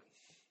going with it.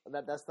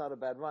 That's not a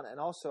bad run. And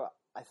also,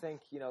 I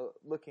think,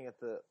 looking at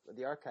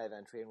the archive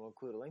entry, and we'll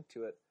include a link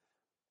to it,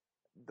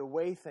 the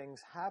way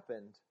things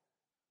happened,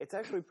 it's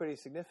actually pretty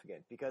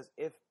significant, because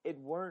if it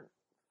weren't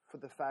for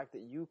the fact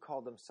that you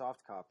called them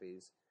soft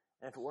copies,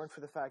 and if it weren't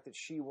for the fact that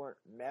she weren't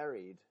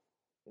married,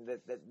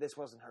 that this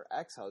wasn't her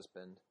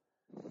ex-husband,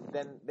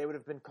 then they would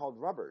have been called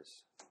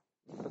rubbers.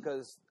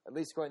 Because, at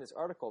least according to this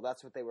article,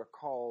 that's what they were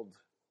called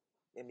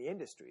in the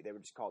industry. They were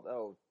just called,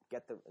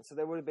 and so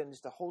there would have been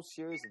just a whole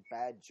series of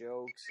bad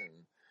jokes, and,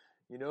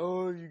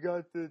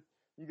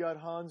 you got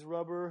Han's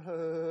rubber,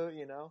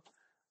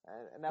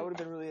 and that would have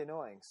been really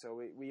annoying.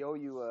 So we owe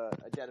you a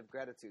debt of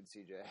gratitude,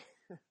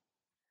 CJ.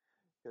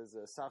 Because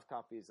soft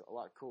copy is a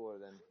lot cooler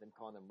than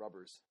calling them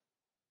rubbers.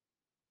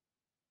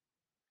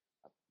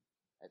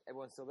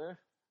 Everyone still there?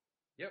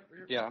 Yep.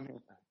 Yeah, I'm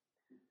here.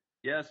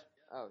 Yes.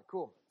 Oh,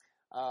 cool.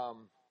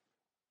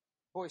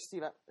 Boy,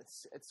 Steve,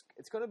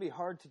 it's going to be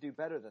hard to do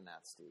better than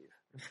that, Steve.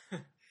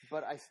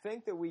 But I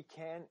think that we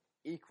can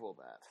equal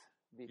that,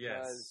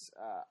 because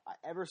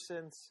ever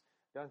since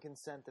Duncan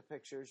sent the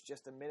pictures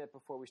just a minute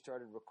before we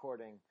started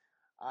recording,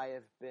 I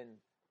have been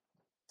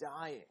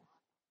dying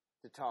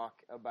to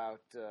talk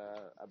about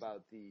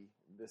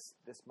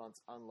this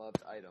month's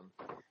unloved item.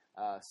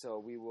 So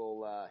we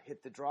will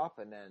hit the drop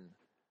and then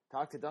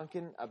talk to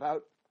Duncan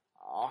about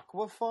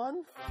Aqua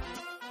Fun.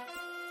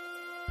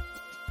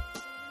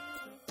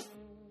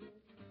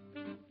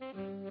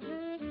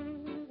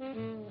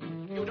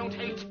 You don't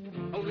hate,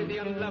 only the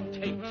unloved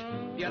hate.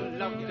 The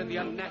unloved and the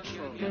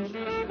unnatural. The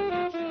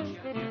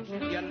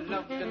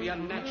unloved and the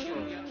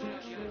unnatural.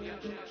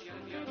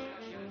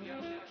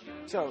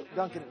 So,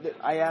 Duncan,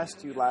 I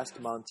asked you last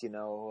month, do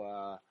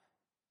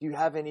you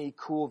have any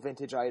cool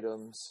vintage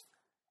items?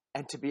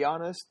 And to be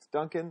honest,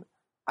 Duncan,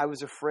 I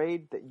was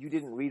afraid that you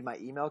didn't read my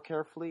email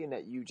carefully and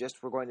that you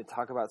just were going to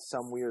talk about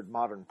some weird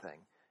modern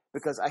thing.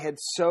 Because I had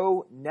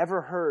so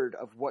never heard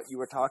of what you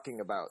were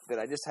talking about that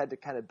I just had to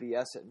kind of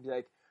BS it and be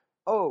like,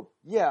 oh,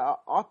 yeah,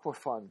 Aqua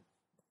Fun.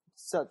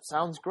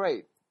 Sounds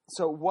great.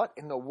 So what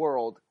in the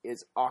world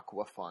is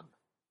Aqua Fun?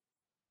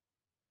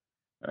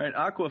 All right,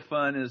 Aqua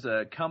Fun is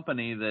a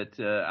company that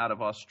out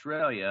of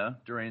Australia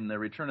during the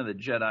Return of the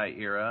Jedi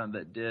era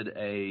that did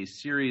a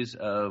series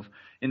of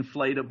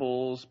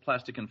inflatables,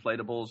 plastic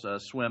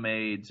inflatables, swim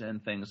aids,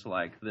 and things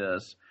like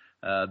this.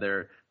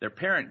 Their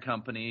parent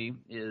company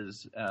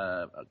is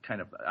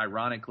kind of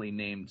ironically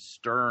named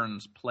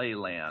Stern's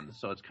Playland,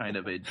 so it's kind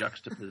of a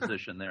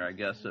juxtaposition there, I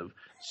guess, of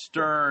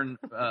Stern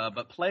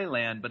but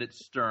Playland, but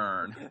it's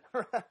Stern.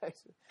 Right.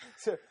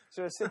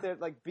 So sit there,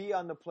 like, be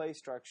on the play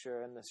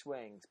structure and the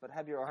swings, but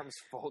have your arms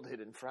folded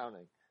and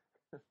frowning.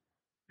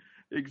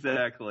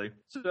 Exactly.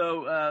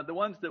 So the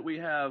ones that we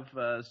have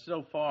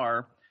so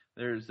far,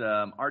 there's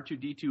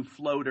R2-D2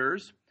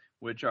 floaters,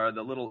 which are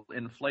the little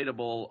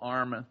inflatable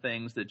arm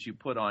things that you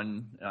put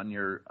on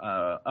your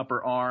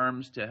upper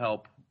arms to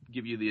help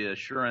give you the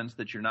assurance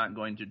that you're not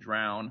going to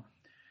drown.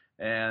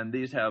 And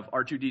these have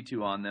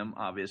R2-D2 on them,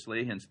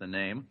 obviously, hence the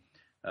name.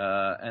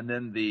 And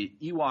then the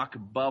Ewok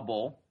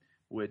Bubble,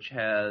 which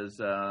has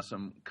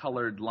some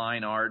colored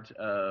line art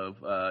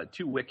of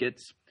 2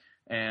 wickets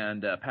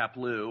and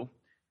Paplu.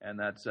 And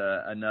that's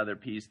another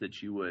piece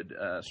that you would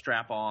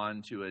strap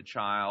on to a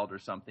child or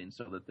something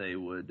so that they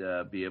would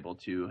be able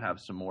to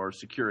have some more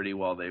security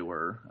while they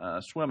were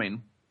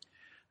swimming.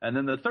 And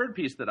then the third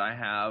piece that I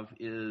have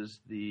is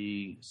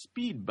the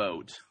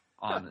speedboat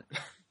on it.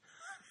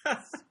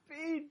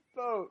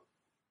 Speedboat.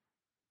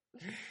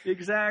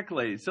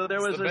 Exactly. So there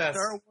was a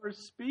Star Wars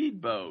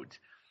speedboat.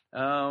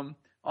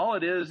 All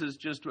it is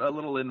just a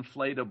little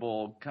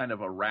inflatable kind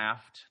of a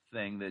raft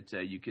thing that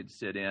you could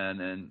sit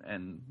in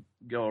and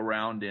go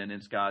around in.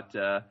 It's got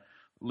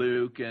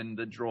Luke and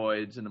the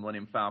droids and the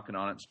Millennium Falcon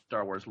on it,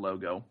 Star Wars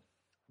logo.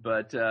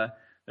 But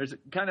there's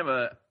kind of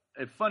a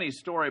funny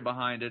story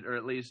behind it, or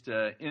at least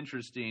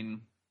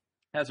interesting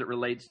as it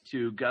relates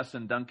to Gus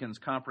and Duncan's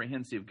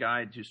comprehensive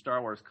guide to Star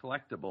Wars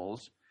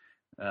collectibles,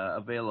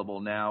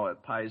 available now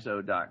at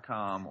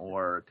paizo.com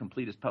or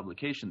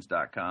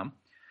completistpublications.com.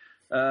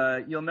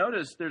 You'll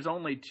notice there's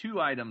only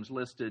 2 items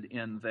listed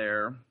in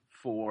there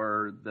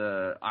for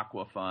the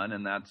Aqua Fun,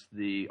 and that's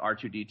the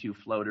R2-D2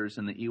 floaters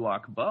and the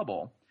Ewok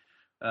bubble.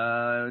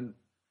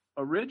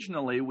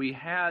 Originally, we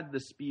had the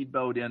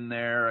speedboat in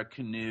there, a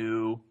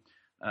canoe,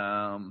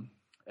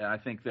 I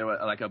think there was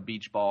like a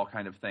beach ball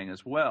kind of thing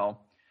as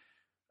well.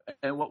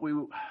 And what we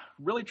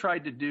really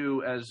tried to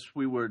do as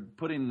we were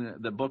putting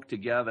the book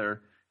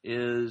together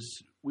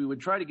is we would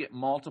try to get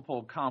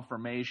multiple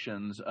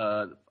confirmations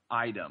of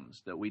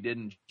items, that we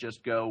didn't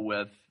just go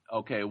with,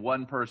 okay,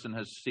 one person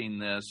has seen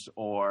this,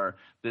 or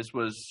this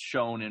was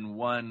shown in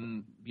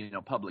one,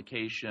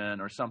 publication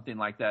or something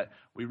like that.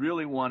 We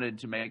really wanted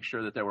to make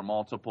sure that there were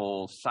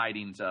multiple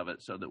sightings of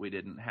it so that we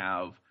didn't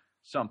have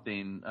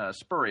something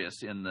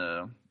spurious in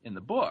the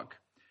book.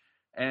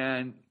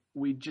 And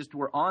we just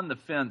were on the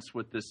fence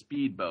with the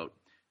speedboat.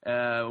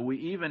 We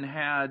even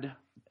had,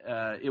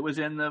 it was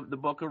in the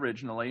book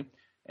originally,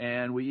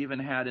 and we even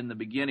had in the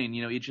beginning,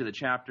 each of the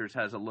chapters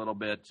has a little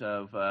bit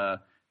of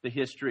the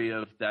history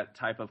of that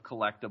type of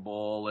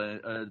collectible,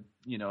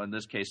 in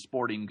this case,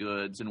 sporting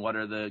goods, and what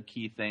are the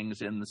key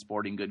things in the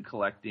sporting good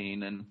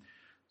collecting. And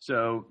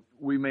so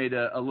we made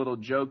a little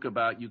joke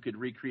about you could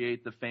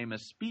recreate the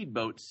famous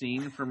speedboat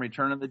scene from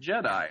Return of the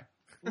Jedi.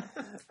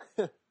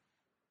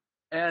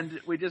 And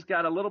we just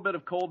got a little bit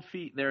of cold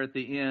feet there at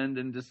the end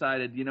and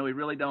decided, we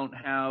really don't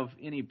have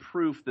any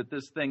proof that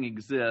this thing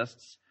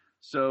exists.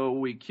 So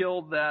we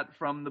killed that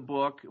from the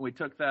book. We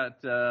took that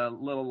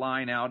little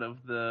line out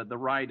of the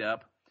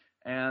write-up.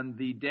 And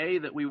the day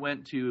that we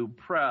went to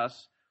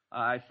press,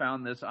 I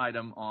found this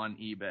item on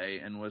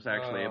eBay and was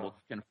actually able to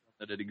confirm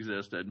that it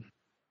existed.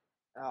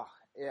 Oh,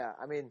 yeah.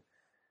 I mean,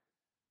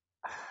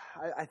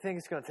 I think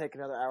it's going to take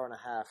another hour and a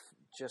half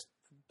just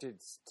to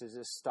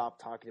just stop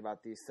talking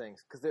about these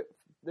things, because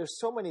there's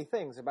so many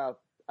things about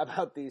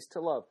these to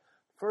love.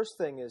 First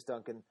thing is,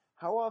 Duncan,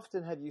 how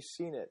often have you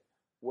seen it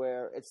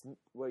where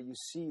you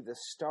see the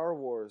Star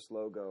Wars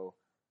logo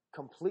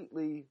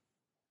completely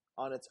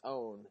on its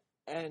own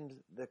and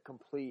the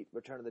complete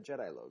Return of the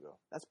Jedi logo?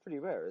 That's pretty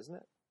rare, isn't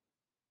it?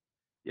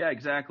 Yeah,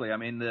 exactly. I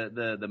mean,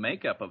 the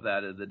makeup of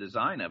that, the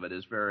design of it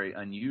is very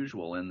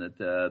unusual in that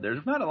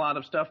there's not a lot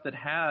of stuff that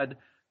had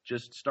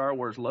just Star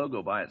Wars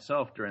logo by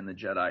itself during the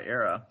Jedi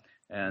era.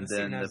 And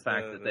then the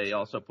fact that they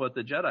also put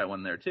the Jedi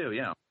one there too,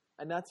 yeah.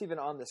 And that's even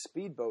on the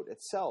speedboat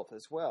itself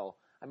as well.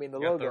 I mean, the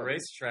logo. The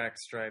racetrack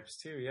stripes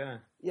too, yeah.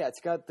 Yeah, it's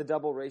got the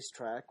double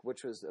racetrack,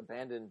 which was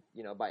abandoned,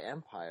 by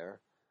Empire.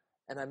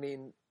 And I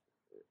mean,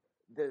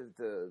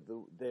 you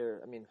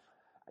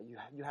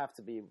have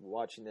to be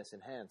watching this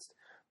enhanced.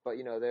 But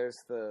there's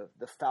the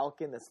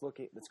Falcon that's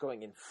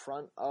going in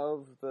front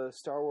of the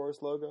Star Wars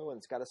logo, and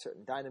it's got a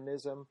certain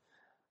dynamism.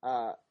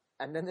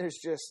 And then there's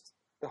just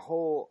the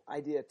whole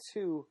idea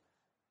too.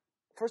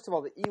 First of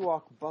all, the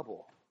Ewok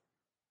bubble.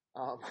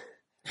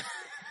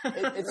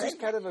 It's just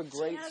kind of a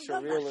great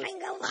surrealist,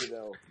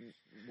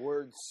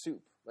 word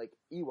soup, like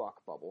Ewok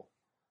bubble.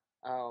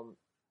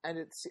 And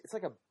it's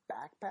like a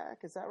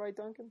backpack. Is that right,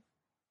 Duncan?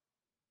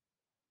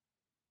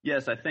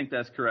 Yes, I think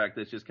that's correct.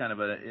 It's just kind of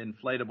an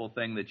inflatable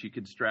thing that you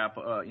could strap,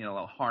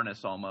 a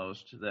harness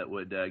almost that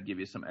would give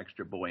you some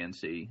extra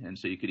buoyancy. And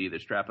so you could either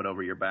strap it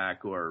over your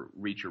back or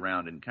reach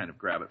around and kind of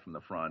grab it from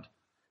the front.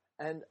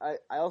 And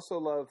I also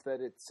love that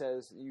it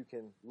says you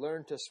can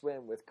learn to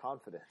swim with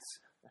confidence.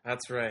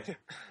 That's right.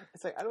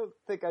 It's like, I don't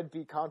think I'd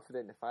be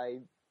confident if I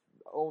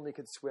only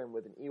could swim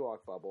with an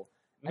Ewok bubble.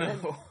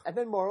 And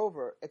then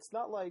moreover, it's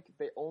not like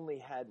they only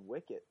had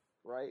Wicket,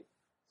 right?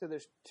 So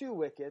there's 2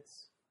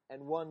 Wickets.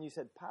 And one, you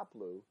said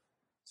Paplu.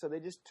 So they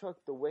just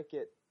took the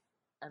Wicket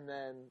and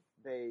then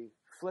they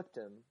flipped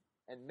him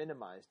and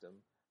minimized him.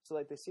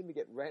 So they seem to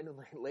get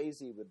randomly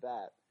lazy with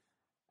that.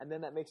 And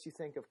then that makes you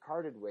think of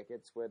carded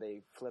Wickets where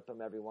they flip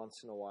him every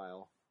once in a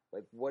while.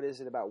 Like, what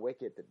is it about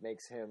Wicket that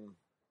makes him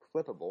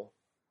flippable?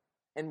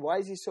 And why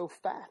is he so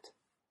fat?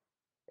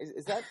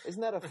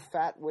 Isn't that a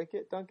fat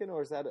Wicket, Duncan,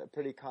 or is that a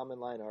pretty common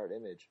line art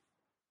image?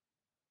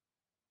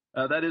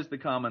 That is the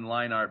common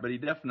line art, but he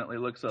definitely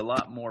looks a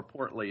lot more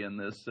portly in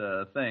this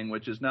thing,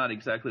 which is not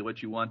exactly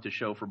what you want to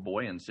show for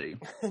buoyancy.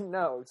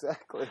 No,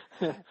 exactly.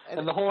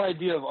 And the whole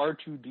idea of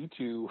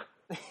R2-D2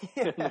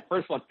 in the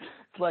first one,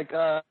 it's like,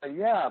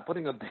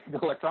 putting a big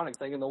electronic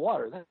thing in the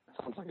water. That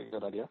sounds like a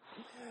good idea.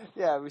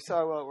 Yeah, we saw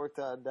how it worked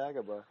out in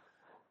Dagobah.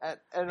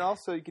 And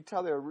also, you could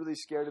tell they were really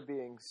scared of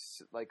being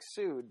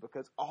sued,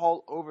 because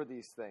all over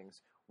these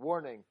things,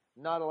 warning,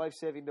 not a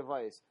life-saving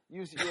device.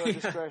 Use at your own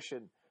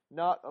discretion.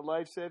 Not a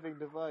life-saving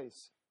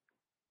device.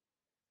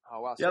 Oh,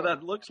 wow. Yeah,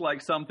 that looks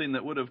like something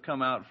that would have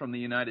come out from the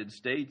United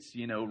States,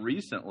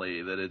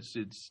 recently. That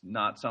it's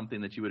not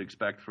something that you would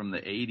expect from the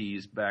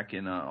 80s back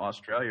in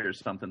Australia, or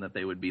something that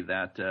they would be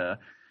that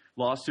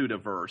lawsuit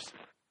averse.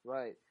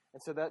 Right.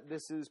 And so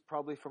this is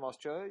probably from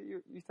Australia,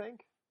 you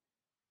think?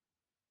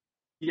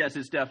 Yes,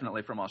 it's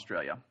definitely from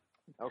Australia.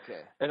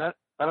 Okay. And I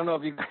don't know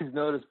if you guys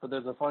noticed, but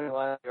there's a funny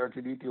line in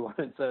R2D2 one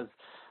that says,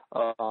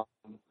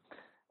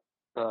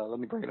 let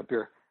me bring it up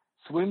here,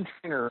 swim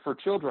trainer for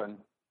children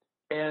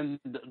and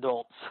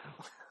adults.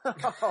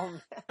 Oh,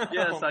 man.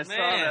 Yes, I saw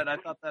that. I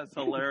thought that's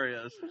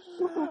hilarious.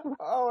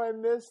 Oh, I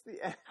missed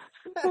the end.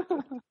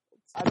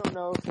 I don't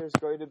know if there's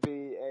going to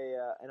be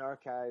an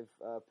archive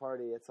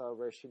party at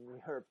Celebration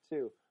Europe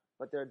too,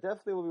 but there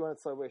definitely will be one at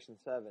Celebration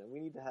 7. We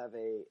need to have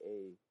a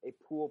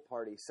pool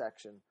party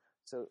section.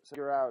 So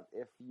figure out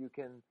if you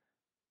can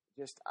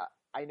just.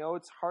 I know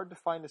it's hard to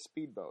find a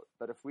speedboat,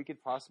 but if we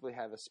could possibly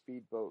have a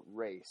speedboat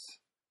race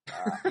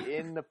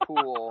in the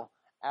pool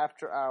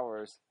after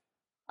hours.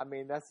 I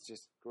mean, that's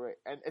just great.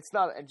 And it's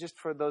not, and just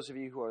for those of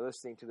you who are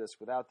listening to this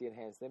without the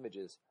enhanced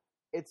images,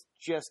 it's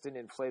just an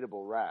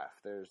inflatable raft.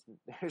 There's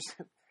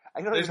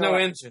no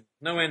engine.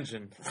 No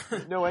engine.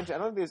 No engine. I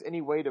don't think there's any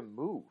way to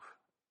move.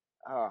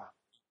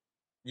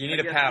 You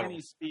need a paddle.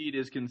 Any speed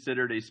is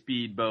considered a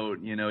speedboat,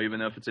 even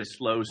if it's a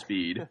slow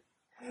speed.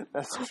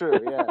 That's true,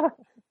 yeah.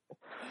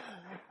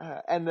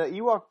 And the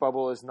Ewok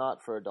bubble is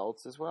not for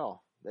adults as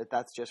well.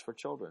 That's just for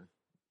children.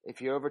 If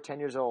you're over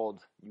 10 years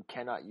old, you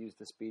cannot use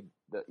the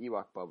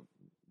Ewok bubble.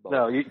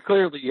 No, you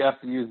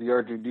have to use the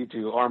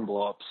R2D2 arm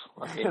blow-ups.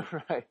 I mean,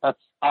 right. That's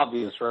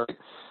obvious, right?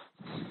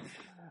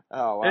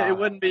 Oh, wow. It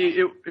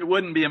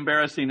wouldn't be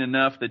embarrassing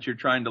enough that you're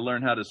trying to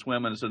learn how to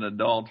swim as an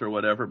adult or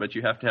whatever, but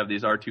you have to have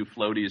these R2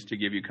 floaties to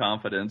give you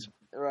confidence.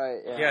 Right.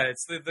 Yeah. Yeah,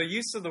 it's the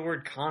use of the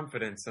word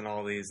confidence in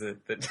all these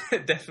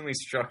that definitely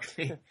struck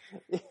me.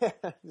 Yeah.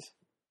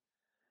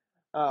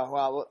 Oh,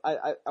 wow. Well,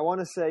 I want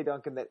to say,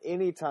 Duncan, that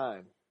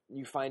anytime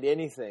you find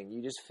anything,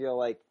 you just feel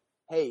like,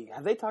 hey,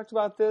 have they talked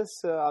about this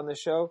on the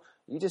show?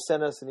 You just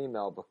send us an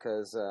email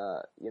because,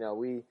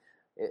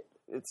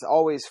 it's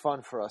always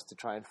fun for us to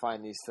try and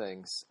find these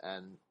things,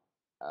 and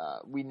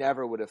we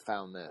never would have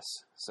found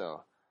this.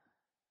 So,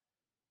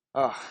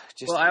 I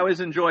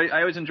always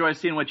enjoy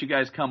seeing what you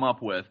guys come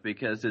up with,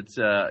 because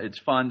it's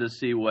fun to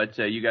see what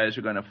you guys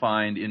are going to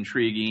find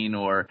intriguing,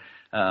 or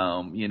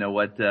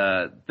what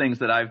things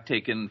that I've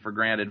taken for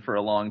granted for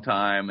a long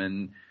time,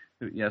 and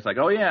it's like,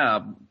 oh yeah,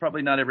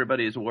 probably not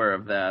everybody is aware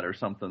of that, or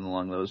something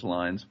along those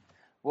lines.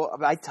 Well,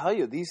 I tell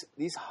you, these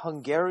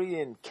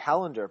Hungarian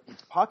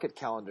pocket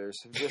calendars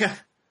have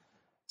just...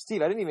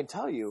 Steve, I didn't even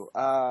tell you.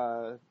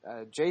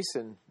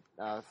 Jason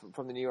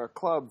from the New York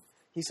Club,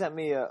 he sent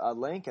me a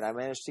link, and I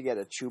managed to get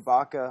a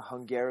Chewbacca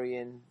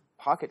Hungarian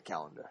pocket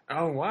calendar.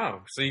 Oh,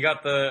 wow. So you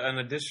got an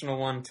additional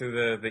one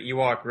to the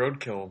Ewok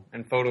Roadkill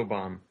and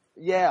Photobomb.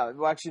 Yeah,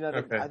 well, actually, no,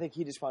 okay. I think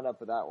he just wound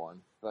up with that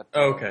one. But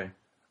okay.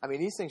 I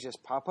mean, these things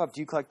just pop up. Do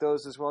you collect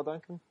those as well,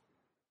 Duncan?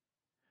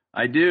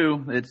 I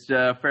do. It's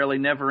fairly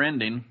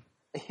never-ending.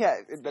 Yeah,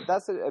 but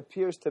that's what it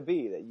appears to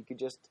be, that you could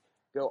just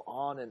go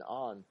on and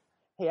on.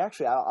 Hey,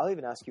 actually, I'll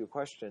even ask you a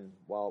question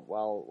while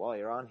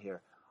you're on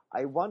here.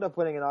 I wound up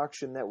winning an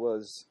auction that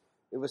was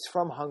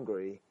from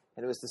Hungary,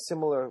 and it was the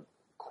similar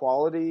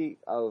quality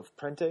of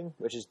printing,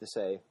 which is to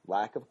say,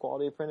 lack of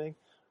quality of printing.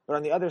 But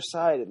on the other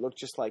side, it looked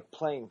just like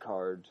playing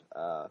card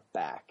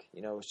back.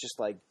 It was just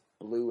like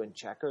blue and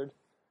checkered.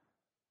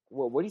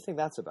 Well, what do you think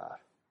that's about?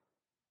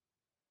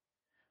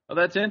 Well,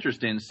 that's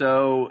interesting.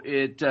 So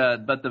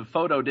but the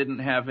photo didn't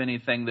have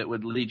anything that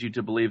would lead you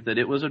to believe that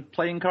it was a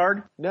playing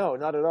card? No,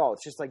 not at all.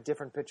 It's just like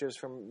different pictures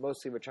from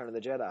mostly Return of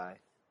the Jedi.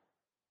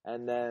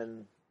 And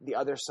then the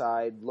other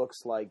side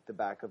looks like the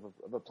back of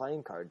a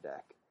playing card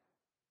deck.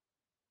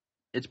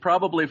 It's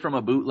probably from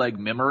a bootleg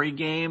memory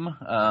game,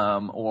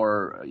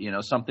 or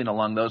something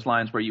along those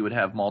lines, where you would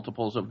have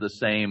multiples of the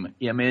same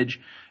image,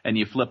 and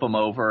you flip them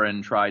over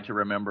and try to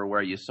remember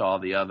where you saw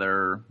the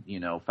other,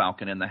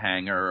 Falcon in the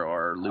hangar,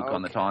 or Luke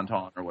on the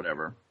Tauntaun, or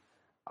whatever.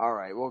 All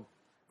right. Well,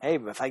 hey,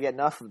 if I get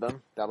enough of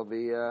them, that'll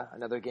be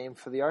another game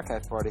for the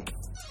archive party.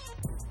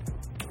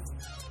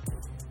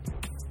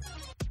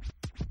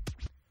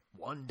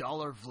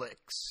 $1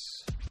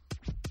 Vlix.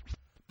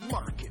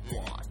 Market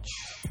Watch.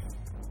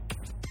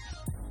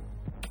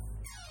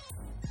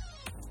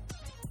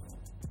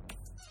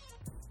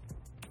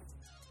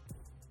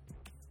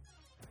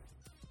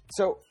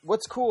 So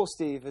what's cool,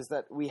 Steve, is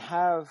that we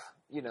have,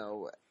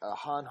 a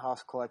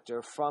Han-Hoth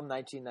collector from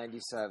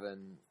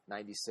 1997,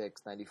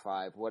 96,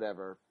 95,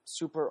 whatever,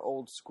 super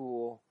old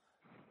school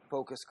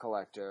focus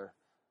collector.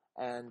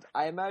 And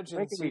I imagine...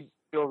 Making me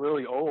feel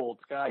really old,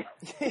 guy.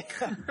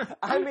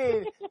 I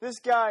mean, this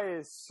guy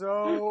is so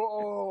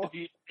old.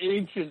 The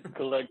ancient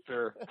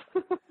collector.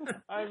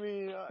 I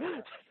mean...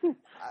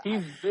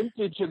 he's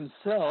vintage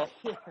himself.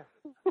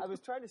 I was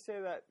trying to say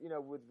that,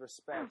 with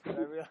respect, but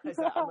I realized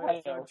that I'm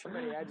going to throw too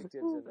many adjectives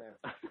in there.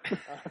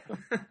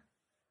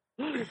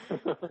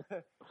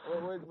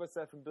 What's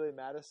that from Billy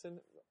Madison?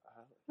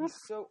 He's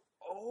so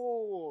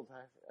old.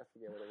 I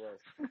forget what it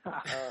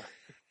was.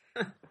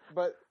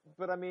 But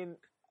I mean,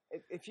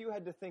 if you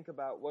had to think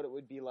about what it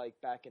would be like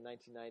back in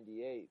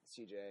 1998,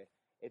 CJ,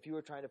 if you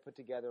were trying to put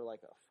together like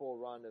a full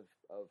run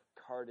of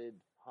carded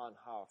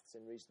Han-Hoths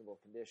in reasonable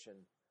condition,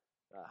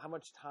 how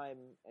much time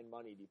and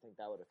money do you think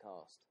that would have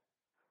cost?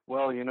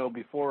 Well,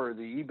 before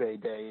the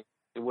eBay day,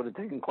 it would have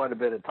taken quite a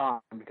bit of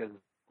time because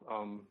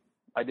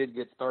I did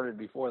get started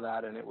before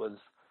that, and it was,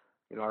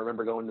 I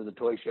remember going to the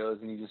toy shows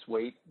and you just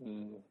wait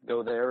and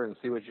go there and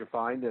see what you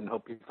find and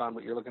hope you find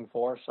what you're looking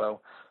for.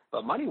 So,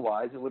 but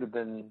money-wise, it would have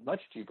been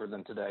much cheaper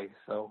than today.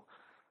 So,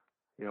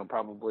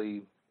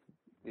 probably,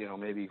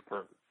 maybe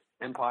for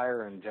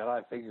Empire and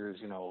Jedi figures,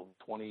 $20,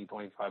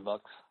 $25.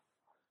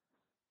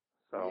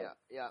 So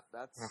yeah,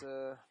 that's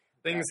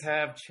things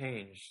have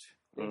changed.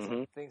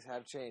 Things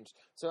have changed.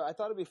 So I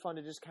thought it'd be fun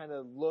to just kind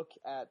of look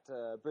at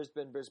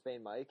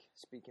Brisbane Mike.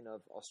 Speaking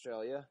of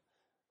Australia,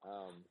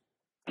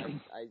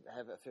 I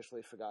have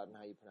officially forgotten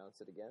how you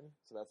pronounce it again,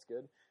 so that's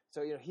good.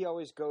 So he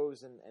always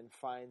goes and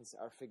finds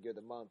our figure of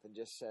the month and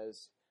just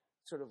says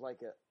sort of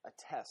like a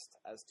test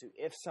as to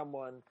if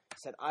someone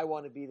said, "I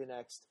want to be the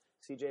next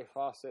CJ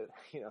Fawcett,"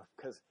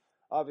 because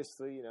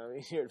obviously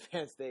in your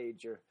advanced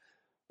age you're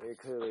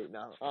clearly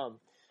now.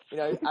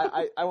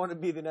 I want to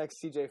be the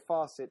next CJ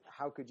Fawcett.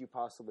 How could you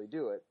possibly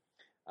do it?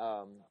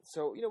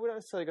 So we're not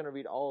necessarily going to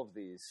read all of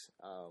these.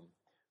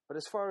 But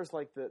as far as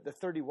like the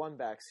 31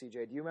 back,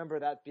 CJ, do you remember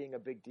that being a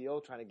big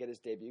deal, trying to get his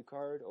debut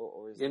card,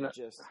 or is it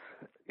just?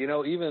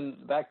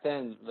 Even back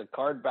then, the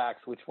card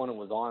backs, which one it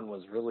was on,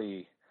 was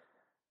really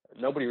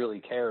nobody really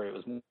cared. It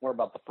was more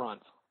about the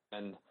front,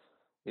 and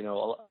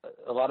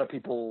a lot of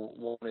people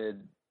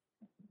wanted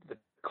the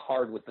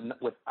card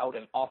without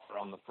an offer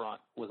on the front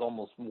was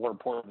almost more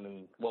important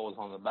than what was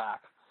on the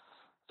back.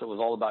 So it was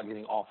all about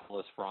getting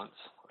offerless fronts,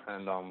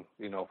 and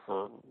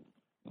for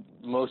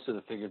most of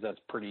the figures, that's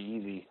pretty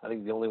easy. I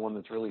think the only one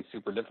that's really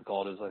super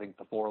difficult is, I think,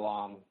 the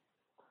Forlong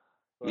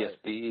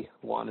ESB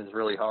one is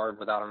really hard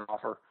without an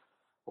offer,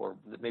 or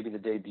maybe the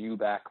debut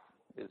back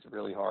is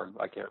really hard.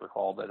 I can't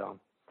recall, but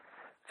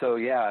so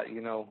yeah,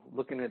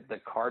 looking at the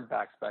card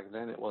backs back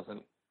then, it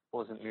wasn't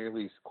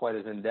nearly quite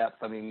as in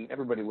depth. I mean,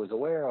 everybody was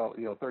aware of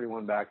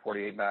 31 back,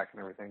 48 back, and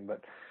everything,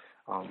 but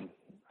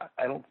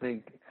I don't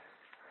think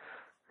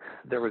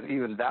there was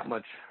even that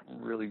much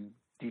really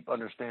deep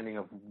understanding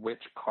of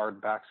which card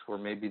backs were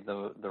maybe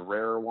the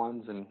rarer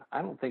ones, and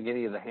I don't think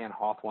any of the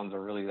Han-Hoth ones are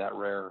really that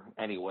rare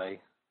anyway.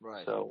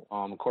 Right. So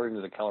according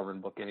to the Kellerman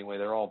book anyway,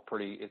 they're all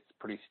pretty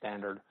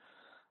standard.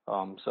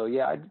 So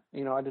yeah, I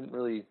didn't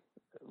really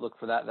look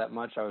for that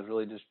much. I was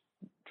really just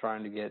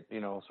trying to get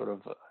sort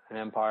of an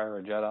Empire,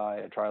 a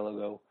Jedi, a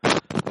Tri-Logo,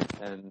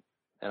 and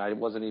I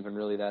wasn't even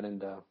really that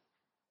into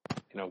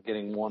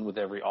getting one with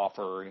every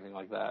offer or anything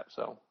like that.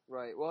 So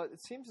right. Well,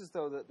 it seems as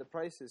though the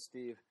prices,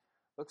 Steve,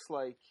 looks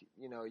like,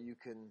 you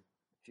can,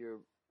 if you're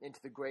into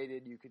the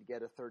graded, you could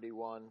get a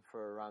 31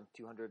 for around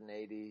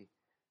 280,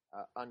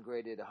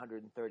 ungraded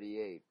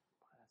 138.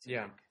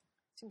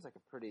 Seems like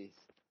a pretty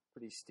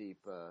steep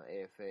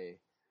AFA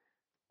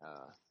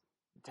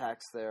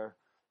tax there.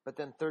 But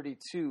then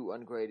 32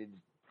 ungraded,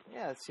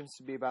 it seems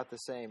to be about the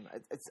same.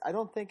 I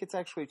don't think it's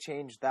actually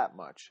changed that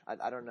much.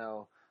 I don't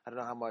know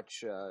how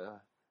much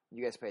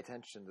you guys pay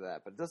attention to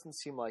that, but it doesn't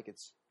seem like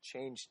it's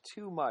changed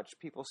too much.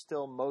 People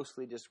still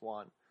mostly just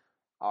want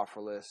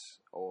offerless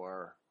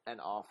or an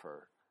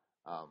offer.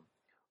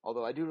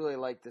 Although I do really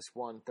like this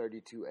one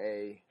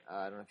 32A.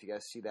 I don't know if you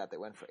guys see that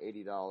went for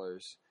 $80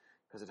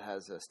 because it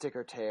has a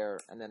sticker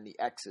tear and then the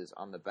X's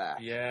on the back.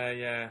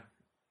 Yeah.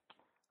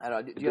 I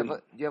don't know. Do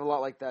you have a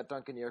lot like that,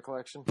 Duncan, in your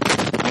collection?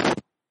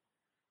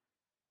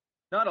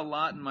 Not a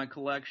lot in my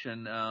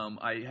collection.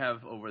 I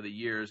have over the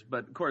years,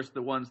 but of course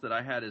the ones that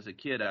I had as a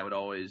kid, I would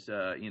always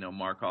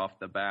mark off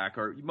the back,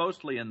 or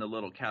mostly in the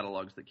little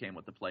catalogs that came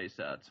with the play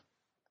sets.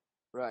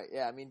 Right.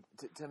 Yeah. I mean,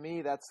 to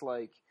me, that's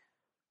like,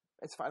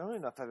 it's fine. I don't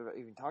even know if I've ever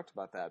even talked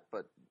about that,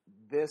 but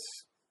this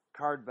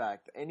card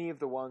back, any of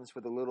the ones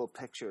with the little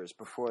pictures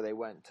before they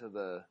went to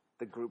the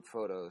group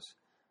photos,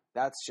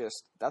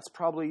 that's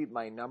probably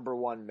my number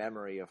one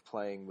memory of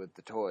playing with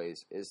the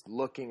toys, is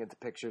looking at the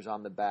pictures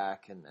on the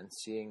back and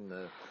seeing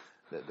the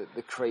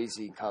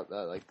crazy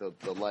like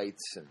the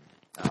lights and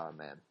oh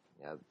man,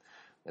 yeah,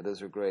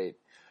 those are great.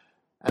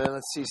 And then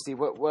let's see, Steve,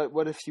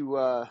 what if you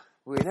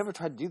we never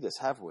tried to do this,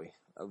 have we?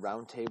 A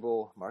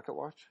roundtable market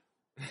watch?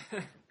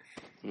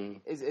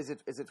 Is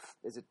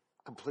it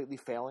completely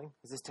failing?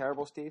 Is this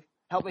terrible, Steve?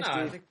 Help me,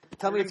 Steve.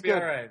 Tell me it's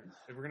good. All right.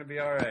 We're gonna be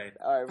all right.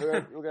 All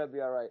right, we're gonna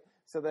be all right.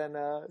 So then,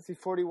 see,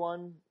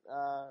 41.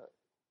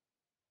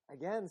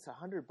 Again, it's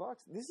 $100.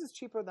 This is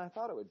cheaper than I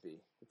thought it would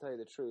be, to tell you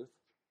the truth.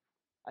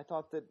 I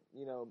thought that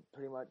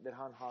pretty much that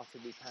Han-Hoth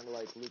would be kind of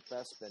like Luke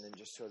Bespin and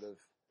just sort of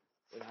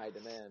in high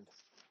demand.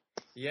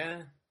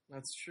 Yeah,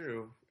 that's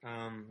true.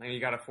 And you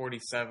got a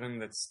 47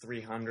 that's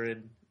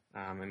 300.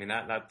 I mean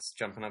that's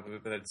jumping up a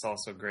bit, but it's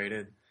also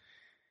graded.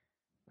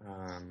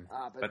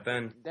 But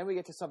then we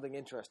get to something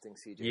interesting,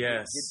 CJ.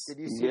 Yes. Did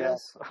you see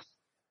this?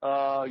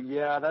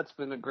 Yeah, that's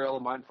been a grail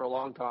of mine for a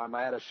long time.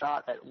 I had a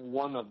shot at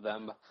one of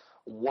them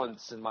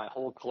once in my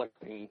whole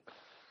collecting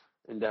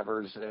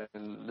endeavors,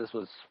 and this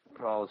was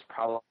probably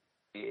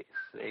 8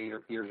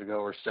 years ago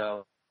or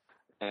so,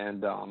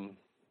 and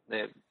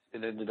it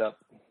ended up.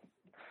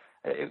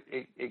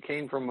 It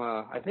came from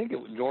I think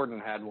Jordan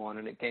had one,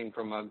 and it came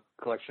from a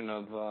collection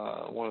of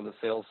one of the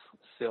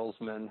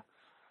salesmen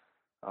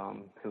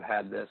who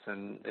had this,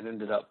 and it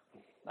ended up,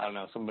 I don't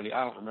know,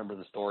 I don't remember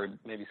the story,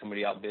 maybe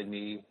somebody outbid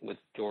me with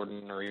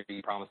Jordan, or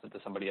he promised it to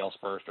somebody else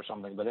first or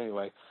something, but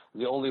anyway,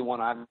 the only one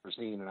I've ever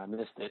seen, and I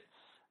missed it.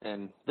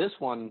 And this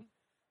one,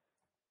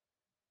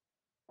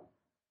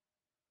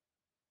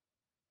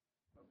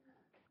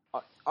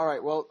 all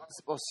right, well,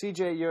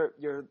 CJ,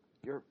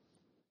 your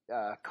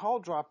call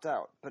dropped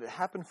out, but it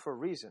happened for a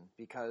reason,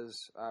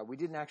 because we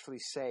didn't actually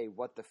say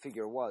what the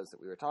figure was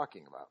that we were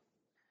talking about.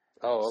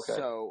 Oh, okay.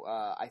 So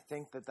I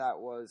think that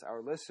was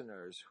our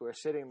listeners who are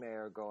sitting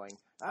there going,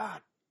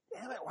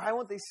 damn it, why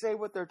won't they say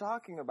what they're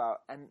talking about?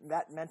 And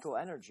that mental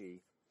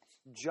energy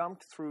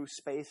jumped through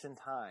space and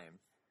time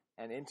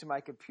and into my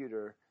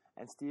computer.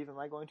 And Steve, am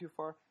I going too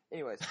far?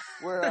 Anyways,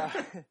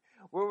 what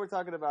we're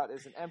talking about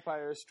is an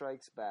Empire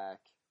Strikes Back,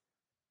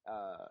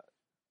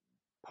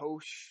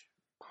 posh,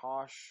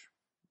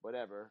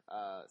 whatever.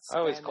 I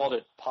always called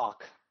it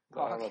POC.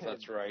 I don't know if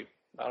that's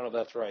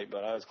right.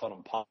 But I always called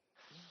him POC.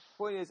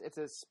 Point is, it's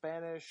a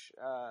Spanish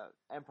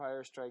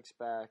Empire Strikes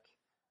Back,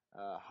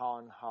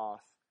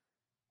 Han-Hoth,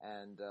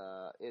 and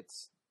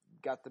it's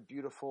got the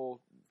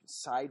beautiful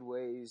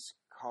sideways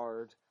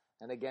card.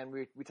 And again,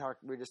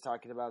 we're just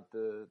talking about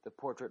the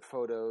portrait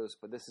photos,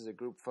 but this is a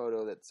group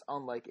photo that's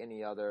unlike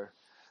any other.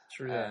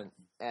 True that.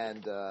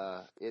 And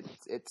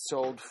it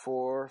sold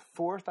for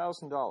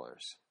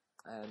 $4,000.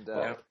 And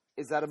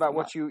is that about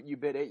what you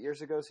bid 8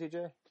 years ago,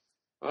 CJ?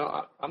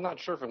 Well, I'm not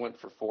sure if it went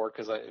for 4,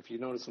 because if you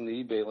notice in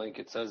the eBay link,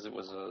 it says it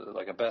was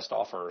like a best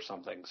offer or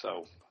something.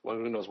 So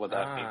who knows what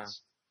that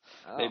means?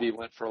 Oh. Maybe it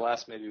went for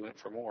less, maybe it went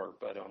for more.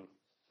 But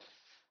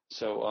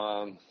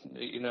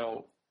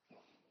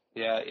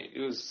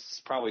it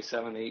was probably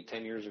 7, 8,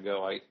 10 years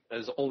ago.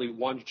 There's only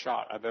one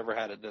shot I've ever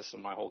had at this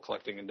in my whole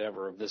collecting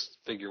endeavor of this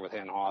figure with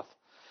Han-Hoth,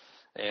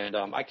 and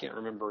I can't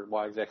remember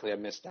why exactly I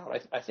missed out.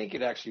 I think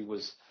it actually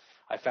was.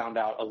 I found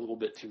out a little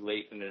bit too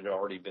late, and it had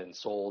already been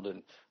sold,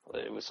 and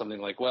it was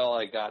something like, well,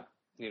 I got,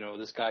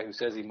 this guy who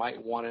says he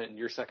might want it, and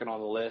you're second on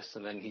the list,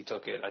 and then he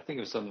took it. I think it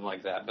was something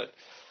like that, but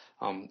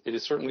it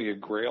is certainly a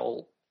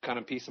grail kind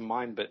of piece of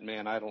mine, but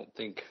man, I don't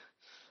think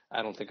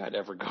I'd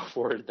ever go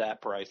for it at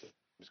that price. It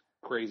was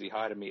crazy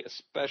high to me,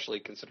 especially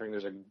considering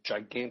there's a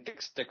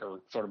gigantic sticker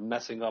sort of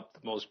messing up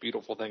the most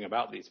beautiful thing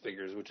about these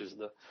figures, which is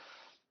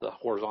the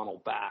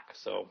horizontal back.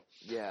 So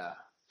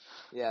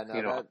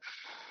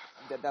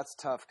that's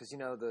tough, because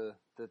the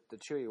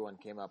Chewy one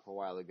came up a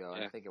while ago,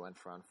 and I think it went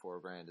for around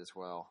 $4,000 as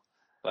well.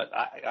 But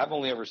I've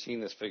only ever seen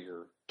this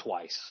figure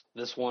twice.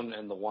 This one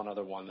and the one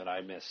other one that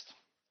I missed.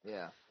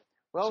 Yeah.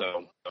 Well,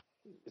 so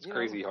it's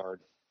crazy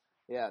hard.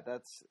 Yeah,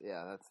 that's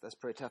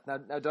pretty tough.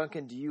 Now,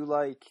 Duncan, do you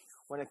like,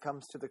 when it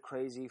comes to the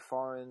crazy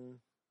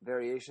foreign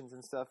variations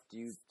and stuff, do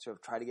you sort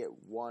of try to get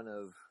one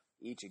of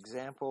each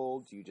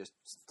example? Do you just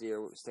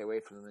stay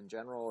away from them in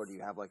general, or do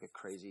you have like a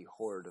crazy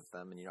horde of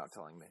them and you're not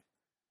telling me?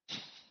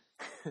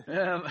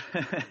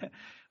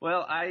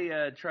 Well,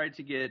 I tried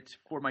to get,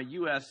 for my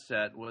U.S.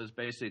 set, was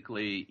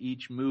basically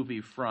each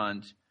movie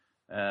front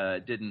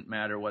didn't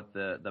matter what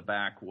the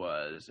back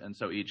was, and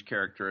so each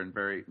character and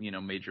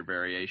major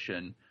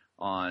variation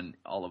on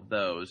all of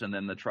those, and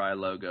then the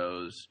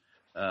tri-logos,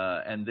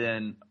 and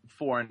then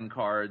foreign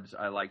cards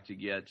I like to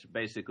get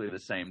basically the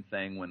same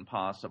thing when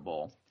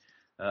possible.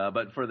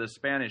 But for the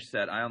Spanish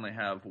set, I only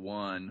have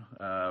one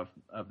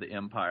of the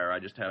Empire. I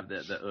just have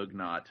the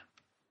Ugnaught.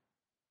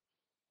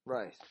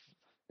 Right.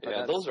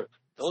 Yeah,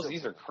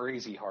 these are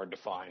crazy hard to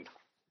find.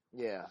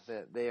 Yeah,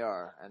 they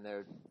are, and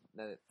they're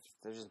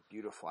just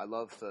beautiful. I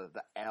love the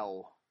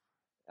L,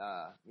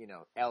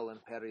 El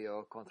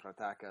Imperio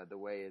Contraataca, the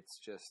way it's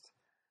just,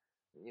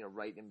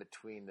 right in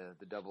between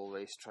the double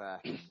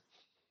racetrack.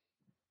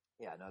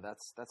 Yeah, no,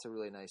 that's a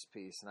really nice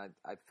piece, and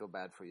I feel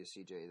bad for you,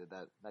 CJ,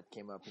 that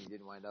came up and you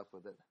didn't wind up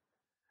with it.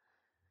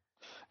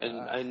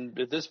 And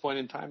at this point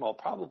in time, I'll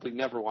probably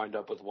never wind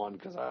up with one,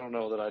 because I don't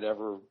know that I'd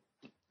ever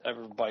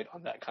bite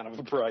on that kind of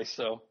a price.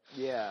 So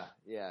yeah,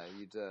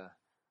 you'd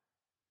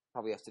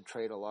probably have to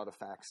trade a lot of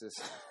faxes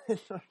in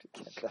order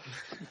to get that.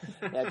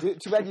 Yeah,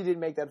 too bad you didn't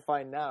make that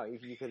find now.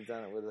 You could have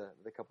done it with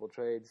a couple of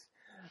trades.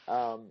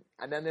 And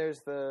then there's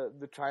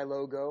the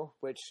tri-logo,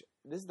 which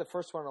this is the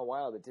first one in a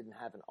while that didn't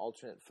have an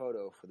alternate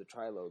photo for the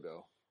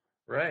tri-logo.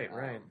 Right.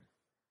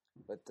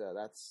 But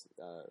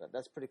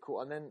that's pretty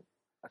cool. And then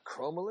a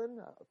Chromalin,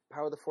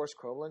 Power of the Force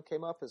Chromalin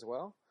came up as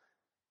well.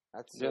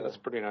 That's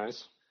pretty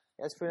nice.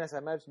 That's pretty nice. I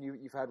imagine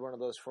you've had one of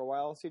those for a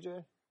while,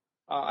 CJ?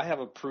 I have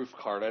a proof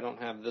card. I don't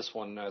have this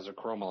one as a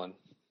Chromalin.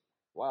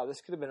 Wow,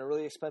 this could have been a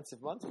really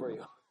expensive month for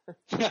you.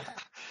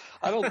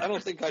 I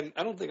don't think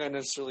I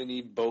necessarily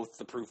need both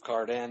the proof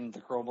card and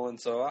the Chromalin,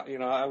 so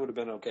I would have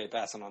been okay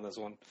passing on this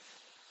one.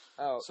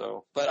 Oh,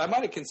 so but I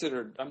might have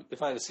considered,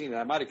 if I had seen it,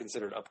 I might have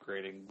considered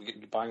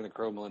upgrading, buying the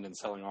Chromalin and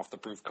selling off the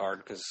proof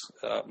card, because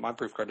my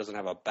proof card doesn't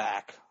have a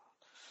back.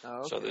 Oh,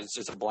 okay. So it's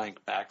just a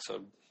blank back.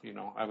 So,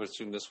 I would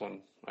assume this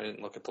one, I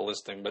didn't look at the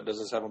listing, but does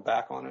this have a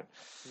back on it?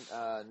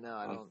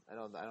 No, I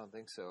don't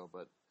think so,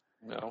 but.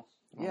 No?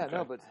 Yeah, Okay.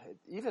 no, but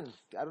even,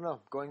 I don't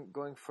know,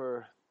 going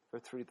for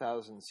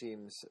 3,000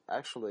 seems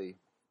actually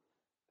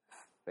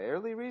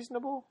fairly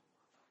reasonable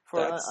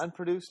for an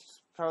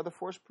unproduced Power of the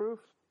Force proof.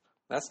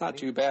 That's not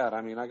too bad.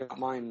 I mean, I got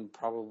mine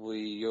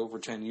probably over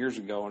 10 years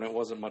ago, and it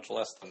wasn't much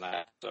less than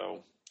that.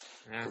 So,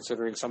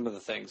 considering some of the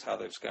things, how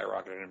they've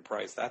skyrocketed in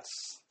price, that's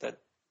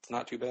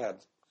not too bad.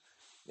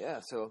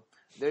 Yeah, so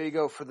there you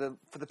go. For the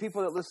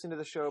people that listen to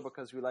the show,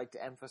 because we like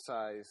to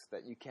emphasize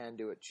that you can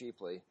do it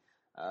cheaply,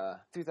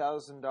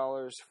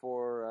 $2,000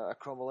 for a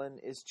Chromalin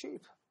is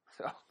cheap.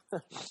 So,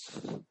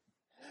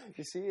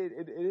 you see,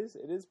 it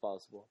is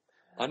possible.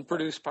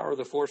 Unproduced Power of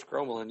the Force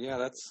Chromalin, yeah,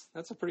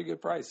 that's a pretty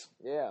good price.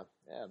 Yeah.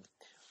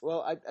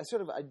 Well, I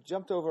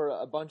jumped over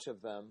a bunch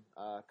of them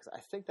because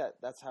I think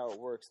that's how it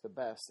works the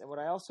best. And what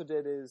I also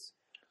did is,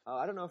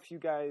 I don't know if you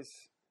guys,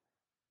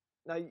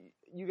 now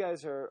you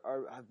guys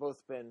have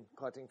both been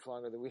collecting for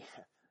longer than we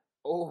have.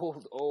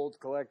 Old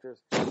collectors.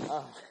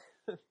 But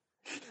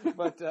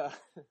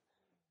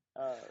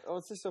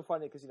it's just so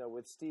funny because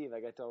with Steve, I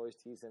get to always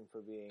tease him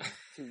for being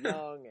too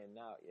young, and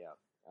now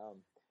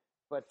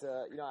But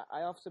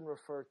I often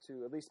refer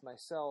to at least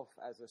myself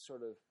as a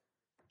sort of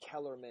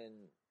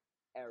Kellerman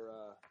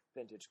era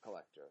vintage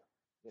collector.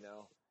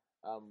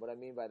 What I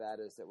mean by that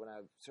is that when I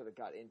sort of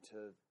got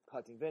into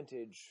collecting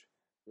vintage,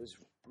 it was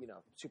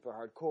super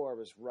hardcore. It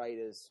was right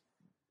as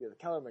the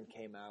Kellerman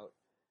came out,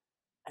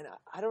 and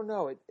I don't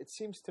know. It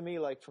seems to me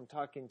like from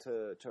talking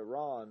to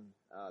Ron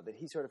that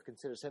he sort of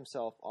considers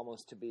himself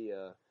almost to be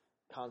a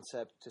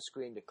concept to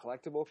screen to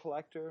collectible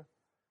collector.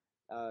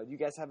 You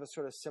guys have a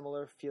sort of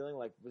similar feeling?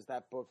 Like, was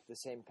that book the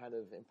same kind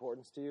of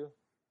importance to you,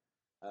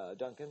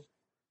 Duncan?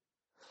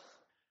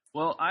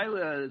 Well, I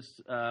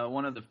was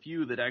one of the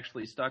few that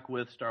actually stuck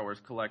with Star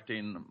Wars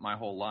collecting my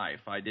whole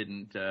life. I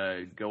didn't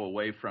go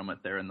away from it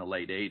there in the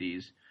late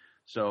 80s.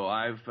 So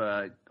I've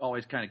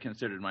always kind of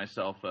considered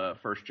myself a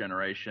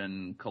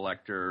first-generation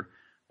collector,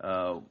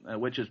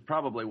 which is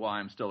probably why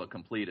I'm still a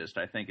completist.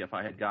 I think if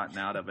I had gotten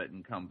out of it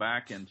and come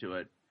back into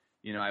it,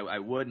 I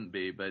wouldn't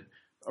be. But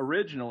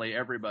originally,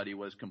 everybody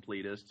was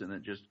completists,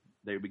 and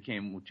they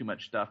became too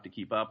much stuff to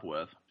keep up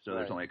with. So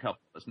there's only a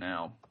couple of us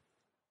now.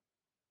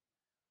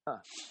 Huh.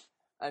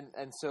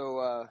 And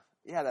so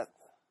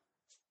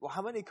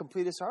how many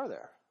completists are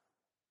there?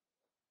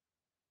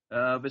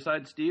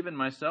 Besides Steve and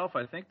myself,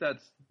 I think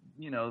that's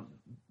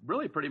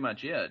really pretty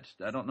much it.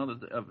 I don't know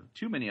of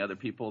too many other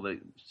people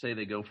that say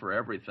they go for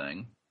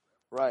everything.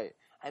 Right.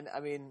 And I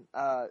mean,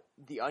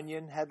 the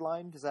Onion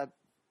headline, does that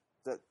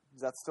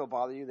still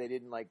bother you? They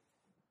didn't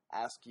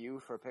ask you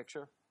for a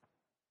picture?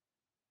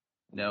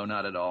 No,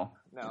 not at all.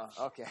 No,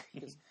 okay.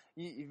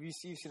 You've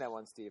seen that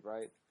one, Steve,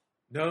 right?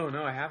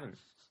 No, I haven't.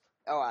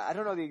 Oh, I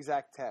don't know the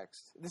exact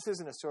text. This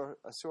isn't a sore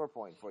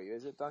point for you,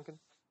 is it, Duncan?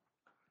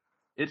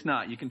 It's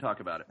not. You can talk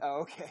about it. Oh,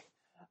 okay.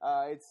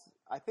 I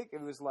think it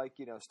was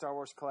Star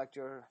Wars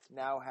collector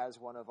now has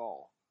one of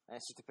all. And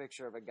it's just a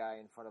picture of a guy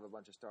in front of a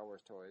bunch of Star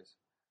Wars toys.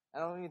 I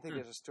don't even think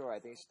there's a story. I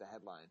think it's just a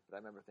headline. But I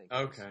remember thinking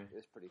it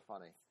was pretty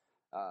funny.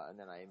 And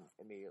then I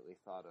immediately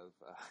thought of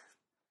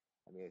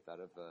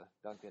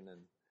Duncan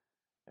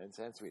and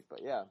Sansweet.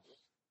 But yeah.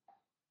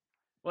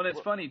 Well,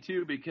 it's funny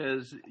too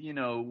because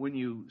when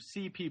you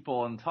see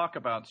people and talk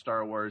about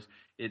Star Wars,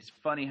 it's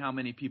funny how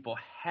many people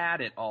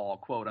had it all,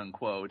 quote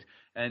unquote,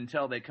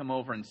 until they come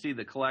over and see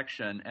the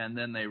collection, and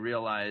then they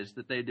realize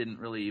that they didn't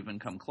really even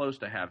come close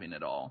to having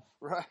it all.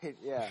 Right?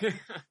 Yeah.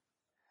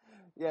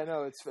 Yeah.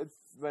 No, it's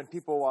when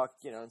people walk,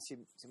 and see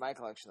my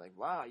collection, like,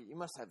 wow, you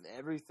must have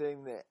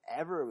everything that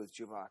ever was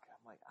Chewbacca.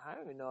 I'm like, I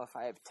don't even know if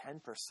I have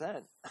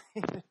 10%.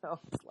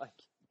 It's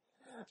like.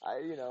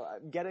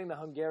 Getting the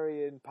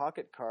Hungarian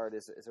pocket card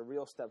is a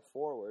real step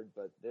forward,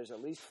 but there's at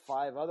least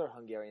 5 other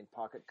Hungarian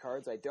pocket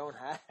cards I don't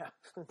have.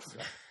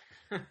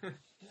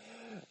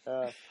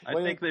 I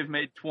think they've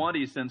made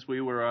 20 since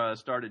we were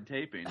started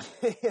taping.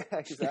 Yeah,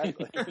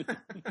 exactly.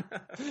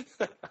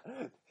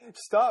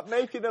 Stop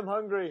making them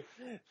hungry.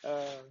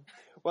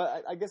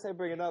 Well, I guess I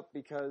bring it up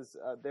because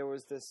there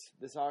was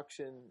this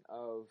auction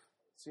of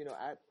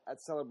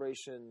at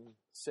Celebration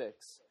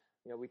 6.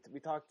 We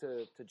talked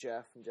to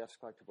Jeff from Jeff's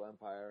Collectible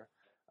Empire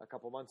a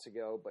couple months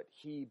ago, but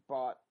he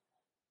bought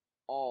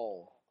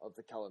all of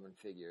the Kellerman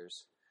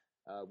figures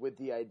with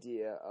the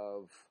idea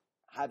of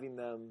having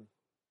them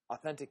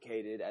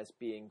authenticated as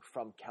being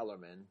from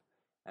Kellerman,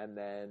 and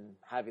then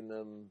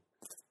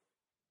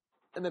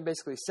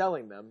basically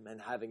selling them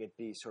and having it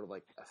be sort of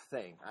like a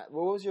thing.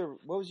 What was your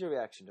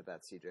reaction to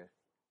that, CJ?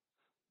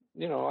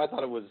 I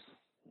thought it was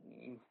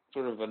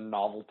sort of a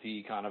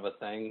novelty kind of a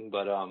thing,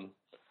 but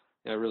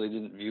I really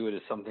didn't view it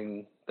as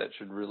something that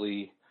should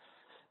really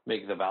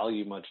make the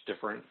value much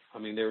different. I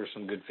mean, there were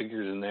some good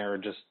figures in there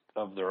just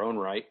of their own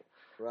right.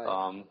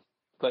 Right.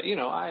 But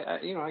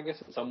I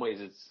guess in some ways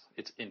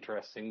it's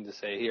interesting to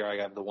say, here, I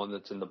got the one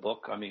that's in the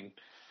book. I mean,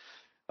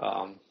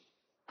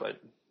 but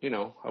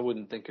I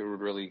wouldn't think it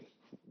would really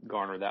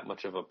garner that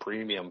much of a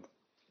premium.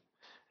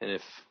 And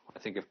I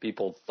think if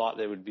people thought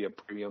they would be a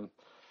premium,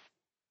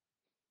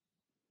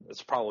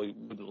 this probably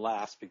wouldn't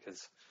last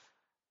because,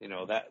 you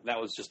know, that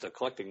was just a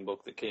collecting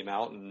book that came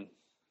out, and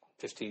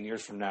 15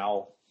 years from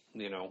now,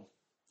 you know,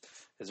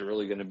 is it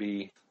really going to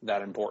be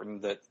that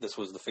important that this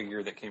was the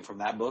figure that came from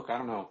that book? I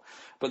don't know.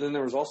 But then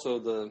there was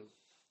also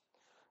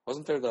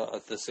wasn't there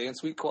the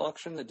Sansweet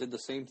collection that did the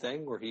same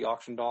thing where he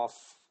auctioned off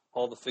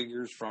all the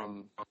figures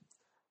from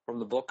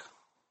the book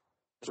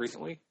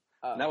recently?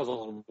 And that was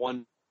only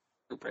one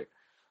group, right?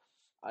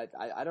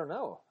 I don't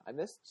know. I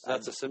missed. So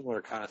that's a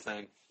similar kind of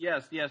thing.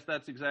 Yes,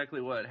 that's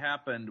exactly what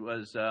happened.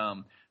 Was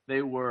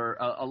they were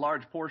a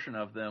large portion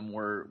of them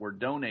were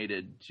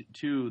donated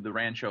to the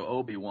Rancho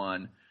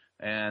Obi-Wan,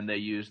 and they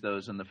used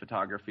those in the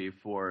photography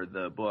for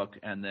the book.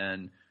 And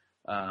then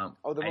the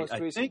most I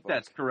recent think book.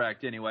 that's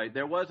correct. Anyway,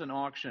 there was an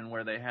auction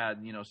where they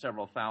had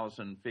several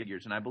thousand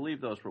figures, and I believe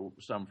those were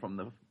some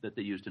from that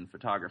they used in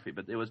photography.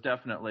 But it was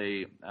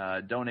definitely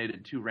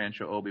donated to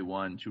Rancho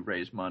Obi-Wan to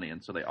raise money,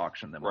 and so they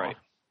auctioned them off.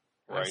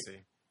 I see.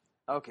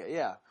 Okay,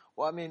 yeah.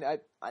 Well, I mean,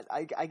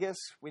 I guess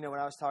when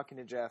I was talking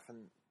to Jeff,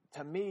 and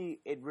to me,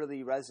 it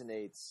really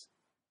resonates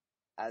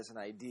as an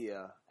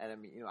idea. And I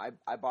mean,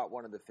 I bought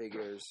one of the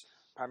figures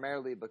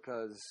primarily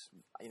because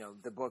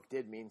the book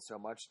did mean so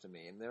much to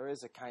me, and there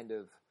is a kind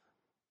of,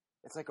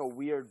 it's like a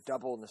weird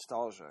double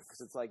nostalgia because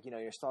it's like you're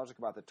nostalgic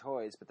about the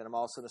toys, but then I'm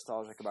also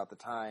nostalgic about the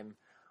time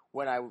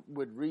when I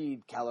would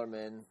read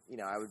Kellerman.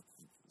 I would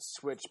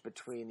switch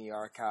between the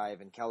archive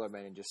and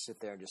Kellerman and just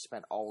sit there and just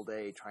spend all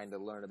day trying to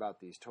learn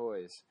about these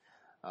toys.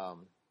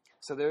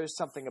 So there is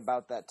something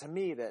about that to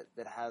me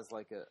that has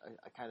like a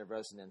kind of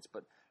resonance,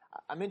 but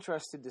I'm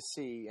interested to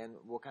see, and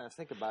we'll kind of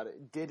think about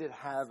it. Did it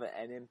have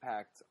an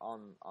impact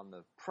on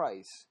the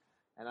price?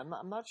 And I'm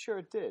not sure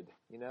it did.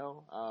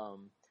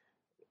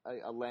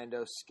 A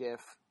Lando skiff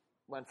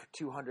went for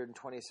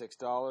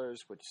 $226,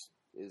 which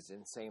is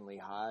insanely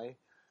high,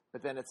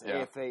 but then it's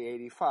AFA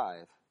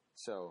 85.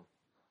 So,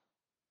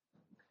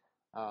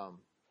 and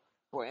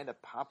a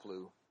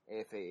Poplu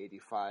AFA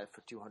 85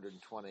 for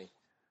 $220.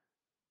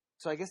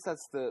 So I guess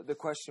that's the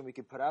question we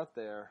could put out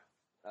there.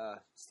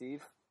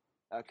 Steve,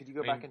 could you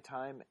go back in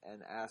time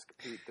and ask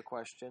Pete the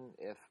question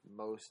if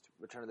most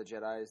Return of the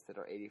Jedis that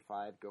are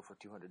 85 go for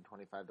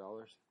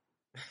 $225?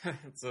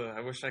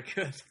 I wish I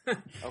could.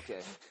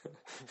 Okay.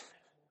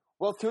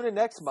 Well, tune in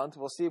next month.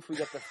 We'll see if we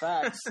get the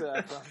facts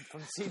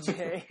from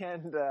CJ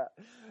and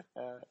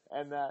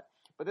that.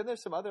 But then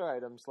there's some other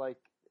items like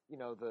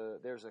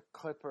there's a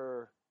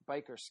Clipper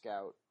Biker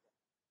Scout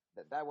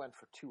that went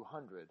for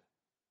 $200,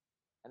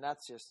 and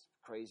that's just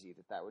crazy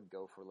that would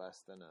go for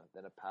less than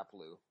a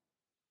Papaloo.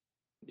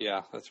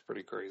 Yeah, that's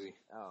pretty crazy.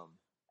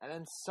 And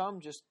then some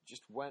just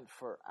went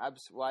for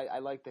Well, I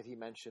like that he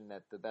mentioned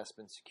that the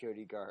Bespin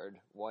security guard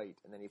white,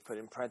 and then he put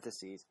in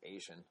parentheses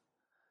Asian.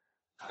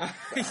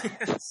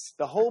 Yes.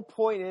 The whole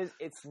point is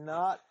it's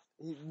not.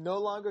 No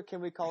longer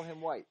can we call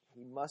him white.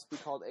 He must be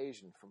called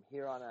Asian from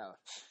here on out.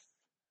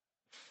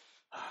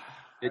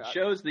 It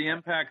shows the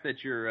impact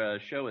that your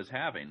show is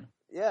having.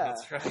 Yeah,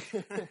 That's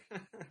right.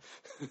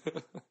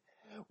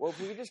 Well, if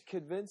we could just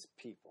convince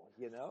people,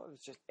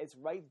 it's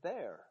right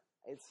there.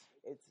 It's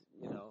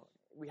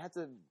we had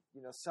to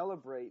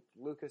celebrate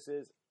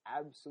Lucas's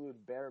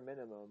absolute bare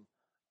minimum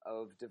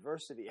of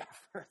diversity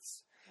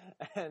efforts,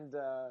 and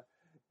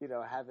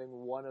having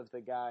one of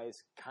the guys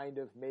kind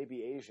of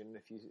maybe Asian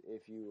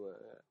if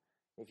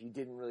you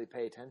didn't really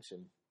pay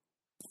attention.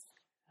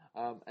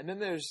 And then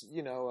there's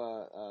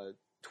a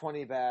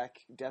 20-back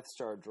Death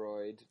Star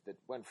droid that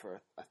went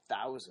for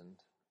 $1,000,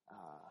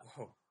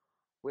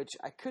 which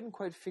I couldn't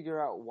quite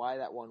figure out why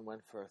that one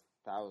went for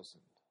 $1,000.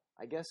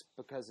 I guess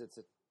because it's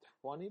a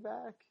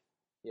 20-back.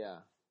 Yeah,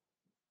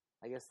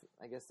 I guess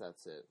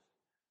that's it.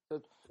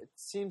 So it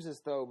seems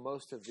as though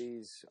most of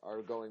these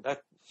are going.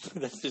 That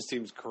just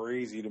seems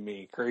crazy to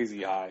me,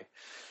 crazy high.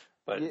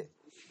 But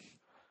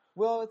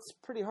well, it's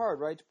pretty hard,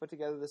 right, to put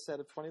together the set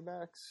of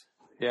 20-backs.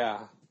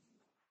 Yeah.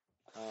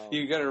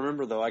 You got to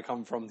remember, though, I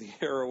come from the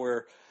era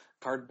where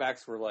card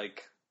backs were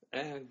like,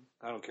 I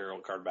don't care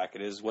what card back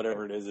it is,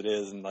 whatever it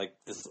is, and like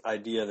this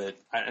idea that,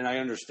 and I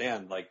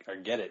understand, like I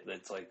get it.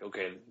 It's like,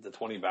 okay, the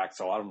 20 backs,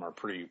 a lot of them are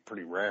pretty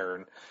rare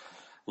and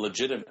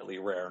legitimately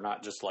rare,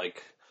 not just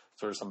like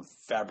sort of some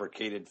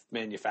fabricated,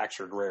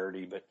 manufactured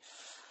rarity.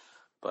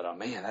 But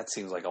man, that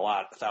seems like a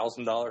lot,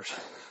 $1,000.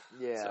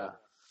 Yeah, so,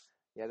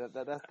 yeah,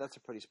 that's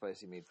a pretty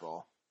spicy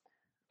meatball.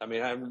 I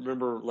mean, I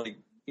remember like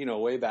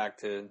way back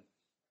to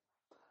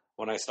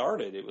when I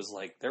started, it was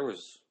like there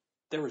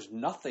was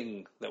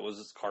nothing that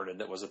was carded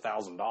that was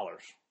 $1,000.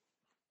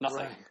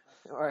 Nothing.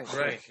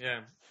 Right.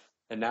 Yeah.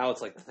 And now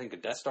it's like, I think a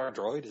Death Star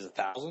droid is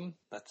 $1,000.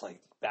 That's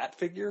like that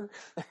figure.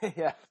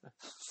 Yeah.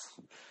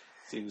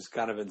 Seems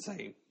kind of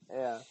insane.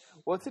 Yeah.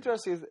 What's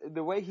interesting is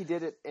the way he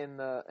did it in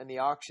the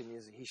auction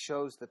is he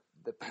shows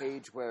the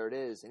page where it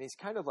is, and he's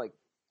kind of like,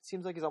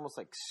 seems like he's almost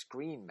like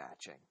screen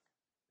matching,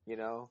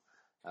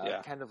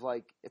 Yeah. Kind of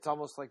like, it's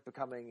almost like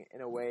becoming,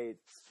 in a way,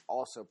 it's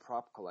also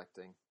prop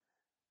collecting.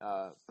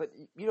 But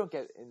you don't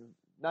get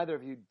neither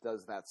of you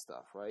does that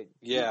stuff, right?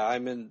 Yeah,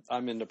 I'm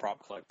into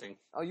prop collecting.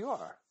 Oh, you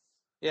are?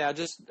 Yeah,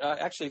 just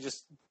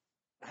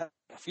had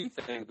a few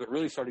things, but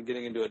really started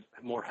getting into it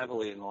more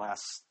heavily in the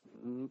last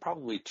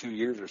probably 2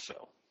 years or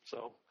so.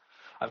 So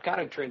I've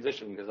kind of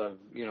transitioned because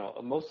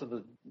most of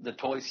the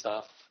toy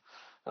stuff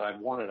that I've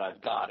wanted,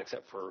 I've got,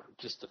 except for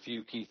just a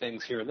few key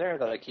things here and there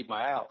that I keep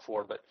my eye out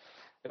for. But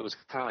it was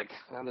kind of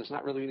like, there's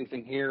not really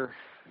anything here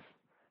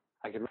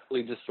I can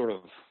really just sort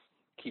of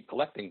keep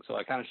collecting. So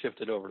I kind of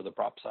shifted over to the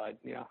prop side.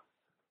 Yeah.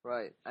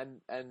 Right.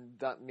 And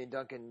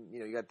Duncan,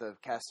 you got the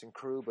cast and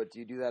crew, but do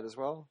you do that as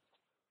well?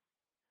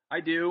 I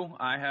do.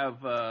 I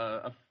have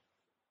a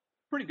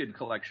pretty good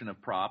collection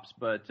of props,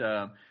 but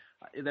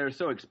they're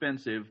so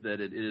expensive that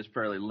it is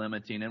fairly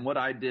limiting. And what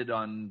I did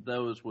on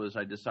those was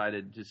I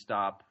decided to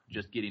stop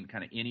just getting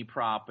kind of any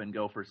prop and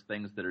go for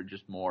things that are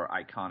just more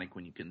iconic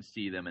when you can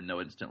see them and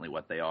know instantly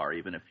what they are,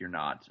 even if you're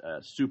not a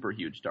super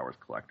huge Star Wars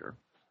collector.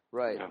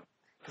 Right.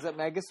 Because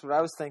I guess what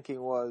I was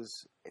thinking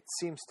was, it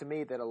seems to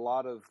me that a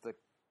lot of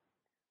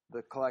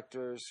the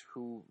collectors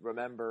who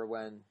remember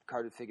when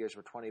carded figures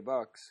were $20,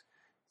 it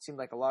seemed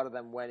like a lot of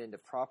them went into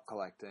prop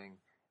collecting,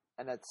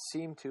 and that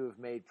seemed to have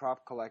made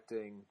prop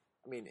collecting,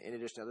 in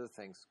addition to other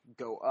things,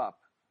 go up.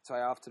 So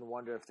I often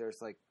wonder if there's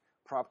like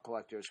prop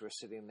collectors who are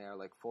sitting there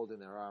like folding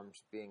their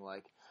arms, being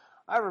like,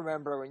 I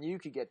remember when you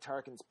could get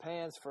Tarkin's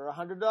pants for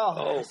 $100.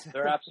 Oh,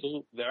 there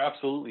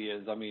absolutely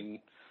is.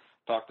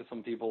 Talk to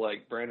some people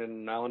like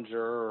Brandon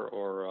Nallinger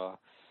or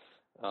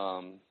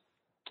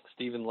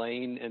Stephen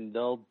Lane, and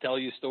they'll tell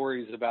you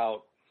stories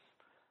about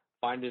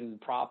finding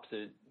props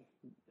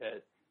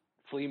at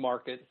flea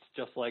markets,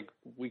 just like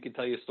we could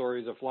tell you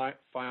stories of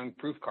finding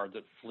proof cards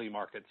at flea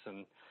markets,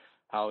 and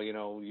how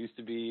used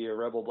to be a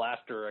Rebel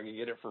blaster, I could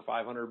get it for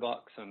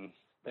 $500 and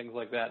things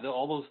like that.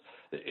 All those,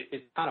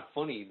 it's kind of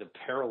funny, the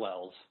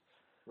parallels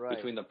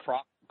between the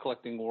prop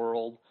collecting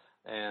world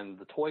and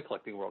the toy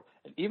collecting world,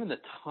 and even the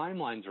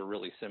timelines are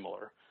really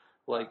similar.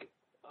 Like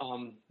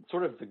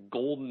sort of the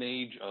golden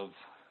age of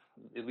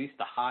at least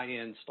the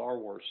high-end Star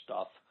Wars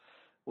stuff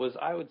was,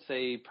 I would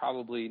say,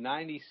 probably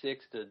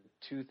 96 to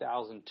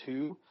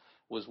 2002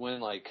 was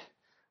when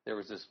there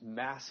was this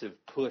massive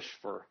push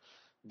for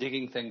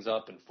digging things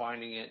up and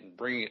finding it and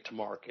bringing it to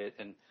market,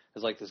 and it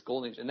was like this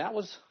golden age. And that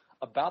was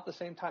about the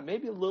same time,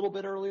 maybe a little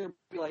bit earlier,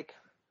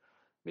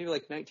 maybe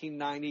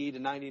 1990 to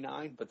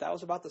 99, but that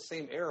was about the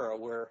same era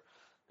where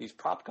these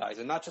prop guys,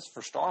 and not just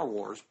for Star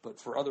Wars, but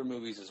for other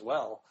movies as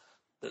well,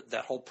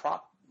 that whole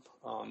prop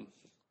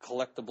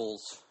collectibles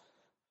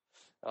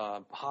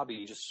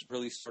hobby just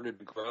really started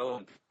to grow,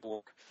 and people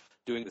were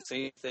doing the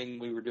same thing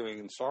we were doing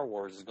in Star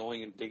Wars, is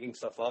going and digging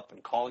stuff up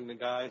and calling the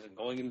guys and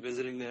going and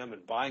visiting them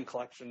and buying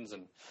collections.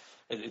 And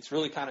it's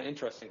really kind of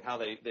interesting how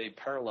they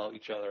parallel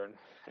each other.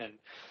 And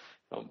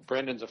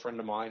Brandon's a friend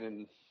of mine,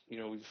 and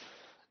we've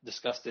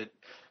discussed it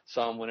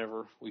some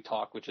whenever we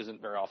talk, which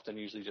isn't very often,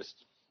 usually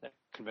just at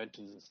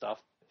conventions and stuff.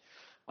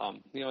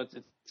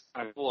 It's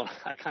kind of cool. And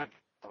I kind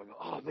of go,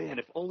 oh man,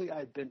 if only I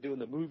had been doing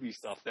the movie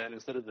stuff then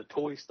instead of the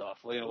toy stuff.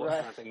 What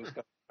kind of things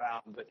got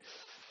found,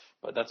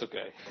 but that's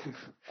okay.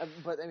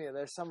 But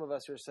there's some of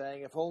us who are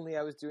saying, if only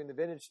I was doing the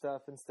vintage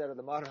stuff instead of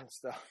the modern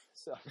stuff.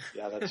 So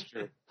yeah, that's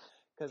true.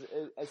 Because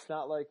it's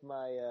not like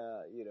my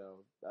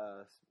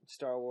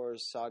Star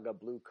Wars Saga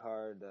blue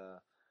card.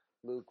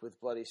 Luke with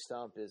bloody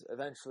stump is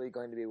eventually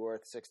going to be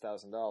worth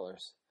 $6,000.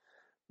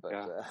 But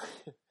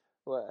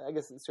well, I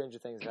guess stranger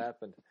things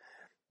happened.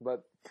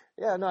 But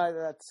yeah,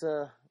 no,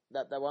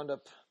 that wound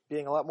up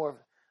being a lot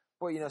more.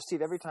 Boy,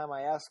 Steve, every time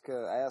I ask,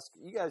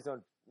 you guys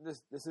don't.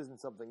 This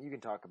isn't something you can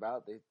talk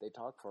about. They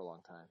talk for a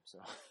long time, so.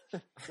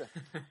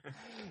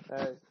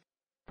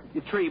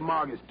 Your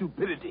trademark is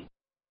stupidity.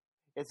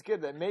 It's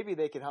good that maybe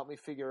they can help me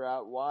figure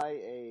out why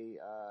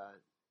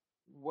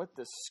what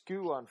the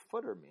SKU on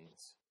footer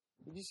means.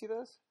 Did you see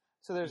this?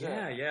 So there's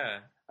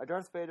a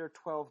Darth Vader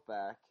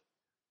 12-back,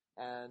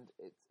 and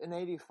it's an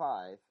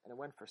 85, and it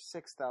went for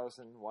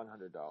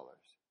 $6,100.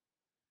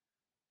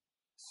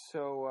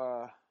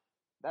 So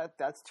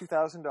that's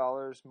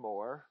 $2,000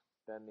 more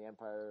than the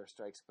Empire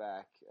Strikes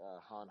Back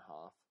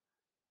Han-Hoth.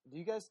 Do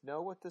you guys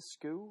know what the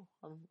SKU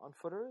on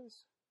footer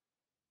is?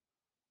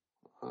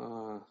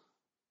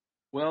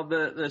 Well,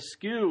 the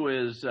SKU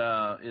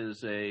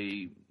is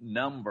a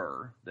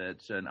number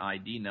that's an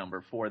ID number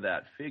for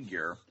that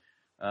figure.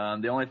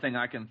 The only thing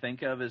I can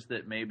think of is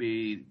that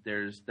maybe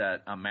there's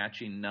a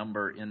matching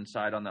number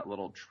inside on that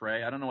little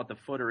tray. I don't know what the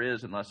footer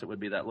is unless it would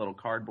be that little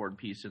cardboard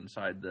piece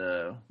inside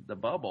the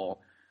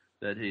bubble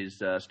that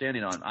he's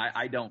standing on.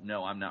 I don't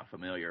know. I'm not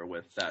familiar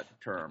with that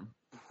term.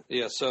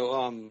 Yeah,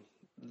 so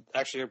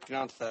actually I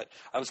pronounced that.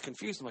 I was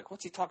confused. I'm like,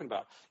 what's he talking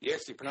about? You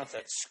actually pronounce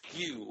that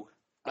SKU,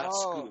 not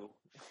SKU.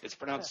 It's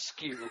pronounced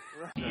SKU.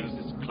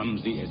 He's as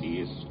clumsy as he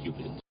is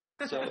stupid.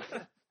 So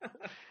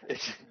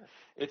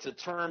it's a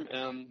term.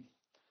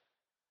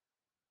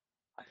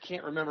 I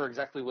can't remember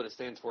exactly what it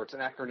stands for. It's an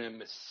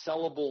acronym. It's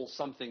sellable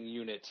something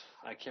unit.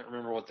 I can't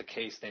remember what the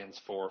K stands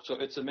for. So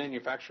it's a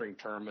manufacturing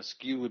term. A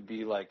SKU would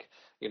be like,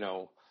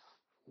 a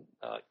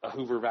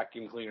Hoover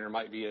vacuum cleaner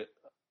might be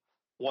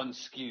one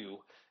SKU,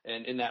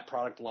 and in that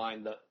product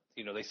line,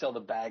 they sell the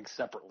bags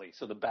separately,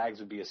 so the bags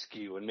would be a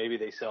SKU, and maybe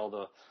they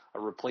sell a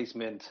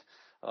replacement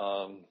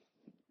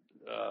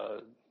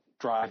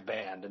drive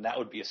band, and that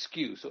would be a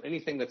SKU. So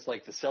anything that's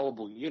like the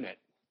sellable unit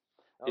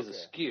is a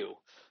SKU.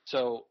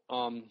 So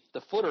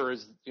the footer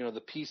is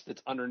the piece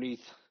that's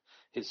underneath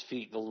his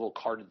feet, the little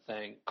card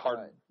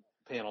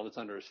panel that's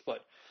under his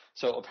foot.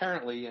 So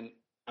apparently, and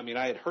I mean,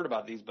 I had heard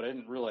about these, but I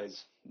didn't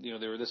realize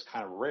they were this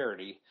kind of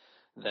rarity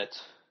that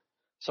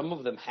some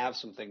of them have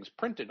some things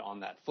printed on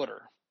that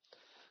footer.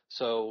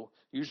 So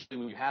usually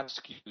when you have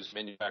SKUs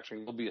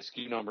manufacturing, there'll be a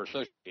SKU number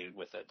associated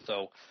with it,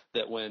 so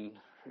that when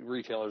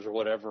retailers or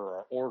whatever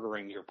are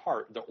ordering your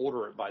part, they'll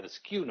order it by the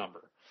SKU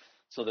number.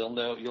 So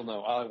you'll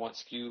know, I want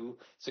SKU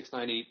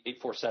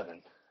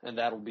 698847, and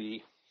that'll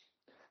be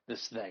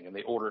this thing, and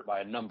they order it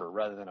by a number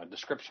rather than a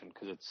description,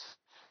 because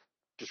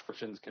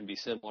descriptions can be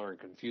similar and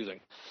confusing.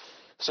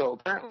 So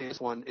apparently this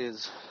one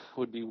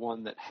would be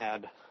one that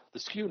had the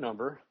SKU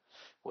number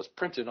was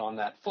printed on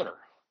that footer,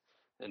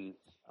 and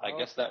I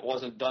guess that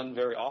wasn't done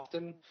very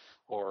often,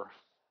 or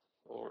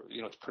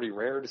it's pretty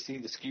rare to see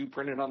the SKU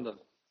printed on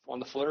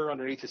the footer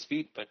underneath his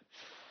feet, but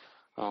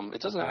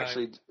it doesn't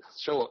actually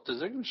show up.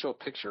 Does it even show a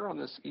picture on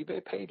this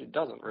eBay page? It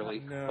doesn't really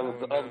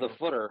of the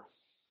footer.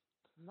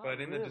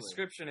 But in the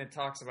description, it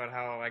talks about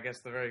how I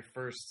guess the very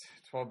first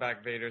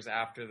 12-back Vaders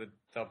after the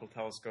double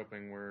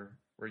telescoping were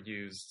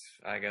used.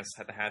 I guess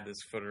had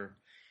this footer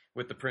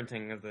with the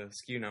printing of the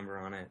SKU number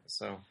on it.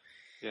 So,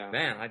 yeah,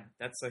 man,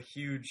 that's a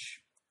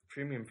huge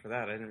premium for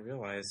that. I didn't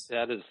realize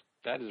that is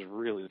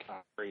really kind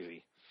of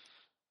crazy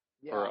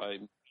for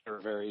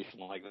a variation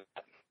like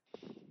that.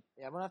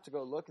 Yeah, I'm gonna have to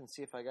go look and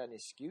see if I got any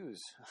SKUs.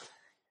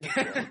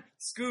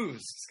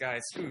 SKUs,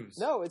 guys, SKUs.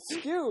 No, it's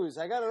SKUs.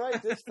 I got it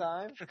right this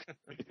time.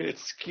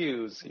 It's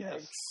SKUs,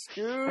 yes.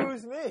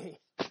 Excuse me.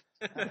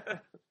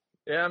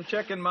 Yeah, I'm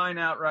checking mine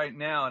out right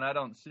now, and I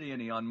don't see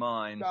any on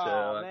mine,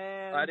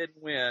 man. I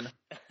didn't win.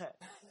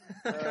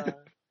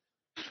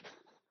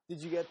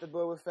 Did you get the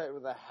Boba Fett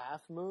with a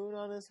half moon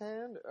on his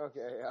hand?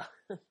 Okay,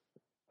 yeah.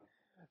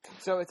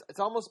 So it's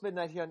almost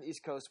midnight here on the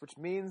East Coast, which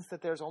means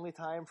that there's only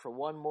time for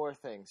one more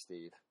thing,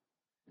 Steve.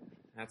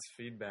 That's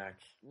feedback.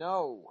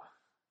 No,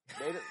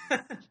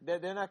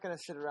 they're not going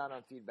to sit around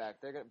on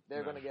feedback.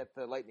 They're going to get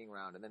the lightning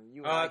round, and then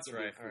you. And I that's can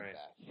right. do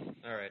feedback.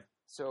 All right.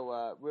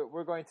 So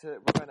we're going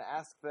to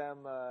ask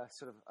them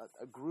sort of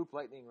a group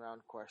lightning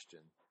round question.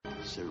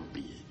 So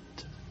be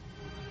it.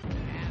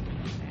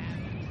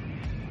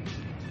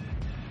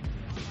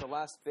 The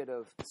last bit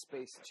of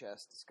space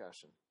chess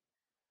discussion.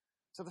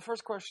 So the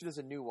first question is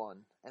a new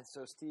one, and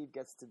so Steve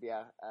gets to be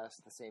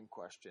asked the same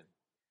question,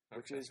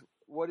 which is,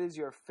 what is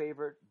your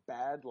favorite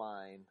bad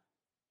line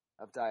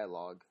of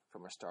dialogue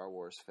from a Star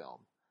Wars film?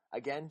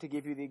 Again, to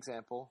give you the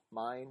example,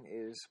 mine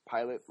is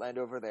 "Pilot, land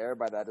over there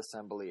by that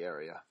assembly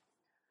area."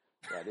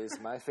 That is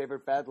my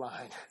favorite bad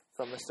line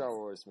from a Star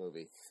Wars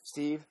movie.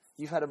 Steve,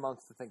 you've had a month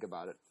to think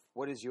about it.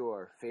 What is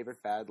your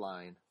favorite bad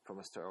line from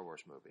a Star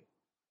Wars movie?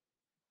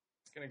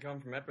 It's going to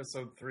come from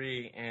episode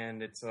 3,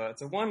 and it's a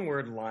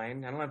one-word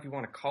line. I don't know if you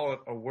want to call it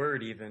a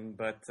word even,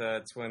 but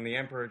it's when the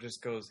Emperor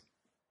just goes,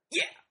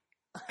 "Yeah!"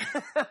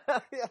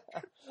 Yeah.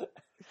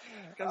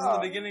 Comes in the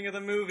beginning of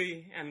the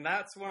movie, and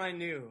that's when I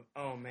knew,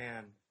 oh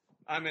man,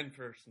 I'm in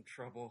for some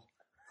trouble.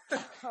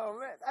 Oh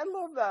man, I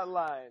love that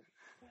line.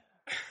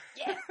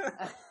 Yeah.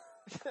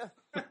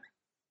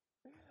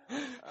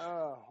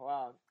 Oh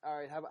wow! All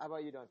right, how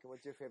about you, Duncan?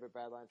 What's your favorite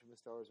bad line from a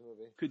Star Wars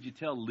movie? Could you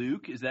tell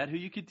Luke? Is that who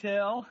you could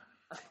tell?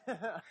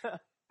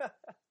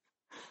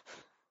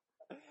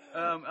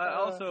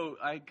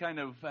 I kind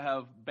of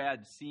have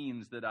bad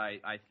scenes that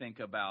I think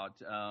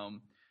about,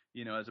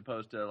 as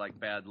opposed to like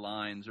bad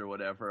lines or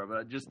whatever,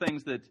 but just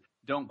things that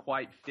don't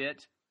quite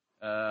fit,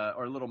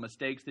 or little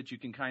mistakes that you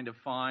can kind of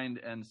find.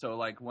 And so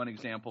like one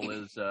example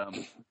is,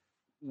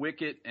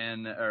 Wicket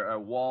and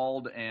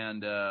Wald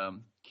and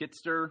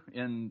Kitster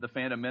in The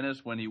Phantom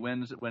Menace when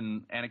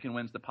Anakin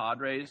wins the pod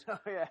race. Oh,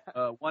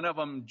 yeah. One of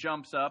them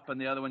jumps up and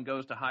the other one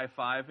goes to high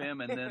five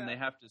him, and then they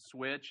have to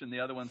switch, and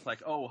the other one's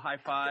like, "Oh, high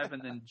five,"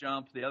 and then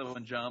jump. The other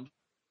one jumps.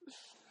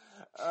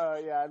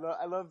 Yeah,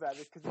 I love that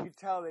because you can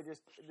tell they're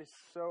just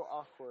so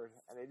awkward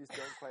and they just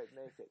don't quite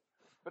make it.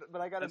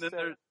 But I gotta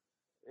say.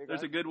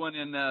 There's a good one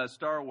in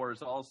Star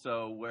Wars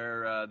also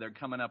where they're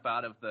coming up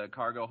out of the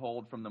cargo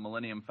hold from the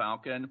Millennium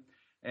Falcon,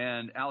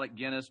 and Alec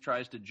Guinness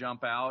tries to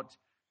jump out,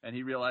 and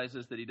he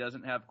realizes that he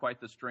doesn't have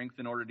quite the strength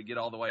in order to get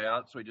all the way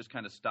out, so he just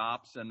kind of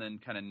stops and then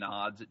kind of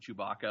nods at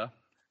Chewbacca.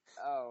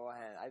 Oh,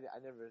 man, I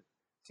never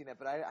seen that,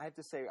 but I have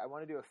to say I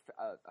want to do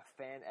a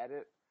fan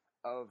edit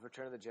of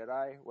Return of the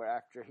Jedi where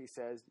after he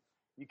says,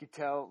 "You could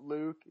tell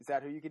Luke, is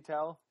that who you could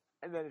tell?"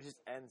 And then it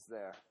just ends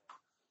there.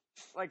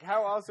 Like,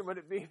 how awesome would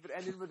it be if it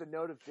ended with a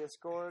note of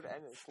discord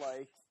and it's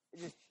like, it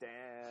just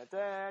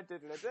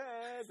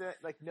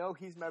like, no,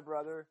 he's my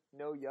brother,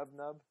 no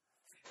yub-nub.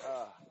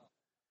 Oh,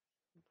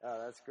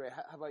 that's great.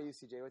 How about you,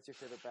 CJ? What's your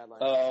favorite bad line?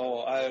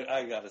 Oh,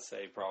 I gotta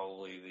say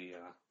probably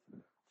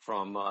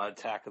from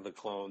Attack of the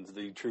Clones,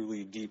 the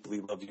truly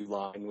deeply love you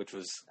line, which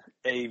was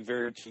A,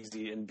 very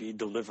cheesy, and B,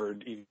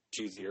 delivered even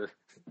cheesier.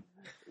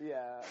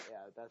 Yeah,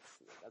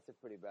 that's a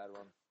pretty bad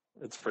one.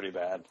 It's pretty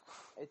bad.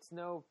 It's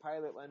no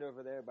pilot land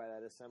over there by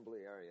that assembly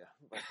area.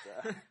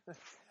 But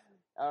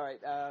all right,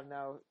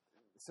 now,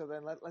 so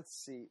then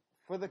let's see.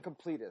 For the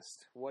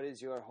completist, what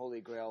is your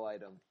holy grail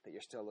item that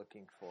you're still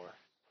looking for?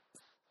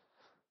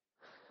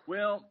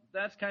 Well,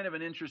 that's kind of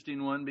an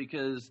interesting one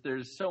because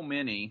there's so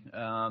many.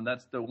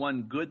 That's the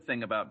one good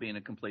thing about being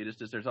a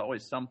completist is there's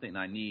always something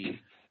I need.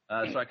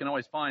 So I can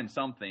always find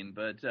something.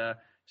 But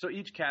so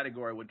each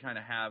category would kind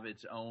of have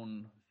its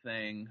own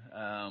thing.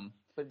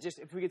 But just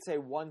if we could say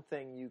one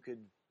thing you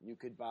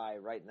could buy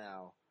right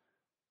now,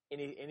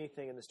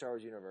 anything in the Star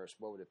Wars universe,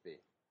 what would it be?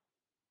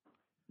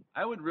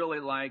 I would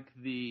really like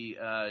the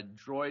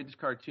Droids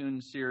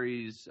cartoon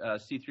series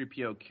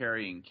C-3PO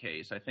carrying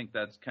case. I think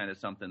that's kind of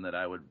something that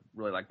I would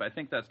really like, but I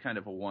think that's kind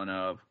of a one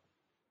of.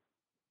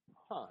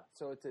 Huh?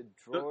 So it's a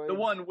droid. The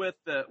one with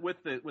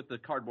the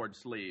cardboard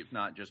sleeve,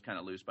 not just kind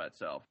of loose by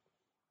itself.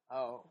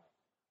 Oh,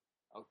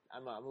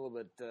 I'm a little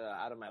bit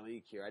out of my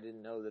league here. I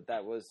didn't know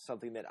that was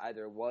something that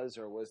either was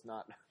or was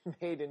not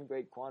made in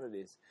great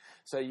quantities.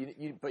 So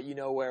but you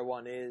know where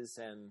one is,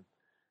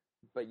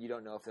 but you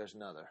don't know if there's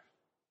another.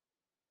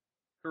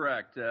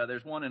 Correct.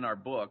 There's one in our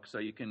book, so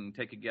you can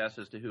take a guess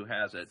as to who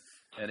has it,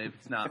 and if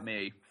it's not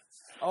me.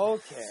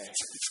 Okay.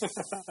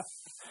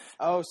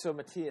 Oh, so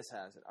Matthias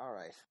has it. All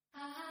right.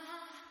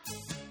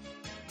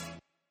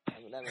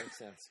 That makes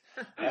sense.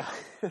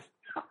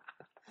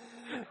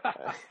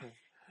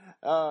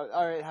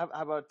 All right. How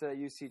about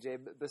you, CJ?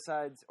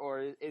 Besides,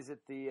 or is it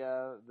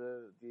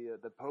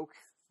the poke,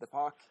 the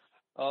pock?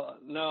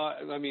 No,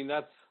 I mean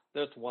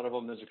that's one of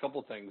them. There's a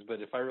couple things,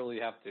 but if I really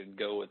have to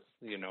go with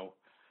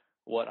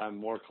what I'm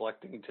more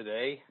collecting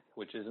today,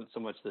 which isn't so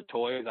much the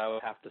toys, I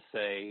would have to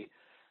say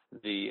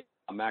the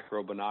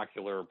macro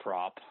binocular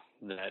prop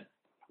that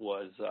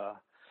was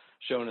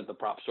shown at the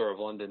Prop Store of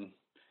London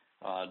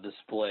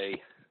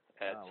display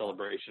at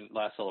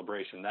last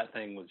celebration. That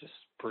thing was just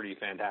pretty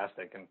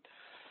fantastic and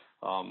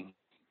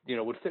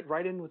would fit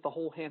right in with the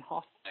whole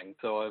Han-Hoth thing.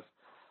 So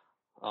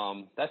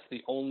that's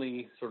the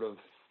only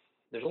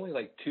there's only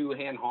like 2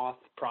 Han-Hoth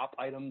prop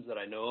items that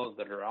I know of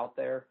that are out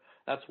there.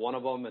 That's one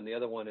of them, and the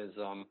other one is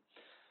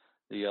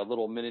the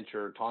little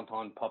miniature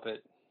Tauntaun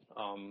puppet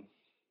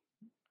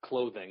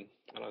clothing.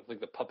 I don't think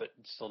the puppet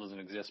still doesn't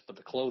exist, but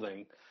the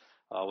clothing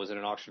was in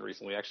an auction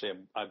recently. Actually,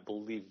 I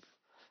believe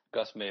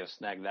Gus may have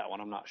snagged that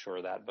one. I'm not sure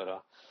of that,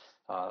 but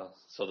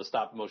so the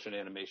stop motion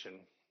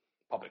animation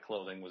puppet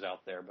clothing was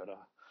out there, but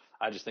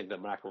I just think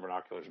that macro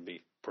binoculars would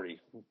be pretty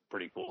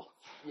cool.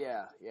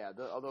 Yeah.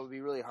 Although it would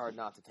be really hard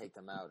not to take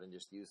them out and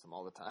just use them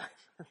all the time.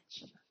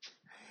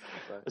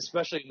 But,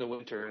 especially in the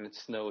winter and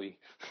it's snowy.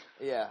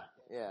 Yeah,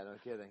 no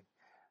kidding.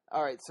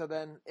 All right, so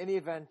then, in the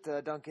event,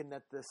 Duncan,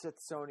 that the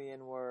Sithsonian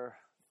were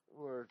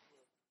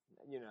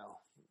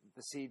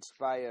besieged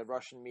by a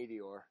Russian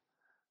meteor,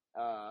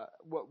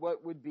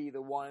 what would be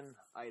the one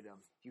item?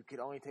 You could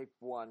only take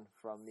one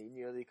from the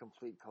nearly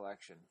complete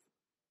collection.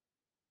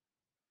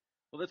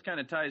 Well, this kind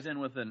of ties in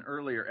with an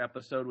earlier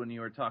episode when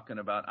you were talking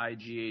about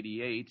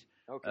IG-88.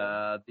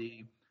 Okay.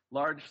 The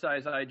large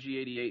size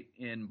IG-88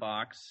 in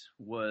box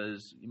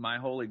was my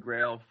holy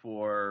grail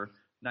for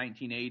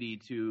 1980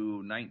 to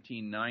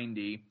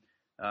 1990.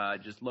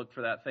 Just looked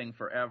for that thing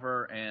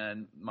forever,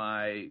 and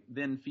my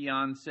then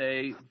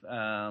fiance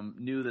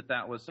knew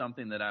that was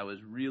something that I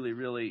was really,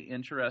 really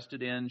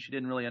interested in. She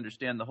didn't really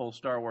understand the whole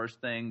Star Wars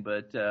thing,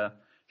 but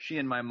she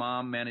and my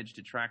mom managed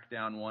to track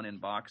down one in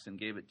box and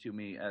gave it to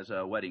me as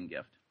a wedding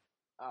gift.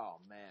 Oh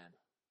man,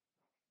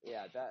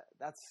 yeah,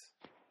 that's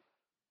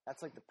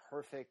like the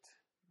perfect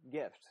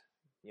gift,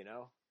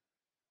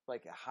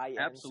 like a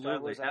high-end Star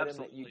Wars item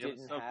that you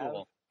didn't have.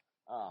 Cool.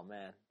 Oh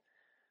man,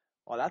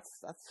 well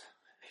that's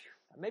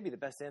maybe the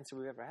best answer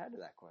we've ever had to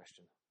that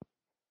question.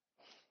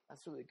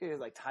 That's really good. It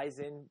like ties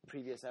in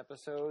previous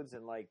episodes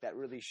and like that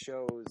really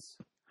shows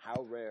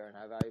how rare and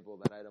how valuable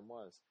that item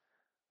was.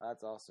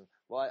 That's awesome.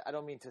 Well, I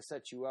don't mean to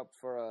set you up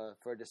for a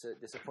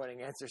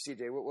disappointing answer,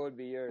 CJ. What would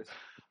be yours?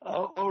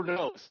 Oh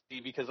no,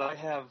 Steve, because I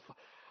have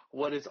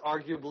what is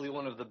arguably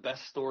one of the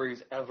best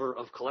stories ever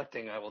of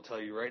collecting. I will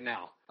tell you right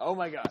now. Oh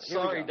my God!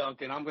 Sorry,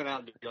 Duncan, I'm going to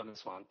outdo you on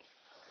this one.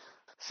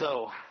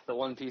 So the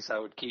one piece I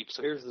would keep.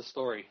 So here's the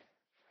story.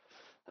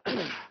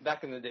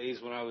 Back in the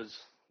days when I was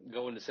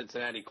going to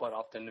Cincinnati quite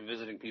often and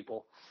visiting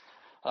people,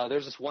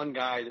 there's this one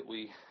guy that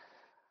we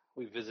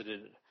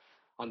visited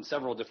on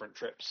several different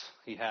trips.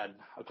 He had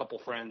a couple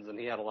friends and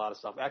he had a lot of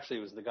stuff. Actually,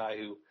 it was the guy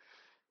who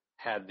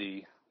had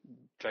the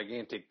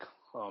gigantic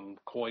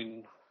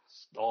coin,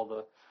 all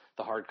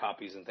the hard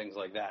copies and things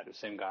like that. The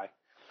same guy.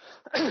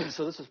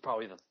 So this was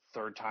probably the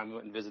third time we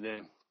went and visited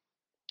him.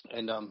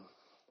 And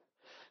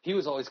he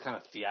was always kind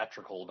of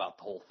theatrical about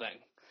the whole thing.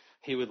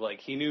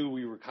 He knew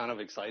we were kind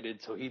of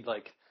excited, so he'd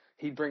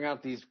bring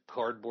out these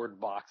cardboard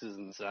boxes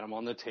and set them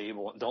on the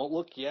table. Don't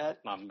look yet.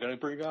 I'm going to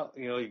bring out,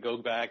 he'd go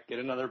back, get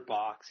another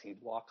box.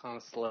 He'd walk on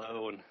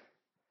slow and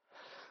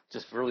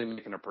just really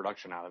making a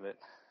production out of it.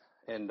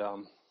 And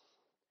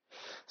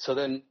so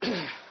then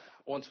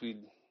once we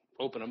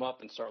open them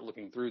up and start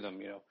looking through them,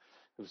 it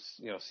was,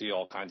 see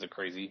all kinds of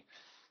crazy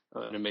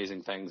and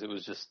amazing things. It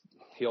was just,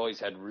 he always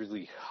had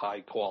really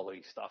high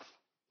quality stuff.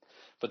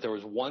 But there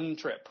was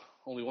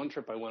only one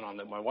trip I went on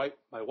that my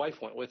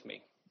wife went with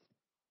me.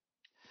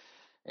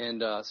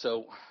 And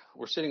so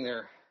we're sitting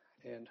there,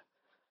 and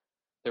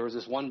there was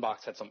this one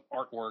box that had some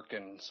artwork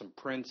and some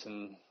prints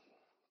and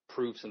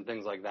proofs and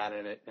things like that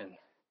in it. And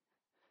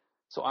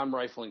so I'm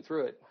rifling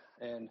through it,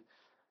 and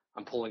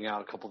I'm pulling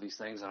out a couple of these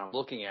things, and I'm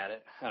looking at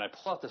it, and I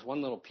pull out this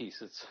one little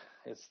piece.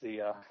 It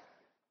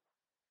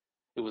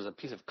was a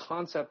piece of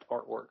concept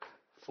artwork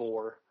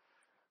for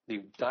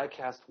the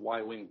die-cast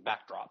Y-wing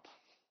backdrop.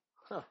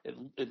 Huh.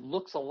 It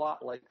looks a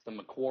lot like the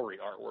Macquarie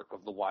artwork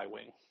of the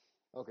Y-wing.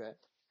 Okay.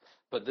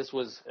 But this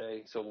was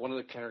so one of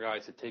the Kenner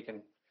guys had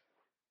taken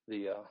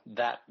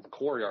that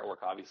Macquarie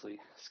artwork, obviously,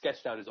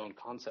 sketched out his own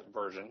concept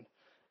version,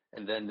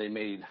 and then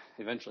they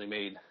eventually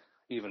made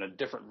even a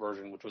different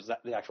version, which was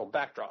the actual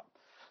backdrop.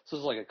 So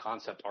this was like a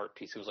concept art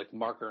piece. It was like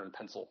marker and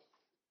pencil.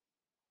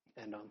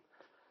 And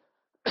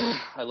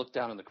I look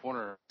down in the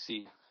corner and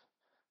see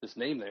this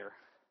name there,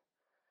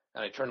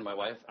 and I turn to my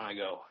wife and I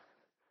go,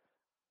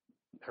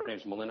 her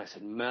name's Melinda. I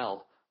said,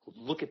 Mel,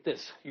 look at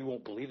this. You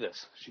won't believe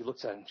this. She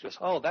looks at it and she goes,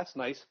 oh, that's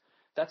nice.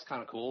 That's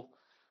kind of cool.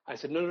 I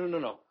said,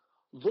 no.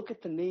 Look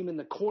at the name in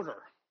the corner.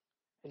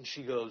 And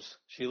she looks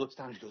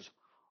down and she goes,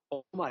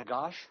 oh my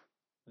gosh,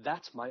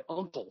 that's my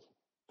uncle.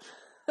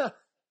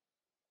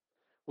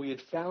 We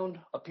had found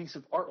a piece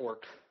of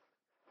artwork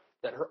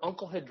that her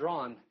uncle had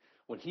drawn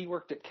when he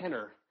worked at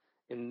Kenner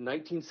in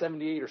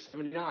 1978 or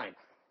 79.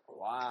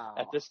 Wow.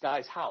 At this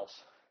guy's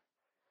house.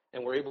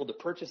 And we're able to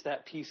purchase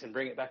that piece and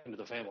bring it back into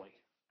the family.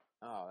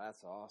 Oh,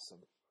 that's awesome.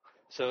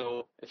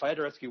 So if I had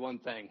to rescue one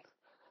thing,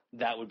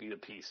 that would be the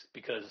piece,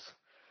 because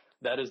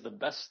that is the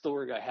best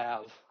story I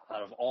have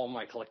out of all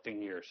my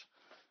collecting years.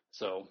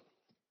 So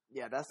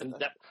yeah, that's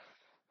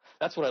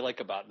what I like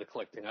about the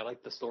collecting. I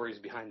like the stories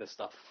behind this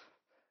stuff.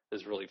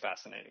 Is really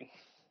fascinating.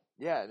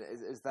 Yeah,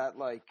 is that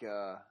like?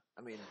 I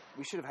mean,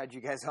 we should have had you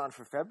guys on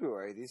for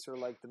February. These are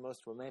like the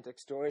most romantic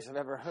stories I've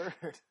ever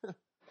heard.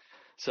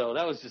 So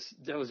that was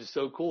just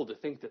so cool to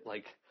think that,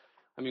 like,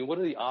 I mean, what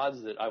are the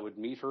odds that I would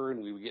meet her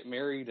and we would get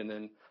married, and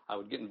then I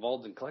would get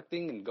involved in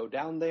collecting and go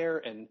down there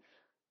and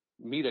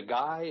meet a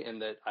guy,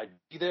 and that I'd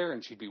be there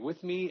and she'd be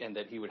with me, and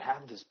that he would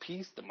have this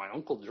piece that my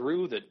uncle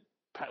drew that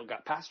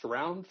got passed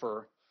around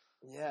for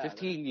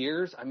 15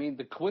 years. I mean,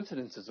 the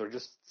coincidences are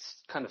just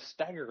kind of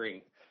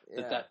staggering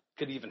that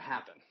could even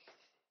happen.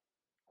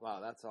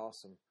 Wow, that's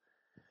awesome.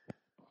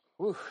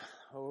 Whew.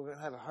 Well, we're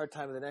gonna have a hard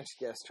time with the next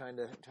guest trying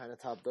to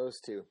top those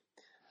two.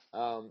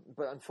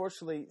 But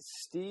unfortunately,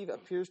 Steve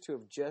appears to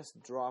have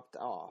just dropped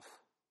off.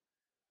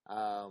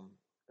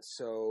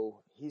 So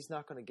he's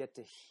not going to get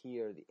to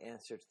hear the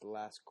answer to the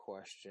last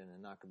question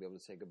and not going to be able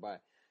to say goodbye.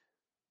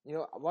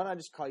 Why don't I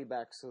just call you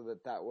back so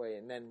that way,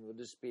 and then we'll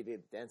just be to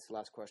answer the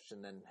last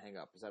question, then hang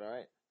up. Is that all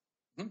right?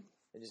 Mm-hmm.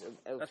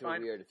 It'll feel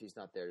weird if he's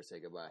not there to say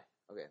goodbye.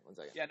 Okay, 1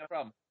 second. Yeah, no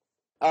problem.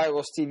 All right,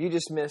 well, Steve, you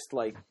just missed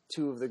like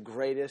two of the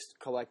greatest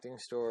collecting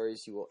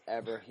stories you will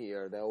ever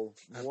hear. They'll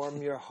warm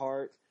your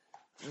heart.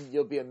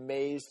 You'll be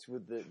amazed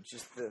with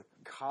the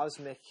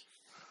cosmic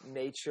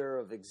nature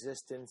of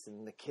existence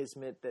and the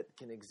kismet that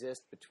can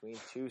exist between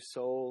two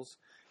souls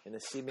in a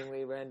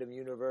seemingly random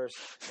universe.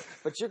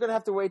 But you're going to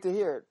have to wait to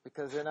hear it,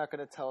 because they're not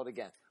going to tell it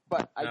again.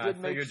 But I did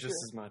make sure just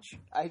as much.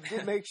 I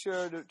did make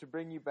sure to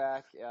bring you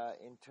back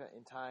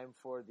in time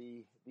for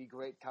the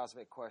great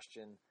cosmic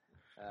question.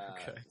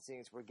 Okay. Seeing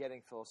as we're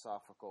getting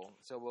philosophical,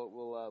 so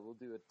we'll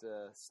do it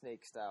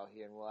snake style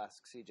here, and we'll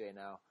ask CJ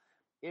now: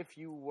 if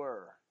you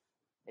were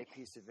a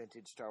piece of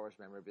vintage Star Wars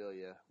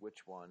memorabilia, which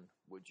one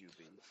would you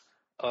be?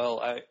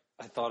 Well,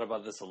 I thought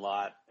about this a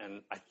lot,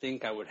 and I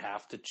think I would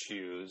have to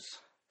choose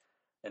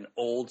an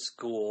old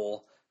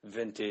school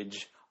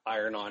vintage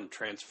iron-on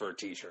transfer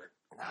T-shirt.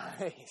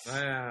 Nice.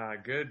 Ah,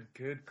 good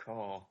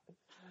call.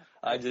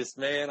 I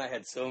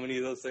had so many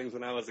of those things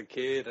when I was a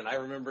kid, and I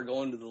remember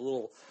going to the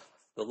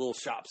little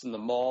shops in the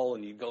mall,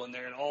 and you go in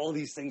there, and all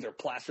these things are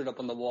plastered up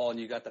on the wall, and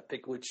you got to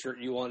pick which shirt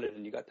you wanted,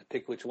 and you got to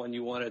pick which one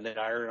you wanted, and they'd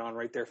iron it on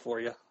right there for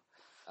you.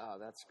 Oh,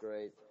 that's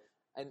great.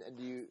 And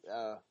do you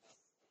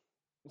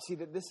see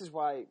that this is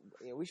why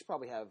we should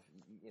probably have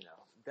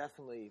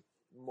definitely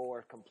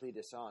more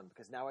completists on,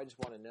 because now I just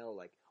want to know,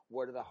 like,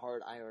 what are the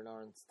hard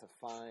iron-ons to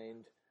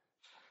find?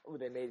 Were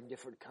they made in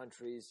different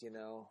countries?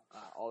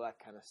 All that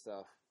kind of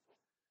stuff.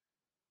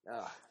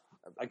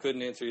 I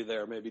couldn't answer you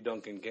there. Maybe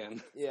Duncan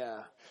can.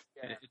 Yeah.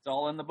 It's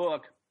all in the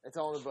book. It's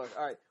all in the book.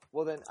 All right.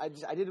 Well, then I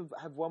did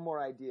have one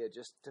more idea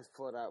just to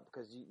float out,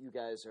 because you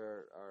guys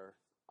are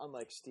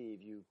unlike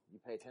Steve. You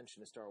pay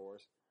attention to Star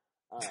Wars.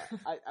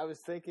 I was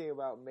thinking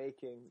about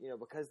making,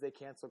 because they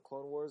canceled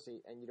Clone Wars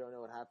and you don't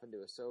know what happened to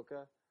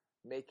Ahsoka,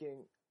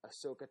 making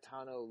Ahsoka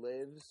Tano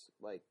Lives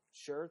like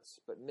shirts,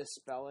 but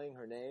misspelling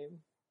her name.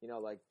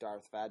 Like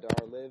Darth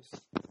Vadar lives.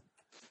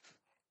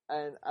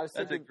 And I was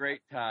thinking, that's a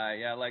great tie.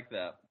 Yeah, I like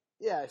that.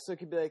 Yeah, so it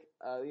could be like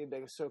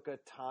Ahsoka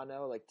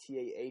Tano, like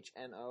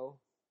Tahno,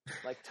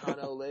 like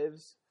Tano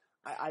lives.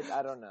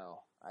 I don't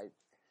know.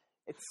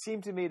 It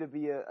seemed to me to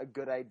be a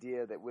good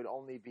idea that would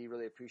only be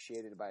really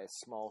appreciated by a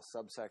small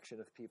subsection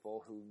of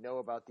people who know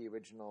about the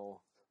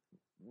original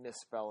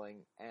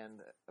misspelling and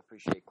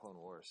appreciate Clone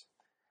Wars.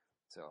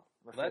 So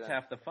that's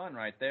half the fun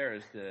right there,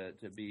 is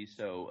to be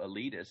so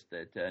elitist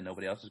that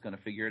nobody else is going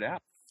to figure it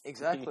out.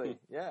 Exactly.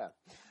 Yeah.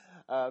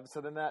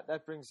 So then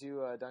that brings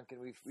you, Duncan.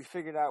 We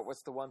figured out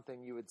what's the one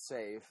thing you would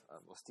save.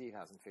 Well, Steve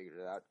hasn't figured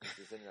it out because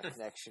his internet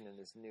connection and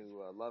his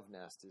new love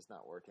nest is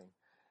not working.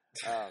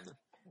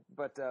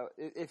 But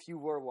if you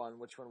were one,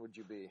 which one would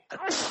you be?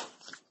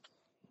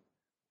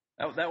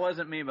 That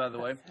wasn't me, by the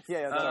way.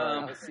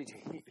 Yeah,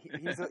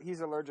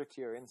 he's allergic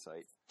to your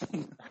insight.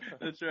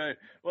 That's right.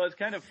 Well, it's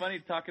kind of funny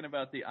talking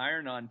about the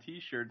iron-on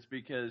T-shirts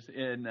because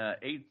in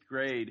 8th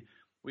grade,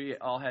 we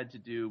all had to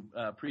do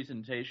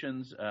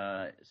presentations,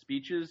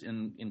 speeches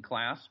in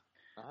class,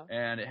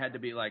 and it had to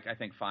be like, I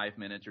think, 5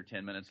 minutes or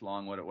 10 minutes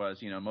long, what it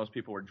was. Most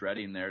people were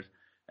dreading theirs.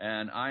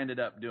 And I ended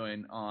up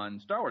doing on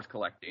Star Wars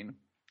collecting,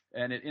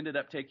 and it ended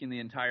up taking the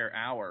entire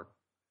hour.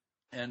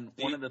 And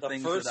one of the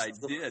things that I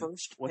did...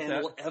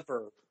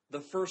 The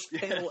first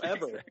panel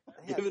ever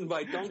given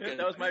by Duncan.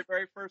 That was my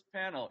very first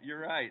panel. You're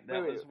right.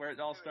 That was where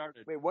it all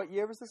started. Wait, what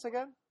year was this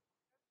again?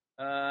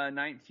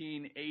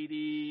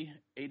 1980,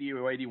 80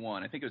 or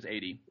 81. I think it was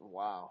 80.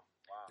 Wow.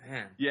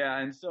 Man. Yeah,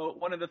 and so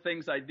one of the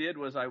things I did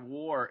was I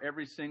wore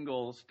every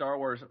single Star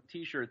Wars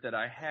T-shirt that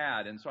I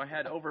had, and so I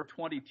had over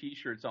 20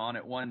 T-shirts on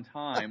at one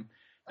time.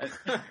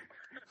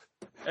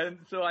 And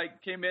so I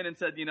came in and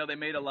said, they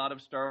made a lot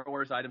of Star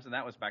Wars items, and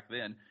that was back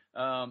then.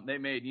 They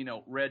made,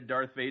 red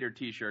Darth Vader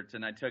T-shirts,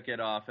 and I took it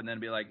off, and then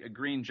be like a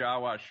green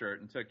Jawa shirt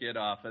and took it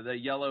off, the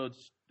yellow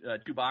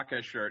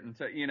Chewbacca shirt, and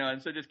so,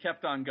 and so just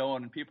kept on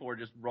going, and people were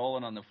just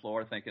rolling on the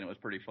floor thinking it was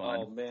pretty fun.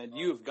 Oh man,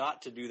 you've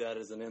got to do that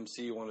as an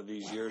MC one of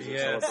these years of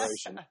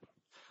celebration.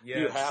 Yes.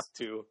 You have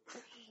to.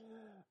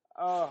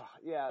 Oh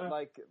yeah,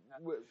 like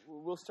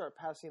we'll start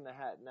passing the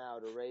hat now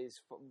to raise.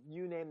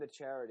 You name the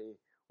charity.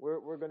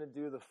 We're going to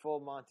do the full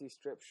Monty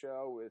Strip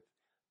show with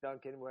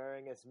Duncan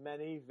wearing as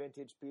many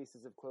vintage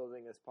pieces of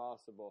clothing as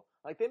possible.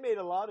 Like, they made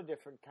a lot of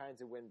different kinds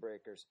of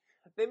windbreakers.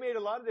 They made a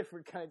lot of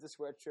different kinds of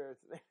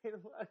sweatshirts. They made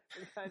a lot of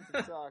different kinds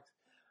of socks.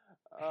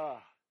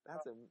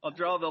 I'll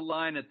draw the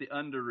line at the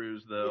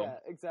underoos, though. Yeah,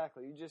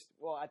 exactly.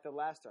 At the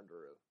last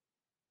underoo,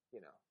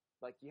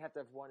 like you have to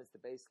have one as the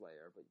base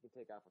layer, but you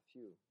can take off a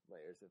few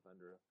layers of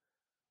underoo.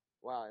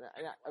 Wow, and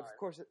of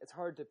course, it's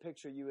hard to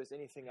picture you as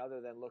anything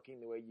other than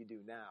looking the way you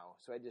do now.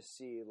 So I just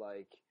see,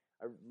 like,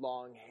 a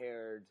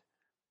long-haired,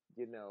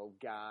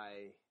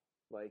 guy,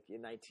 like,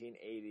 in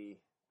 1980.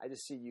 I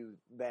just see you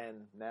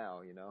then,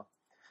 now,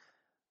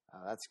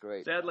 That's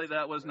great. Sadly,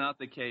 that was not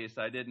the case.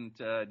 I didn't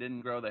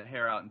grow the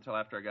hair out until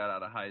after I got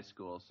out of high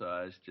school, so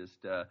I was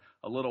just a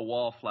little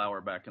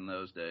wallflower back in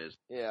those days.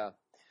 Yeah.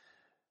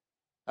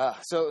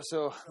 So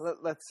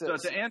let's... So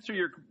to answer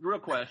your real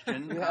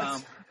question...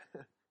 Yes.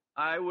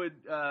 I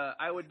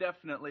would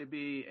definitely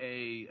be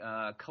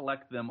a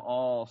collect them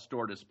all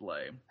store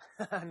display.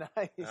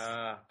 Nice.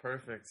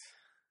 Perfect.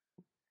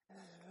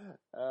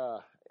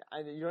 You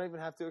don't even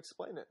have to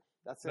explain it.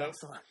 That's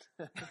excellent.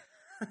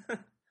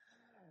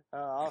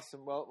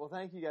 Awesome. Well,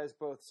 thank you guys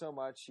both so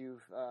much.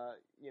 You've, I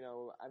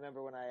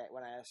remember when I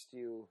asked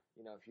you,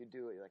 if you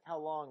do it, you're like, how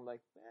long?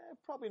 Like,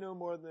 probably no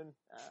more than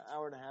an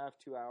hour and a half,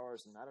 2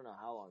 hours, and I don't know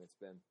how long it's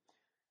been.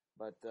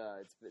 But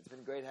it's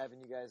been great having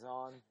you guys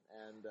on,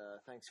 and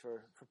thanks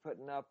for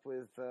putting up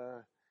with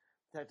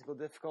technical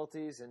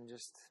difficulties and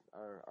just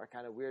our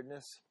kind of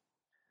weirdness.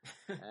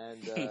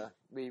 And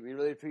we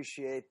really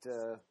appreciate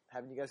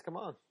having you guys come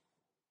on.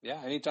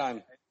 Yeah,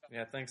 anytime.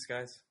 Yeah, thanks,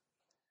 guys.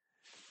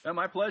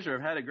 My pleasure.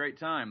 I've had a great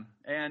time.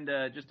 And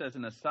just as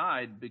an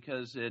aside,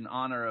 because in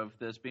honor of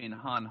this being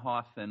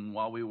Han-Hoth, and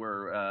while we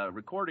were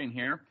recording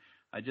here,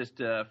 I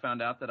just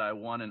found out that I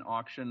won an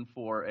auction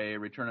for a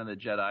Return of the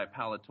Jedi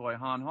Palatoy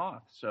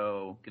Han-Hoth,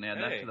 so can add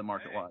that to the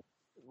market watch.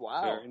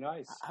 Wow. Very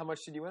nice. How much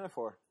did you win it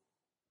for?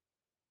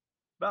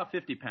 About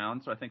 50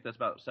 pounds, so I think that's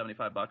about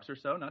 $75 or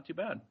so. Not too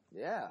bad.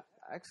 Yeah,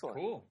 excellent.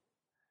 Cool.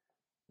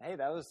 Hey,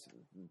 that was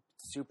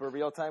super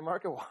real-time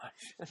market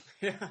watch.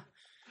 Yeah.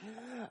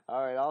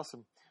 All right,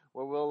 awesome.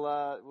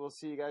 Well, we'll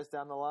see you guys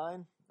down the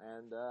line,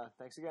 and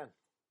thanks again.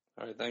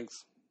 All right,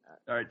 thanks.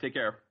 All right, take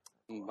care.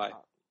 Bye.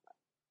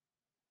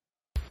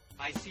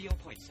 I see your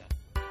point, sir.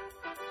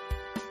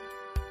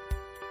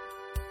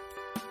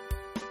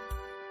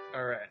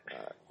 All right.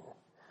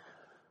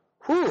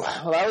 Whew.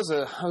 Well, that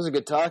was a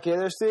good talk here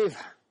there, Steve.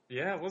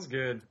 Yeah, it was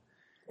good.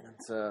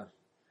 It's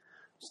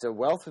just a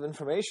wealth of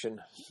information.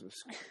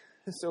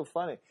 It's so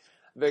funny.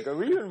 Vic,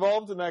 are you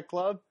involved in that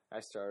club? I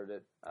started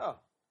it. Oh,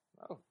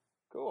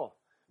 cool.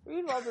 Are you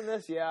involved in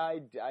this? Yeah, I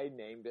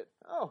named it.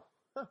 Oh,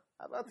 how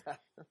about that?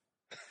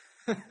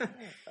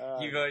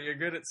 You're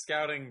good at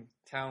scouting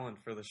talent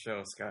for the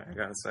show, Scott, I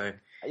gotta say.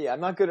 Yeah, I'm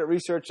not good at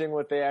researching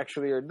what they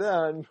actually are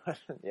done, but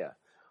yeah.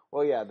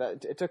 Well, yeah,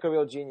 it took a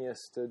real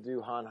genius to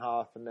do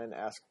Han-Hoth and then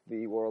ask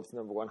the world's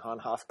 #1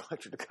 Han-Hoth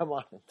collector to come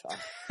on and talk.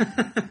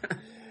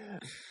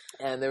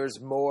 And there was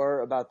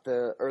more about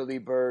the early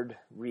bird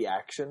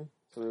reaction.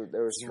 So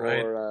there was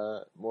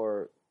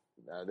more.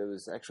 There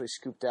was actually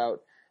scooped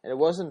out, and it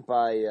wasn't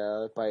by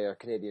a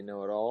Canadian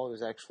know-it-all. It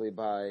was actually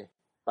by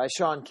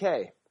Sean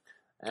Kay.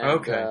 And,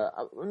 okay.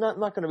 I'm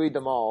not going to read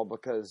them all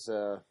because,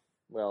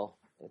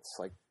 it's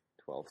like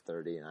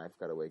 12:30, and I've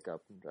got to wake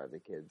up and drive the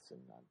kids, and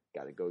I've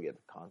got to go get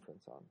the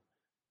conference on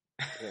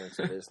appearance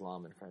of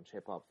Islam and French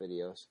hip-hop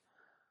videos.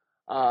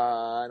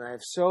 And I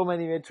have so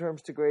many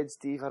midterms to grade,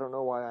 Steve. I don't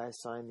know why I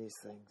assign these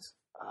things.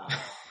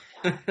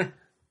 But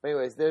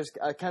anyways, there's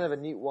kind of a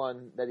neat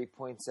one that he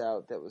points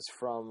out that was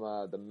from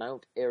the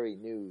Mount Airy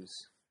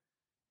News.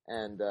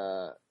 And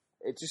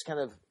it just kind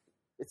of,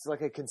 it's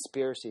like a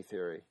conspiracy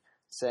theory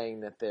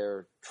saying that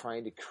they're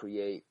trying to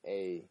create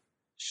a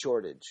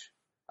shortage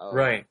of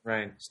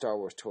Star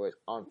Wars toys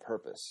on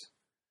purpose.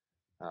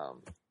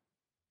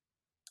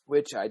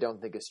 Which I don't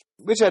think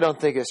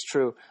is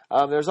true.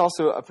 There's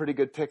also a pretty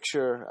good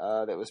picture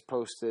that was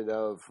posted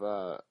of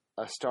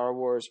a Star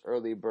Wars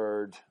early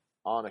bird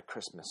on a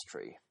Christmas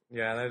tree.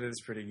 Yeah, that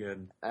is pretty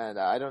good. And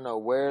I don't know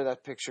where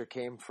that picture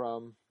came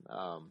from,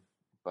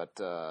 but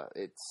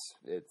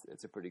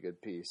it's a pretty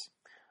good piece.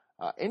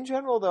 In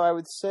general, though, I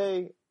would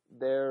say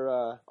they're.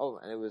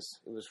 And it was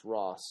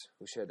Ross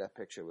who shared that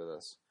picture with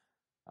us.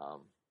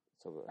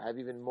 So I have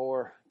even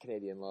more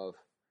Canadian love,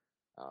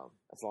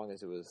 as long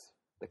as it was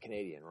the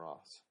Canadian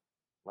Ross,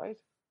 right?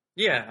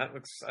 Yeah, that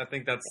looks. I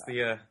think that's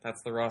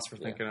the Ross we're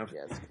thinking of.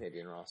 Yeah, it's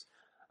Canadian Ross.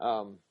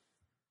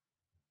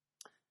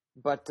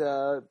 But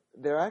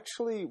there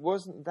actually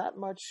wasn't that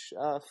much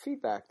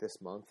feedback this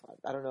month.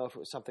 I don't know if it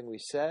was something we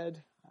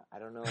said. I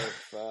don't know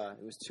if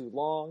it was too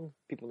long.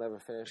 People never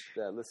finished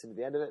listening to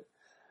the end of it.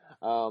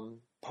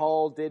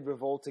 Paul did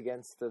revolt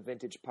against the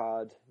Vintage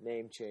Pod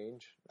name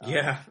change.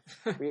 Yeah.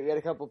 we had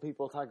a couple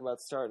people talk about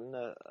starting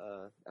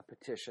a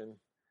petition.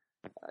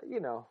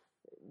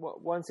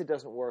 Once it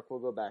doesn't work, we'll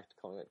go back to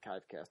calling it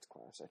Chive Cast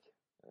Classic,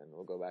 and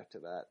we'll go back to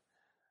that.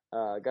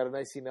 Got a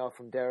nice email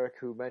from Derek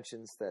who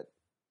mentions that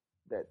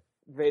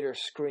Vader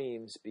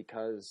screams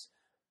because,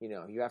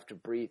 you have to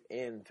breathe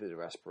in through the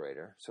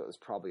respirator, so it was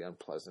probably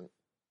unpleasant.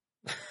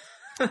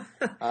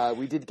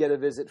 We did get a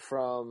visit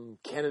from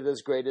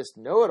Canada's greatest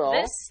know-it-all.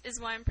 This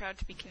is why I'm proud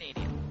to be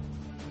Canadian.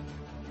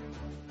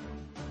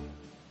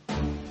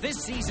 This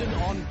season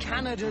on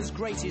Canada's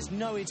greatest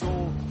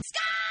know-it-all.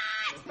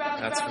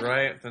 That's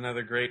right.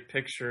 Another great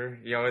picture.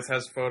 He always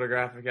has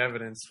photographic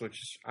evidence, which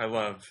I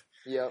love.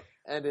 Yep,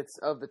 and it's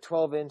of the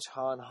 12-inch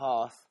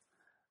Han-Hoth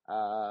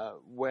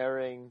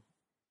wearing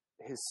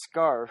his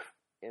scarf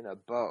in a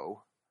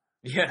bow.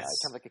 Yes.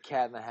 Kind of like a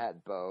Cat in the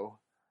Hat bow.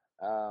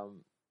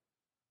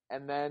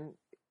 And then,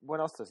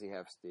 what else does he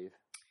have, Steve?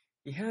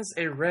 He has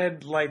a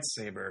red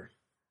lightsaber.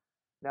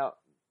 Now,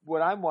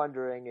 what I'm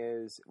wondering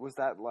is, was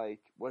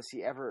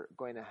he ever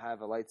going to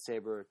have a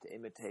lightsaber to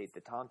imitate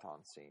the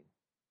Tauntaun scene?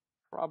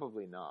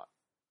 Probably not.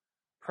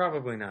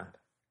 Probably not.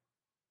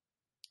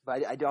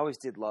 But I always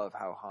did love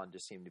how Han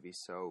just seemed to be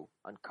so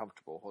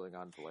uncomfortable holding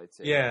on to the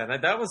lightsaber. Yeah,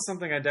 that was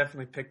something I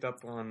definitely picked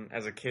up on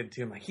as a kid,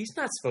 too. I'm like, he's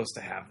not supposed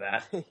to have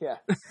that. Yeah.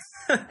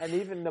 And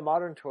even the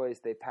modern toys,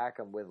 they pack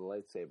them with a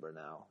lightsaber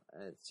now.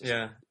 And it's just,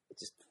 it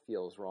just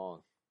feels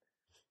wrong.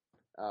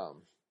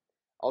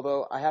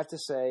 Although, I have to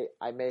say,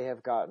 I may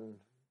have gotten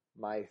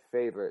my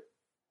favorite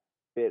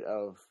bit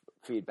of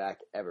feedback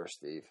ever,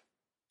 Steve.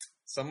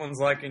 Someone's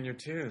liking your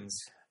tunes.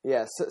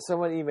 Yeah, so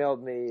someone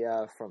emailed me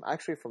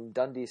from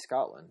Dundee,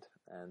 Scotland,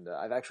 and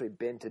I've actually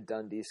been to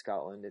Dundee,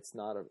 Scotland. It's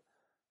not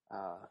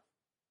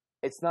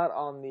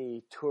on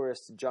the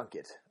tourist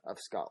junket of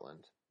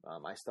Scotland.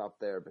 I stopped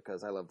there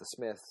because I love the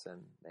Smiths,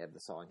 and they have the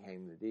song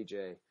 "Hang the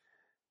DJ,"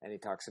 and he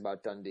talks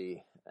about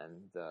Dundee,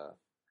 and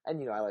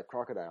I like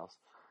crocodiles.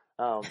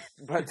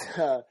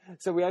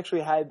 So we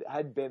actually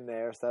had been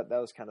there, so that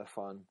was kind of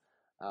fun.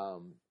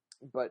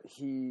 But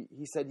he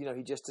said,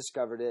 he just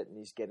discovered it and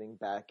he's getting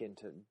back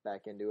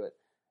into it.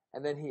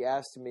 And then he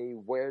asked me,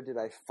 where did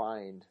I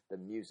find the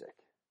music?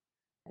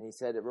 And he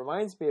said, it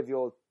reminds me of the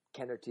old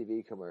Kenner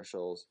TV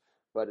commercials,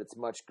 but it's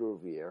much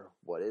groovier.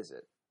 What is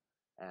it?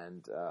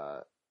 And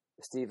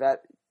Steve,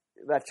 that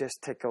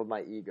just tickled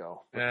my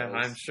ego. Yeah,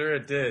 I'm sure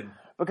it did.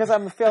 Because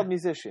I'm a failed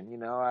musician,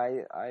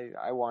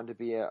 I wanted to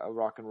be a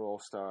rock and roll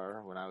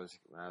star when I was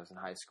in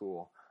high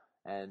school.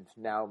 And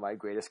now my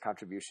greatest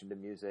contribution to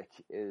music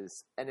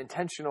is an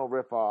intentional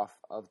ripoff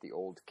of the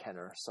old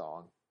Kenner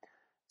song.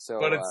 So,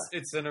 but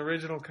it's an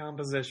original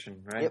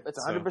composition, right? Yep,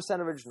 it's 100%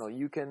 original.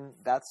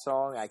 That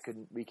song,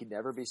 we could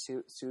never be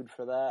sued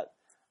for that.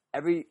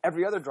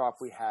 Every other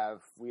drop we'd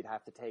have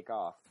to take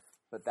off.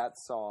 But that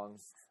song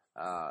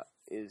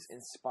is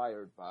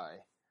inspired by,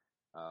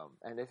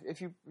 and if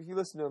you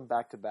listen to them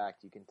back to back,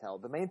 you can tell.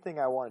 The main thing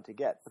I wanted to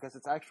get, because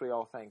it's actually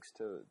all thanks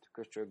to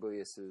Chris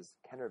Gerglius's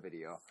Kenner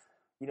video.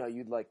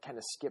 You'd kind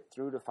of skip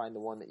through to find the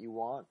one that you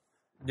want.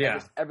 Yeah.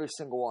 Just every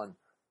single one.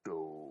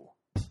 Go.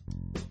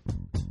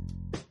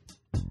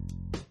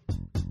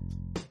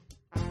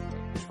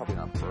 probably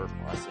not burp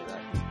when I say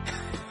that.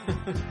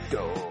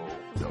 Do,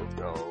 do,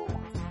 do,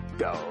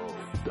 do,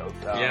 do,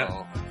 do.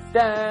 Yeah.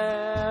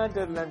 Dun,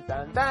 dun, dun,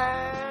 dun,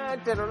 dun,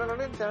 dun, dun,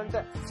 dun, dun,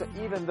 dun. So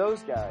even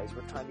those guys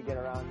were trying to get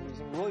around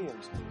using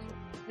Williams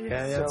music.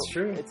 Yeah, that's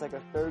true. It's like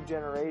a third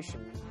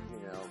generation,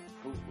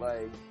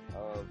 bootleg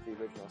of the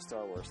original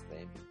Star Wars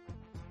theme.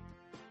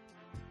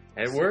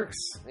 It works.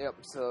 Yep.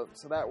 So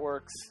that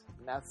works,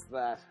 and that's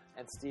that.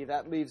 And Steve,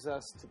 that leaves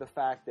us to the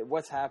fact that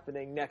what's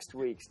happening next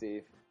week,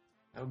 Steve?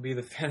 That would be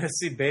the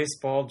fantasy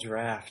baseball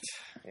draft.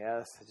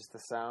 Yes, just the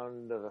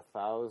sound of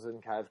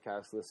 1,000 Chive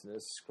Cast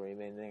listeners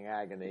screaming in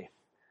agony.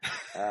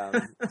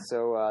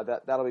 So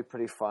that'll be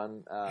pretty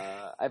fun.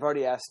 I've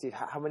already asked Steve,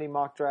 how many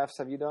mock drafts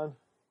have you done?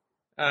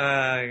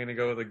 I'm going to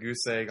go with a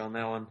goose egg on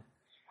that one.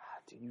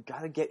 Dude, you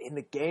got to get in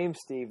the game,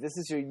 Steve. This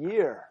is your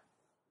year.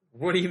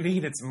 What do you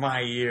mean it's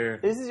my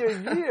year? This is your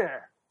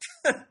year.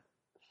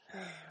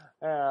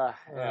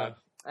 Yeah.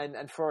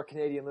 And for our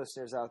Canadian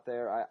listeners out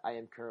there, I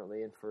am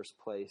currently in first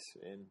place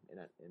in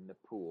the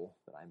pool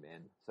that I'm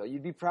in. So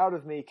you'd be proud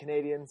of me,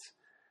 Canadians.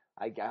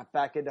 I got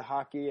back into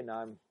hockey, and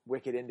I'm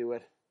wicked into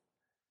it.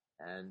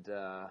 And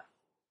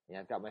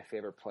I've got my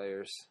favorite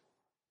players,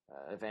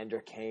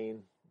 Evander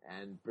Kane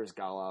and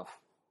Brizgalov,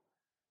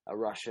 a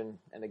Russian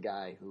and a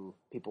guy who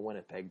people in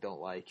Winnipeg don't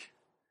like.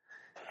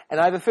 And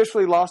I've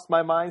officially lost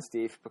my mind,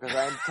 Steve, because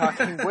I'm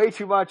talking way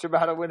too much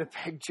about a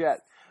Winnipeg Jet.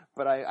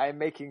 But I'm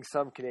making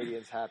some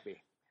Canadians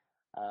happy.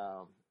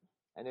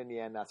 And in the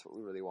end, that's what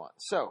we really want.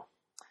 So,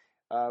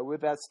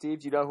 with that,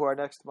 Steve, do you know who our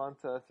next month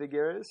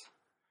figure is?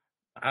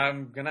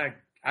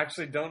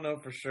 Actually don't know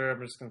for sure.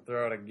 I'm just going to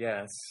throw out a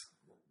guess.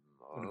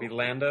 Would it be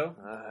Lando?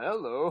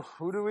 Hello.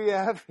 Who do we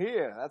have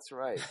here? That's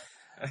right.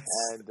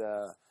 And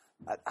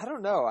I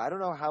don't know. I don't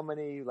know how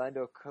many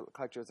Lando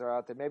collectors are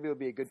out there. Maybe it'll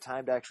be a good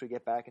time to actually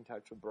get back in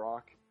touch with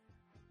Brock.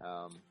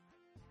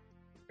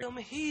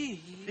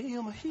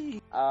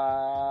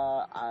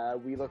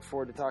 We look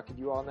forward to talking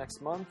to you all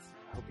next month.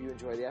 Hope you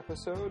enjoy the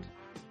episode.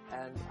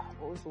 And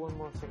what was the one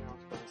more thing I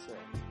was going to say?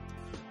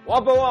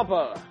 Wampa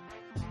Wampa!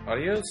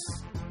 Adios.